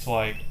 it's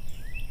like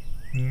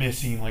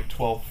missing like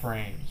 12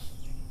 frames.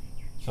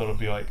 So it'll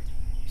be like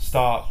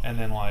stop and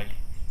then like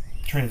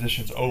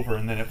transitions over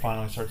and then it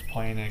finally starts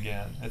playing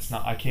again. It's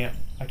not, I can't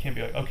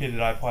be like, okay, did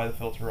I apply the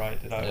filter right?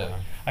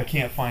 I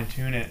can't fine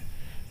tune it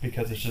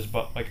because it's just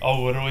like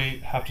I'll literally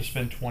have to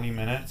spend 20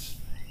 minutes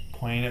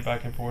playing it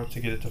back and forth to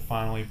get it to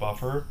finally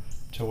buffer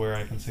to where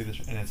I can see this,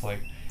 and it's like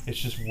it's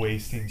just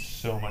wasting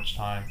so much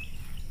time.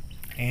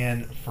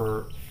 And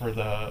for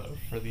the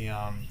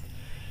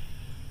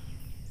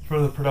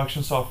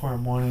production software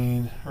I'm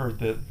wanting, or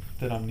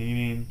that I'm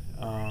needing,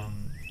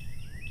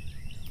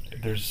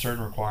 there's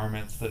certain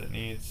requirements that it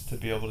needs to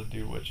be able to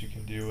do what you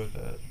can do with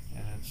it,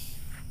 and it's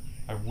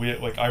I really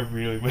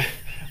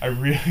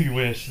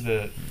wish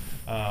that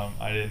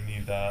I didn't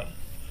need that,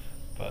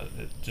 but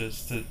it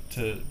just to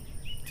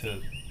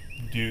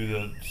do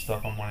the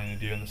stuff I'm wanting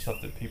to do and the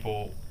stuff that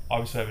people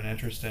obviously have an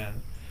interest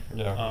in.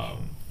 Yeah.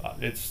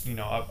 It's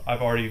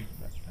I've already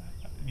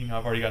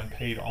gotten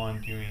paid on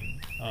doing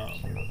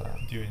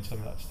some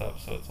of that stuff,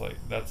 so it's like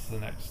that's the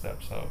next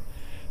step. So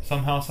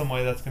somehow, some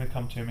way, that's going to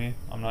come to me.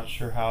 I'm not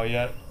sure how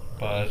yet,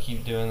 but you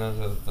keep doing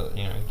those.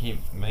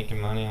 Keep making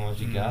money on what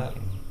you got.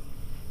 And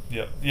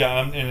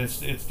and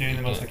it's doing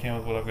the most I can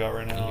with what I've got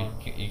right now.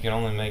 You can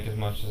only make as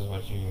much as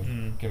what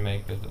you can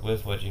make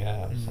with what you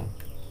have. So.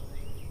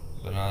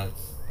 But no,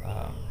 it's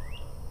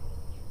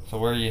so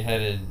where are you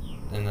headed?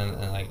 And then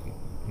like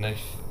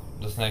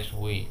this next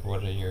week,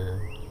 what are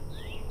your?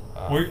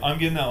 I'm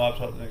getting that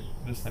laptop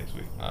this next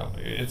week. Oh,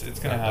 it's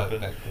gonna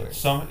happen. That quick.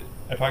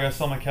 If I gotta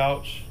sell my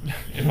couch,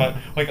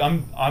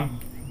 I'm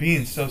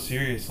being so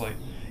serious. Like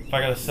if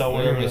I gotta sell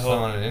whatever you're the hell.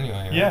 selling it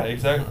anyway. Right? Yeah,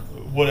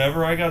 exactly.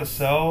 Whatever I gotta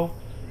sell,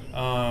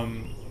 to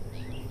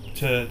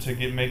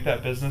make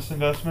that business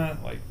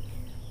investment, like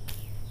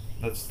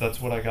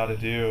that's what I gotta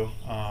do,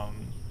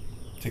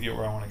 to get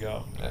where I want to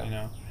go.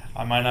 Yeah.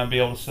 I might not be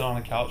able to sit on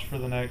a couch for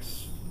the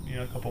next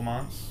couple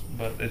months,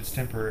 but it's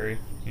temporary.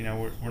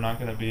 We're not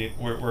going to be.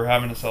 We're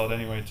having to sell it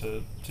anyway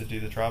to do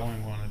the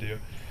traveling we want to do.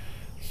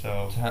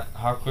 So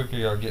how quick are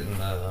y'all getting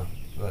the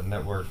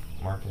network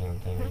marketing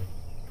thing?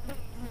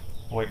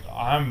 Like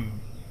I'm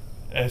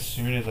as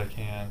soon as I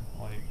can.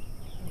 Like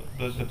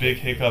the big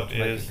hiccup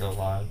is go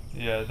live.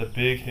 Yeah, the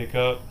big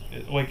hiccup.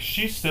 Like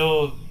she's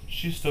still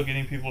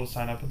getting people to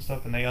sign up and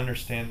stuff, and they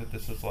understand that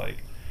this is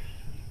like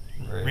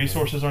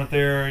resources aren't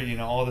there.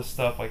 All this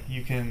stuff. Like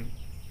you can.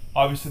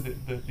 Obviously,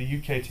 the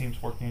UK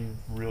team's working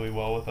really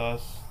well with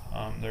us.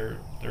 They're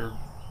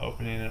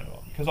opening it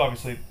because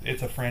obviously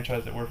it's a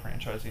franchise that we're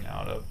franchising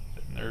out of,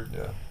 and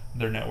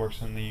their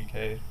networks in the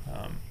UK,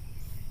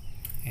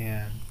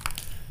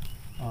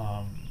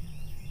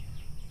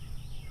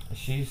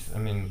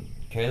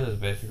 Kayla's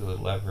basically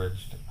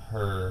leveraged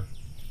her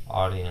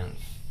audience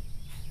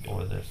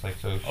for this. Like,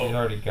 so she's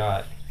already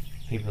got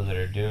people that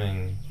are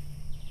doing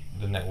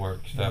the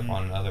network stuff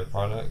on other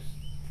products,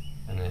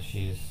 and then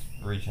she's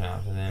reaching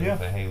out to them and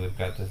say, hey, we've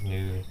got this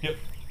new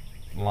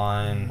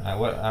line.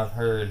 What I've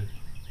heard.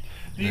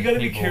 You got to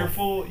be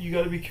careful. You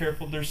got to be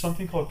careful. There's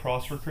something called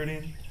cross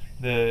recruiting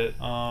that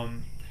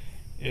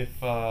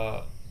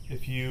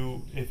if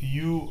you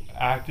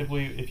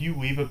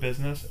leave a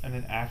business and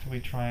then actively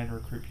try and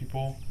recruit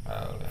people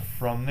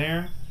from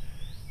there,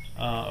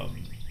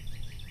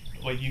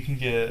 like you can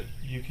get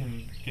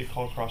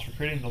called cross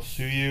recruiting. They'll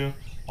sue you.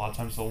 A lot of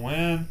times they'll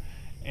win,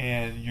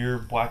 and you're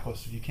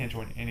blacklisted. You can't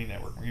join any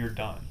network. You're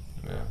done.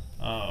 Yeah.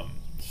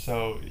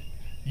 So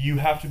you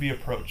have to be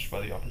approached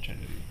by the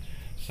opportunity.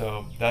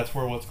 So that's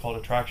where what's called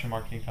attraction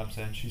marketing comes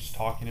in. She's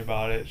talking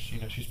about it.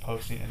 She's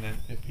posting, and then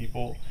if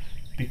people,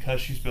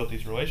 because she's built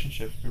these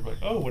relationships, people are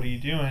like, oh, what are you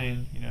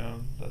doing?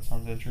 That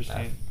sounds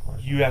interesting.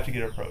 You have to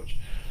get approached.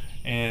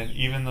 And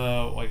even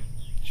though like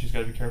she's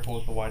got to be careful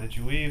with the why did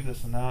you leave,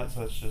 this and that.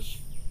 So it's just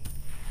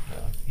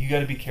you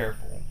got to be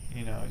careful.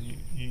 You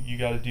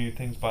got to do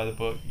things by the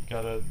book. You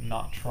got to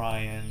not try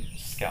and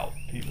scout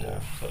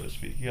people, so to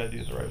speak. You got to do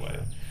it the right way.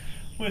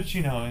 Which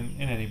in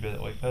any bit,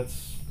 like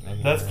that's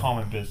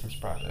common business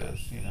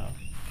practice.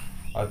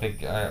 I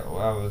think I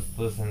was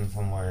listening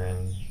somewhere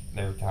and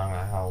they were talking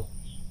about how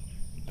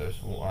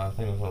I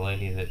think it was a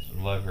lady that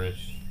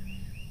leveraged.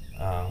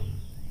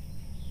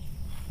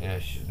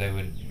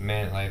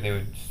 They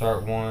would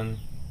start one,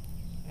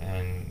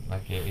 and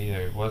like it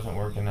either wasn't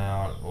working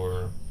out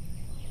or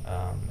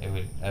it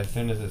would, as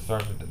soon as it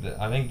starts with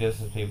I think this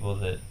is people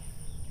that,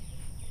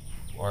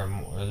 or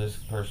this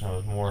person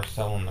was more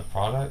selling the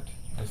product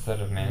instead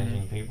of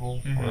managing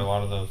people, or a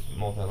lot of those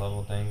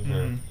multi-level things,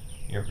 or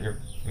you're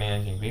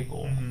managing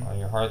people, or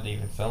you're hardly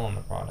even selling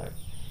the product.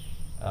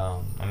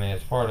 I mean,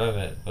 it's part of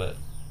it, but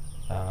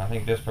I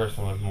think this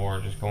person was more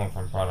just going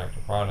from product to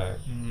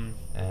product,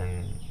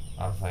 and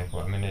I was like,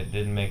 well, I mean, it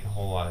didn't make a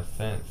whole lot of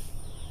sense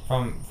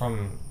from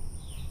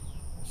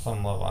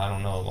some level. I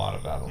don't know a lot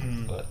about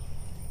them, but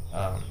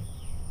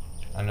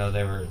I know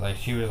they were like,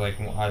 she was like,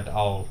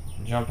 I'll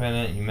jump in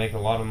it. You make a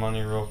lot of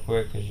money real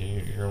quick because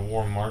you're a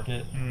warm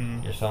market.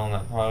 You're selling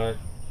that product,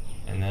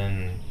 and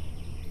then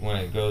when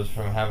it goes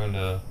from having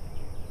to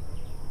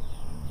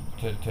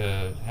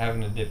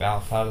having to dip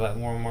outside of that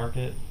warm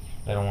market,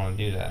 they don't want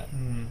to do that,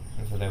 and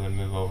so they would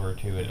move over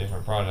to a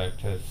different product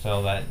to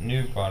sell that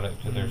new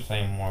product to their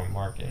same warm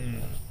market.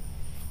 And,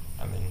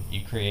 I mean,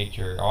 you create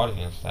your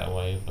audience that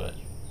way, but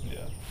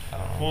I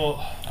don't know.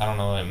 Well, I don't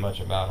know that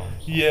much about them.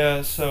 So.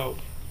 Yeah, so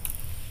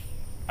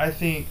I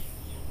think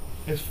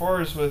as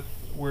far as with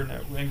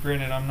and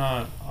granted, I'm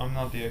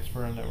not the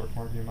expert on network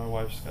marketing. My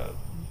wife's got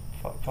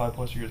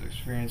 5+ years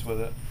experience with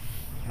it,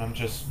 and I'm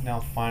just now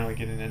finally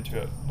getting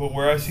into it. But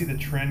where I see the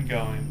trend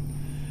going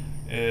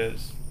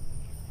is,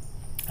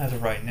 as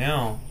of right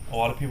now, a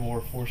lot of people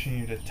are forcing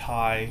you to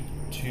tie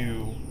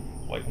to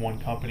like one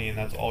company, and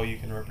that's all you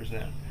can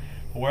represent.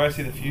 But where I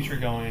see the future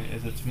going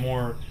is it's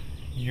more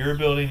you're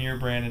building your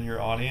brand and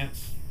your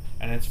audience,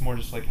 and it's more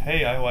just like,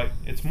 hey,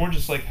 it's more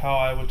just like how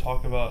I would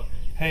talk about,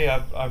 hey,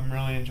 I'm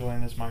really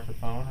enjoying this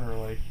microphone, or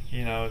like,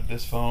 you know,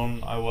 this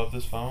phone, I love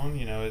this phone,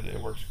 you know, it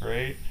works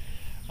great.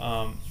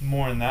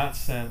 More in that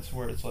sense,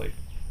 where it's like,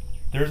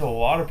 there's a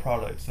lot of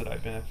products that I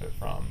benefit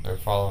from. They're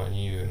following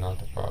you, not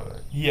the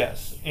product.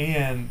 Yes,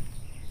 and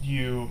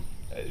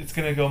it's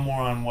going to go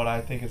more on what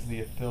I think is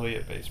the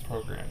affiliate-based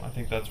program. I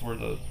think that's where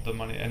the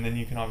money, and then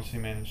you can obviously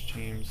manage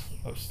teams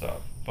of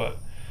stuff. But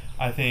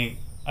I think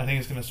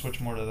it's going to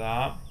switch more to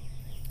that,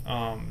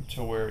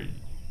 to where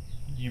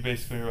you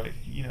basically are like,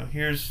 you know,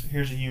 here's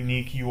a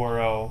unique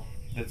URL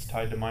that's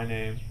tied to my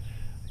name,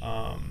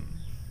 on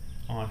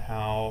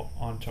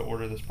to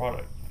order this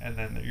product, and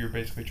then you're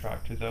basically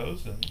tracked to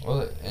those. And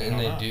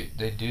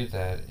they do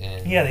that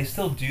in. Yeah, they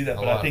still do that,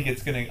 but I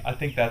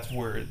think that's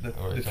where the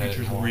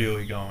future's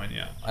really going.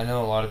 Yeah, I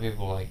know a lot of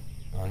people like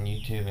on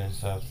YouTube and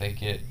stuff. They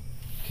get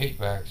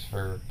kickbacks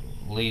for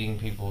leading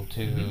people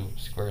to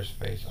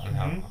Squarespace. I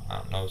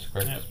don't know if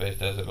Squarespace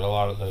does it, but a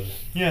lot of those.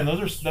 Yeah, and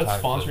that's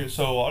sponsored.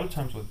 So a lot of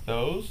times with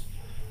those,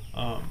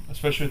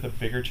 especially with the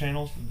bigger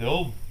channels,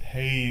 they'll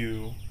pay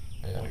you.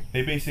 Yeah. Like,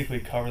 they basically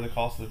cover the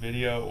cost of the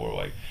video, or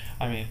like,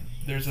 I mean,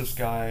 there's this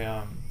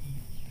guy.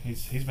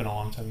 He's been a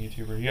long time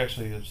YouTuber. He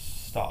actually has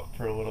stopped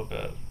for a little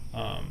bit.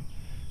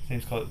 His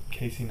name's called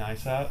Casey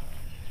Neistat,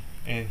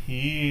 and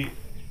I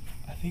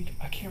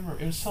can't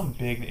remember. It was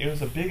it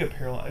was a big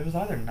apparel. It was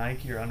either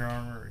Nike or Under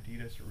Armour or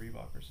Adidas or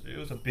Reebok or something. It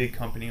was a big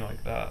company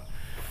like that,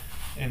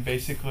 and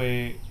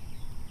basically,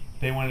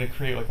 they wanted to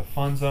create like a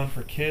fun zone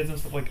for kids and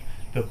stuff. Like,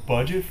 the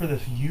budget for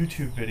this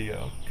YouTube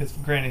video, because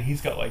granted he's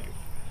got like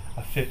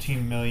a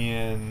 15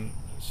 million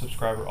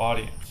subscriber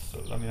audience,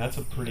 so I mean that's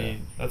a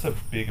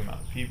big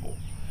amount of people.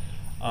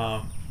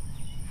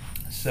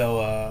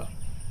 So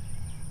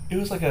it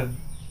was like a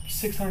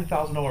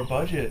 $600,000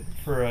 budget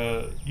for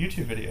a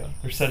YouTube video.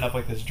 They're setting up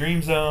like this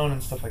dream zone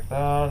and stuff like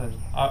that, and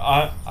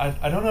I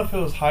don't know if it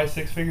was high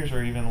 6 figures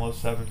or even low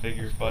 7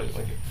 figures, but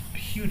like a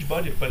huge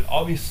budget. But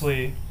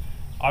obviously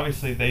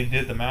they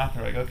did the math.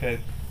 They're like, okay,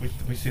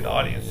 we see the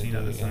audience, you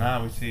know, this and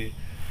that, we see.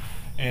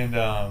 And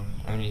I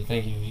mean, you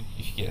think you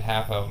should get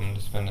half of them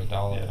to spend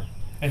 $1. Yeah.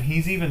 And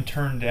he's even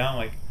turned down,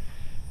 like,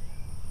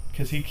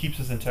 because he keeps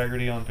his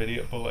integrity on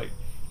video, but like,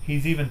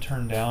 he's even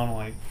turned down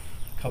like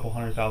a couple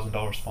 $100,000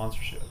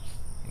 sponsorships.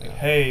 Like,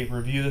 hey,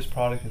 review this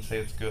product and say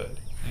it's good. And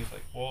he's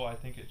like, well, I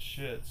think it's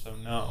shit, so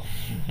no.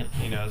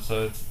 You know,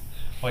 so it's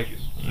like,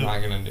 I'm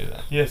not gonna do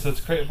that. Yeah, so it's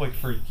great. Like,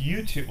 for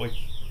YouTube, like,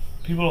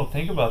 people don't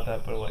think about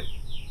that, but like,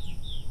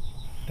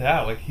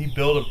 he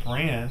built a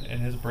brand,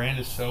 and his brand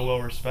is so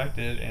well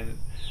respected and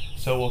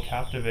so well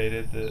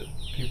captivated that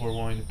people are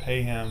willing to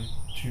pay him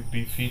to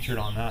be featured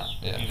on that.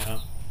 Yeah. You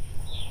know,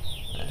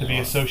 to be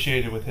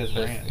associated with his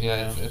brand.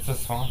 Yeah, it's a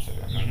sponsor.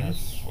 I mean,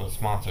 that's what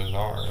sponsors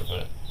are.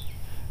 But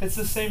it's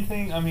the same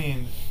thing. I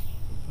mean,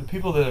 the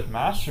people that have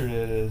mastered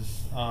it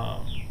is,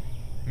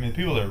 the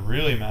people that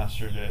really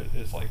mastered it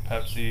is like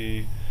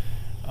Pepsi.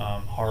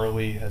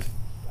 Harley has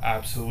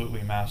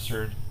absolutely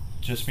mastered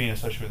just being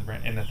associated with the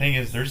brand. And the thing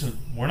is,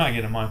 we're not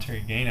getting a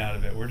monetary gain out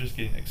of it. We're just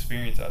getting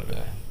experience out of it.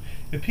 Yeah.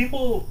 If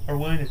people are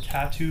willing to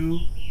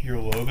tattoo your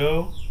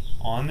logo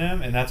on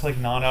them, and that's like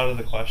not out of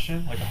the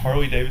question, like a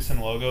Harley Davidson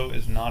logo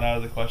is not out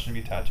of the question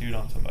to be tattooed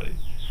on somebody.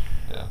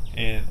 Yeah.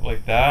 And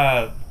like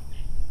that,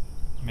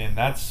 man,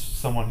 that's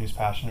someone who's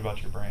passionate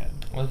about your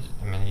brand. Well,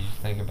 I mean, you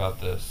think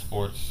about the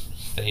sports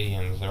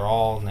stadiums; they're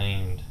all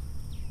named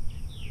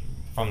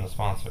from the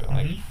sponsor,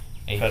 like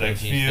FedEx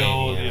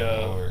Field, Stadium,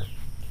 yeah.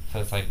 So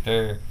it's like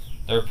they're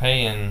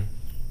paying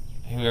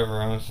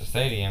whoever owns the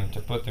stadium to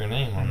put their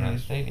name on that Mhm.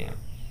 stadium.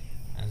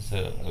 And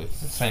so it's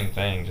the same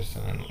thing, just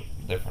in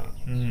a different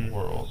Mhm.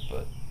 world.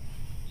 But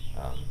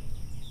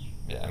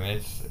yeah, I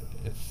mean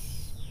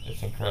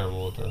it's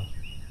incredible to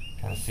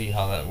kind of see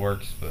how that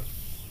works. But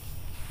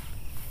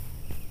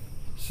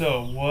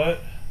So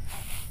what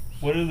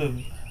are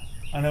the?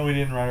 I know we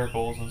didn't write our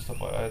goals and stuff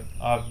like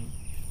that.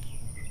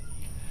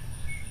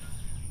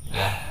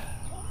 yeah,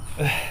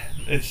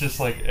 It's just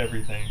like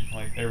everything.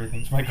 Like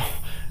everything's my goal.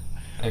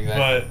 exactly.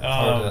 But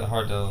It's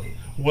hard to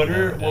what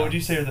narrow it what down. would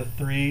you say are the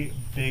 3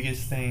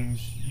 biggest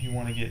things you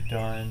want to get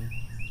done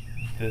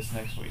this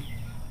next week?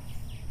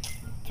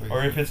 Three,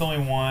 Or if it's only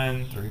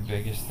one, 3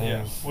 biggest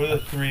yeah. things. What are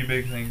the 3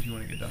 big things you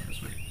want to get done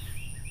this week?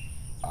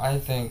 I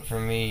think for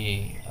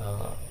me,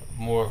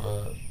 more of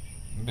a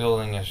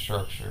building a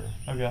structure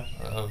Okay.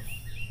 of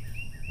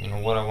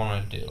what I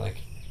want to do,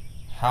 like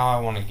how I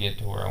want to get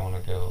to where I want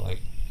to go.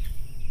 Like,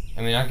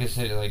 I mean, I could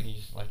say like you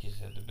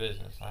said, the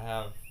business. I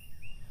have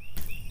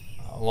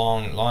a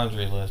long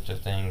laundry list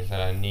of things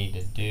that I need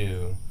to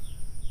do,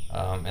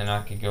 and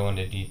I could go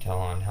into detail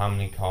on how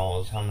many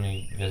calls, how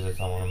many visits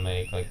I want to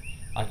make. Like,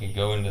 I could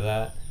go into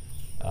that,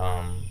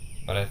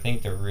 but I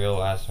think the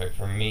real aspect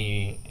for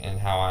me and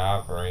how I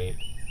operate,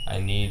 I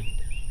need,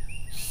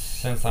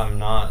 since I'm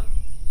not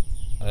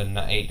an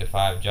 8 to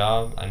 5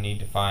 job, I need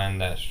to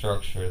find that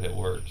structure that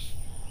works.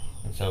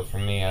 And so for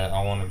me,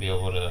 I want to be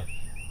able to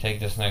take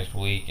this next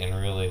week and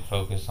really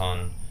focus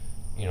on,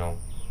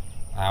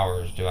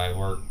 hours. Do I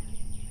work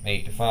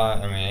 8 to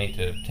 5? I mean, 8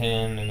 to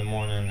 10 in the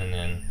morning, and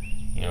then,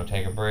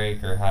 take a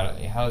break, or how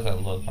does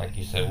that look? Like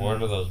you said,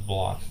 what are those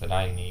blocks that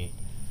I need,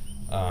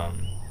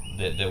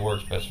 that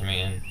works best for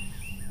me, and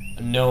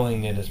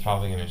knowing that it's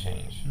probably going to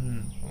change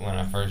when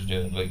I first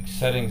do it, but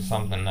setting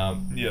something up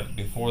Yeah.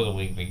 before the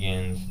week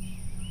begins,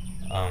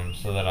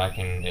 so that I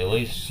can at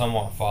least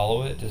somewhat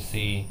follow it to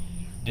see,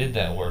 did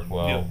that work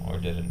well, Yeah. or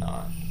did it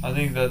not? I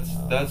think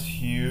that's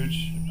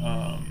huge.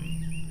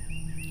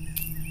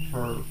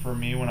 For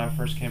me, when I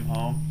first came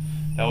home,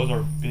 that was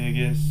our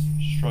biggest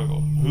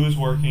struggle. Who's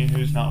working,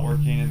 who's not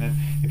working, and then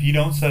if you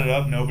don't set it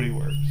up, nobody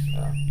works.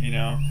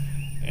 Yeah.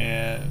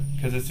 And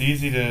because it's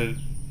easy to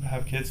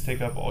have kids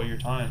take up all your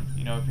time.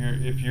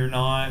 If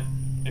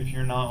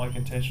you're not like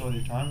intentional with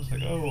your time, it's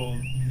like, oh well,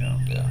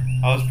 Yeah.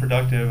 I was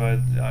productive.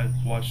 I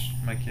watched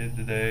my kid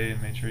today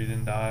and made sure he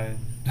didn't die.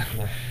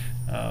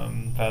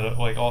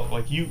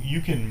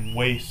 You can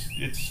waste.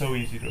 It's so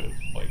easy to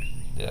like.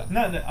 Yeah.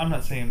 I'm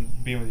not saying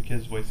being with your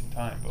kids is wasting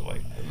time, but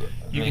like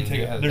you can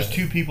take. There's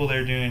 2 people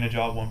there doing a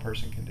job one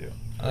person can do.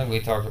 I think we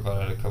talked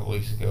about it a couple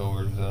weeks ago,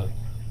 where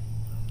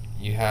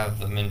you have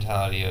the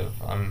mentality of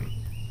I'm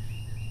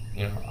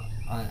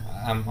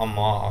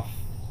off,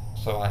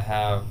 so I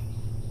have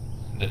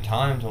the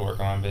time to work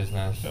on my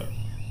business, Yeah.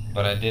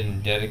 but I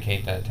didn't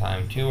dedicate that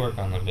time to work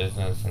on the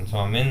business, and so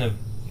I'm in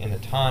the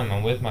time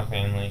I'm with my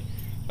family,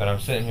 but I'm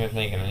sitting here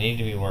thinking I need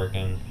to be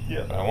working,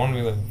 Yeah. but I want to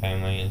be with my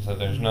family, and so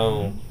there's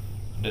no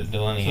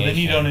delineation. So then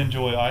you don't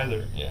enjoy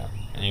either. Yeah,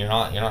 and you're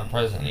not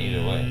present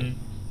either way. Mhm.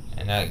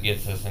 And that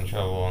gets us in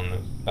trouble on the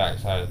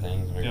backside of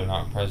things, where you're Yep.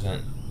 not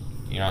present,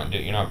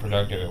 you're not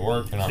productive at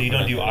work. You're not So you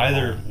don't do productive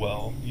at either home.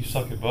 well. You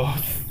suck at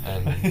both.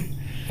 And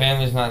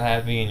family's not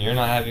happy, and you're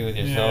not happy with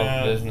yourself,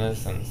 Yeah.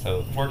 business, and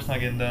so Work's not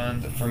getting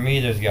done. for me,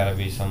 there's got to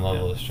be some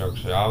level Yeah. of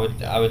structure.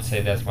 I would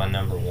say that's my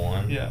number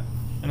one. Yeah.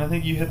 And I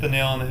think you hit the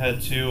nail on the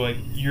head too. Like,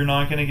 you're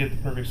not going to get the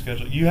perfect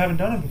schedule. You haven't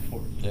done it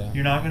before. Yeah.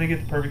 You're not going to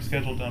get the perfect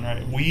schedule done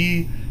right.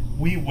 We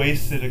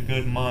wasted a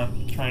good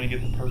month trying to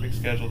get the perfect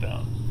schedule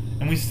down,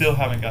 and we still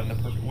haven't gotten the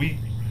perfect.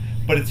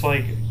 But it's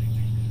like,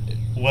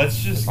 let's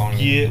just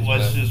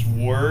just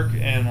work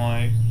and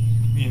like,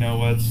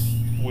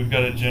 we've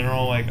got a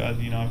general like,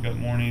 I've got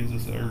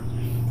mornings or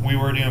we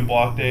were doing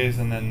block days,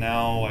 and then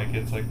now like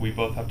it's like we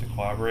both have to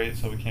collaborate,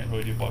 so we can't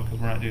really do block because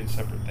we're not doing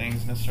separate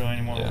things necessarily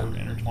anymore. Yeah. We're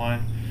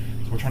intertwined.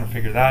 We're trying to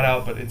figure that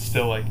out, but it's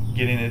still like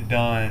getting it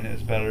done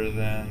is better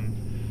than,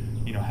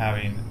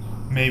 having,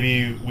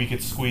 maybe we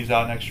could squeeze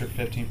out an extra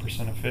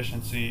 15%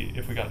 efficiency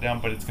if we got down,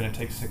 but it's going to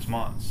take 6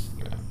 months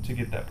Yeah. to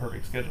get that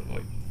perfect schedule.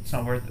 Like, it's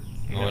not worth it.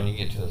 Well, when you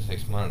get to the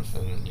 6 months,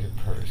 then your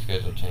perfect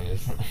schedule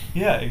changes.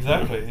 Yeah,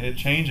 exactly. It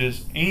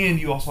changes, and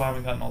you also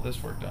haven't gotten all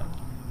this work done.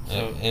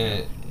 So,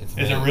 and it's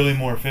is it really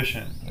more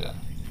efficient? Yeah.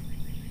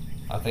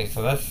 I think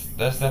so. That's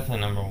definitely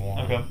number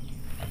one.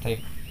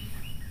 Okay.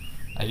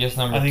 I guess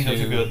number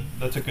two.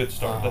 That's a good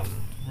start. That's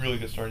a really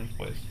good starting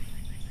place.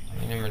 I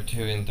mean, number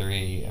 2 and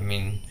 3. I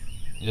mean,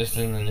 just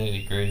in the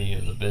nitty gritty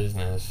of the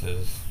business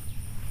is,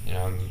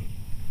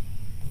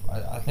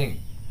 I think,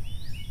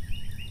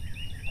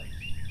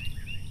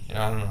 I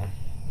don't know.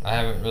 I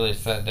haven't really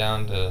sat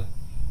down to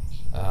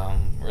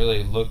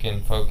really look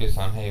and focus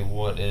on, hey,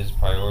 what is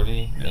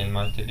priority in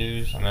my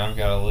to-dos. I mean, I've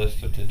got a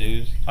list of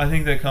to-dos. I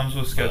think that comes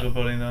with schedule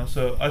building, though.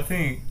 So I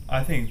think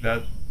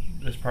that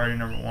is priority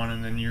number 1,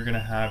 and then you're gonna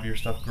have your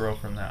stuff grow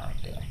from that.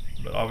 Yeah.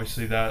 But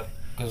obviously that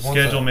 'Cause once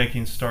schedule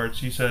making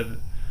starts. You said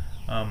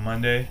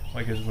Monday,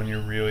 like, is when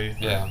you're really.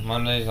 Yeah,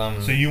 Mondays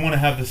So you want to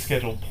have the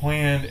schedule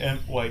planned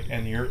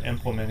and you're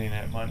implementing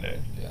it Monday.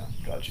 Yeah.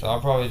 Gotcha. So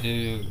I'll probably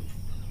do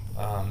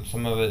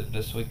some of it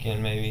this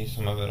weekend, maybe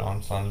some of it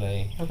on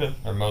Sunday, Okay.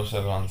 or most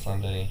of it on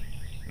Sunday.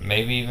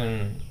 Maybe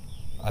even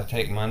I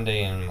take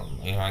Monday and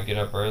I get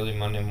up early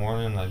Monday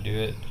morning. I do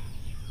it,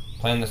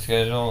 plan the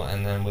schedule,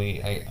 and then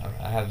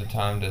I have the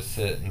time to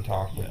sit and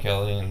talk with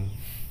Kelly and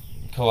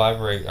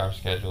collaborate our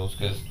schedules,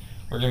 because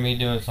we're gonna be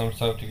doing some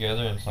stuff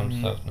together and some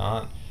stuff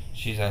not.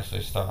 She's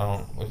actually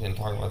we didn't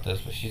talk about this,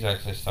 but she's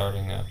actually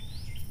starting a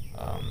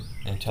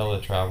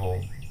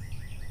IntelliTravel,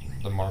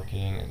 the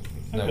marketing and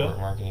network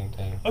marketing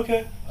thing.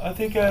 Okay. I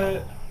think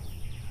I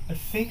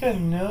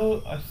know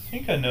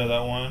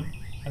that one.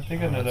 I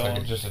think I know It's that like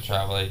one. just a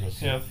travel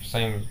agency. Yeah.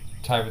 Same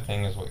type of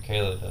thing as what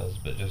Kayla does,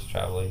 but just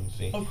travel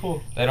agency. Oh,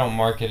 cool. They don't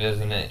market as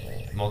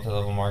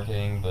multi-level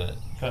marketing, but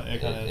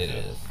It kind of it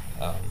is.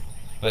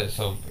 But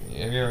so,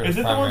 have you ever? Is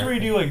it the ones where you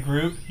do like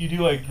group? You do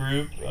like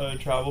group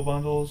travel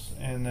bundles,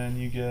 and then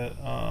you get.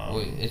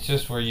 It's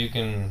just where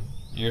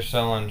you're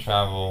selling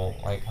travel,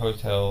 like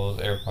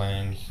hotels,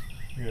 airplanes,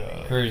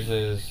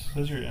 cruises.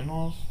 Those are your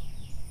in-laws?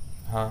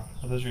 Huh?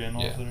 Are those your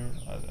in-laws Yeah. that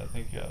are? I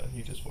think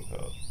he just woke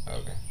up.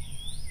 Okay.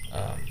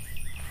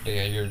 But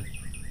yeah,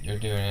 you're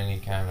doing any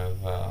kind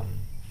of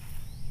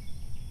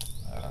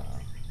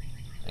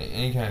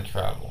any kind of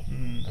travel,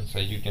 and so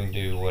you can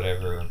do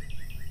whatever.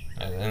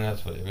 And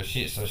that's what. But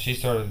she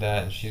started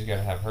that, and she's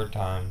gonna have her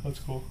time. That's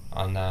cool.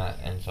 On that,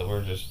 and so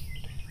we're just.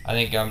 I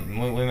think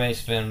we may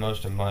spend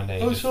most of Monday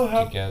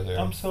together.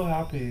 I'm so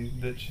happy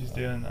that she's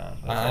doing that.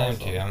 That's I am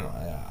awesome. too.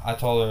 I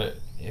told her,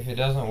 if it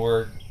doesn't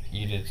work,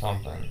 you did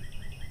something,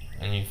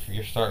 and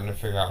you're starting to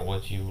figure out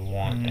what you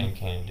want and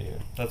can do.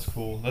 That's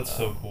cool. That's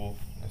so cool.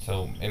 And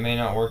so it may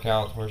not work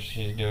out where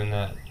she's doing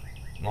that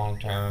long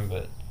term,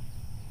 but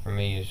for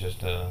me, it's just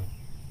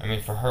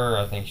for her,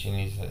 I think she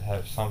needs to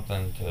have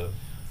something to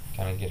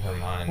kind of get her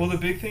mind. Well, the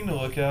big thing to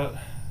look at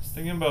is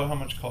thinking about how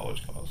much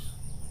college costs.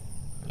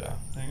 Yeah.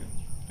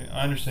 I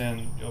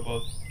understand y'all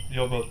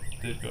both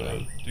did go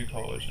to do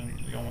college and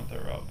y'all went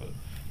that route, but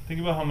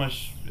think about how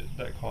much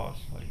that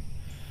costs. Like,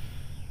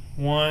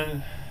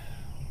 one,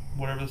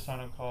 whatever the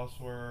sign-up costs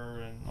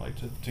were, and like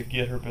to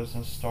get her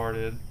business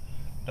started,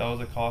 that was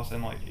a cost.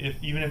 And like,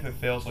 even if it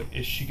fails, like,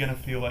 is she gonna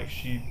feel like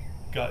she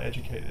got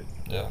educated?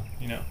 Yeah.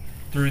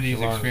 Through these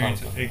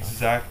experiences. Something.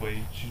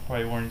 Exactly. She's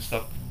probably learning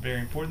stuff very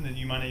important that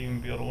you might not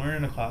even be able to learn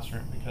in a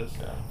classroom, because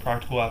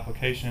practical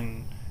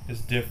application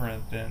is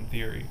different than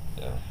theory.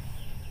 Yeah.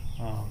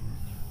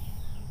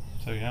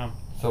 So yeah.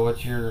 So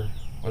what's your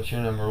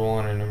number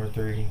one or number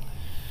three,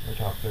 or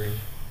top three?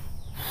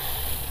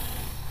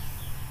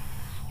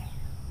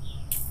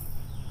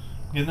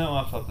 Getting that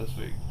laptop this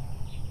week.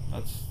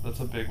 That's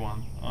a big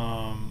one.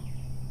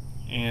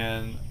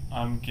 And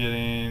I'm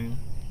getting.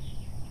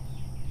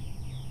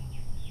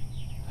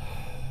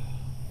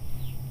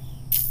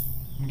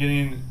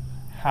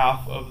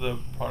 Half of the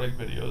product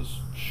videos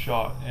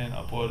shot and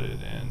uploaded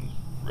and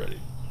ready.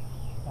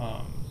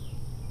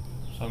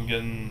 So I'm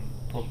getting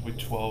probably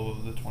 12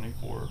 of the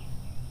 24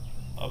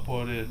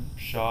 uploaded,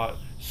 shot,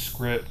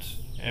 script,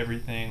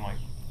 everything, like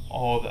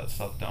all of that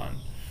stuff done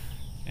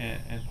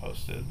and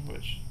posted,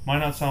 which might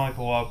not sound like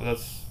a lot, but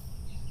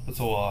that's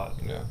a lot.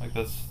 Yeah. Like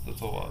that's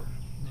a lot.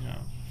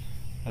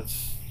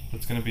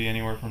 That's gonna be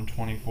anywhere from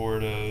 24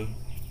 to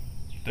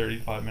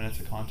 35 minutes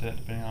of content,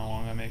 depending on how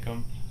long I make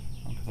them.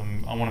 Because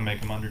I want to make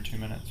them under 2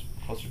 minutes,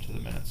 closer to the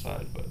minute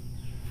side. But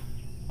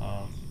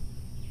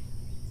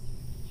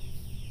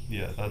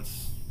yeah,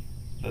 that's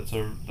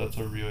a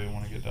really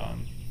want to get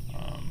done.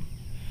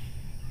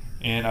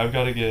 And I've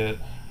got to get.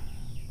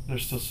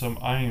 There's still some.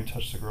 I didn't even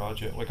touch the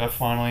garage yet. Like, I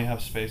finally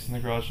have space in the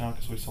garage now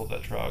because we sold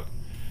that truck.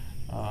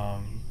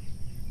 Because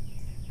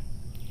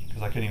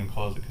I couldn't even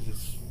close it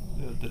because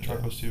the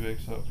truck was too big.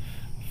 So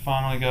I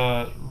finally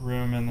got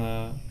room in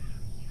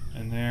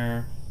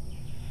there.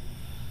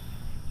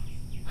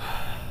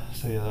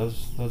 So yeah,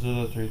 those are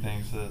the three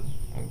things that.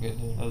 Okay,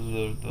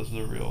 Those are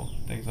the real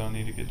things I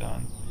need to get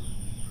done.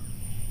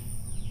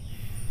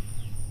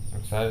 I'm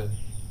excited.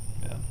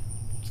 Yeah,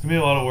 it's gonna be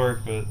a lot of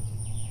work, but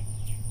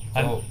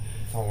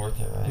it's all worth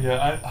it, right?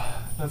 Yeah,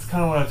 that's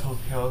kind of what I told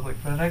Kel. Like,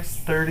 for the next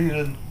 30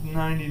 to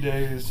 90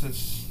 days,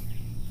 it's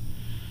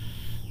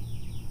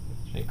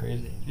be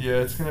crazy. Yeah,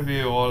 it's gonna be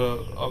a lot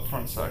of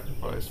upfront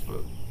sacrifice,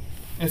 but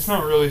it's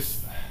not really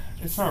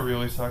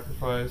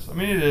sacrifice. I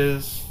mean, it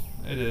is.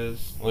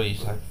 What are you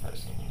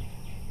sacrificing?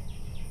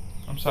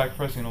 I'm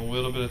sacrificing a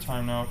little bit of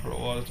time now for a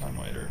lot of time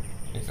later.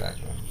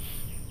 Exactly.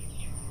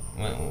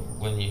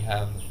 When you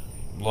have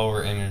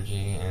lower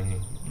energy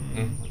and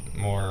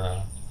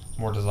more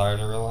desire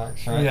to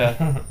relax, right?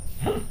 Yeah.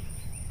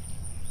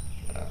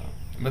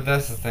 But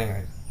that's the thing.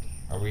 Like,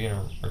 are we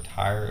gonna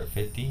retire at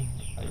 50?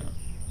 Like,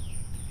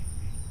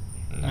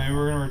 no. Maybe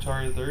we're gonna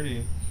retire at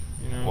 30.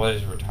 What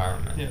is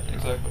retirement? Yeah,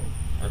 exactly.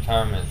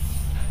 Retirement's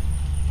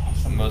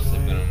mostly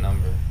been a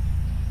number.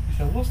 He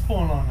said, "What's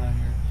going on out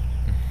here?"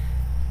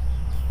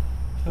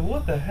 I said,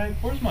 "What the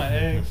heck? Where's my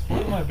eggs?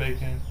 Where's my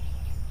bacon?"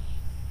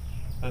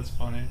 That's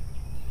funny.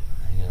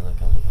 You get a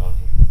cup of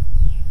coffee.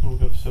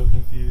 Woke up so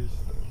confused.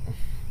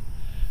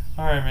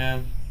 Alright,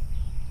 man.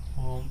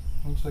 Well,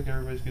 looks like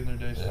everybody's getting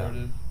their day Yeah.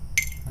 started.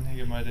 I need to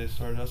get my day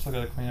started. I still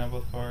gotta clean out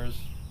both cars.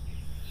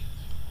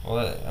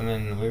 Well, I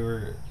mean,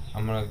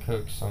 I'm gonna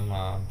cook some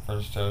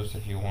French toast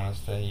if you want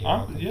to stay. You're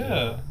welcome to.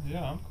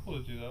 Yeah, I'm cool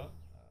to do that.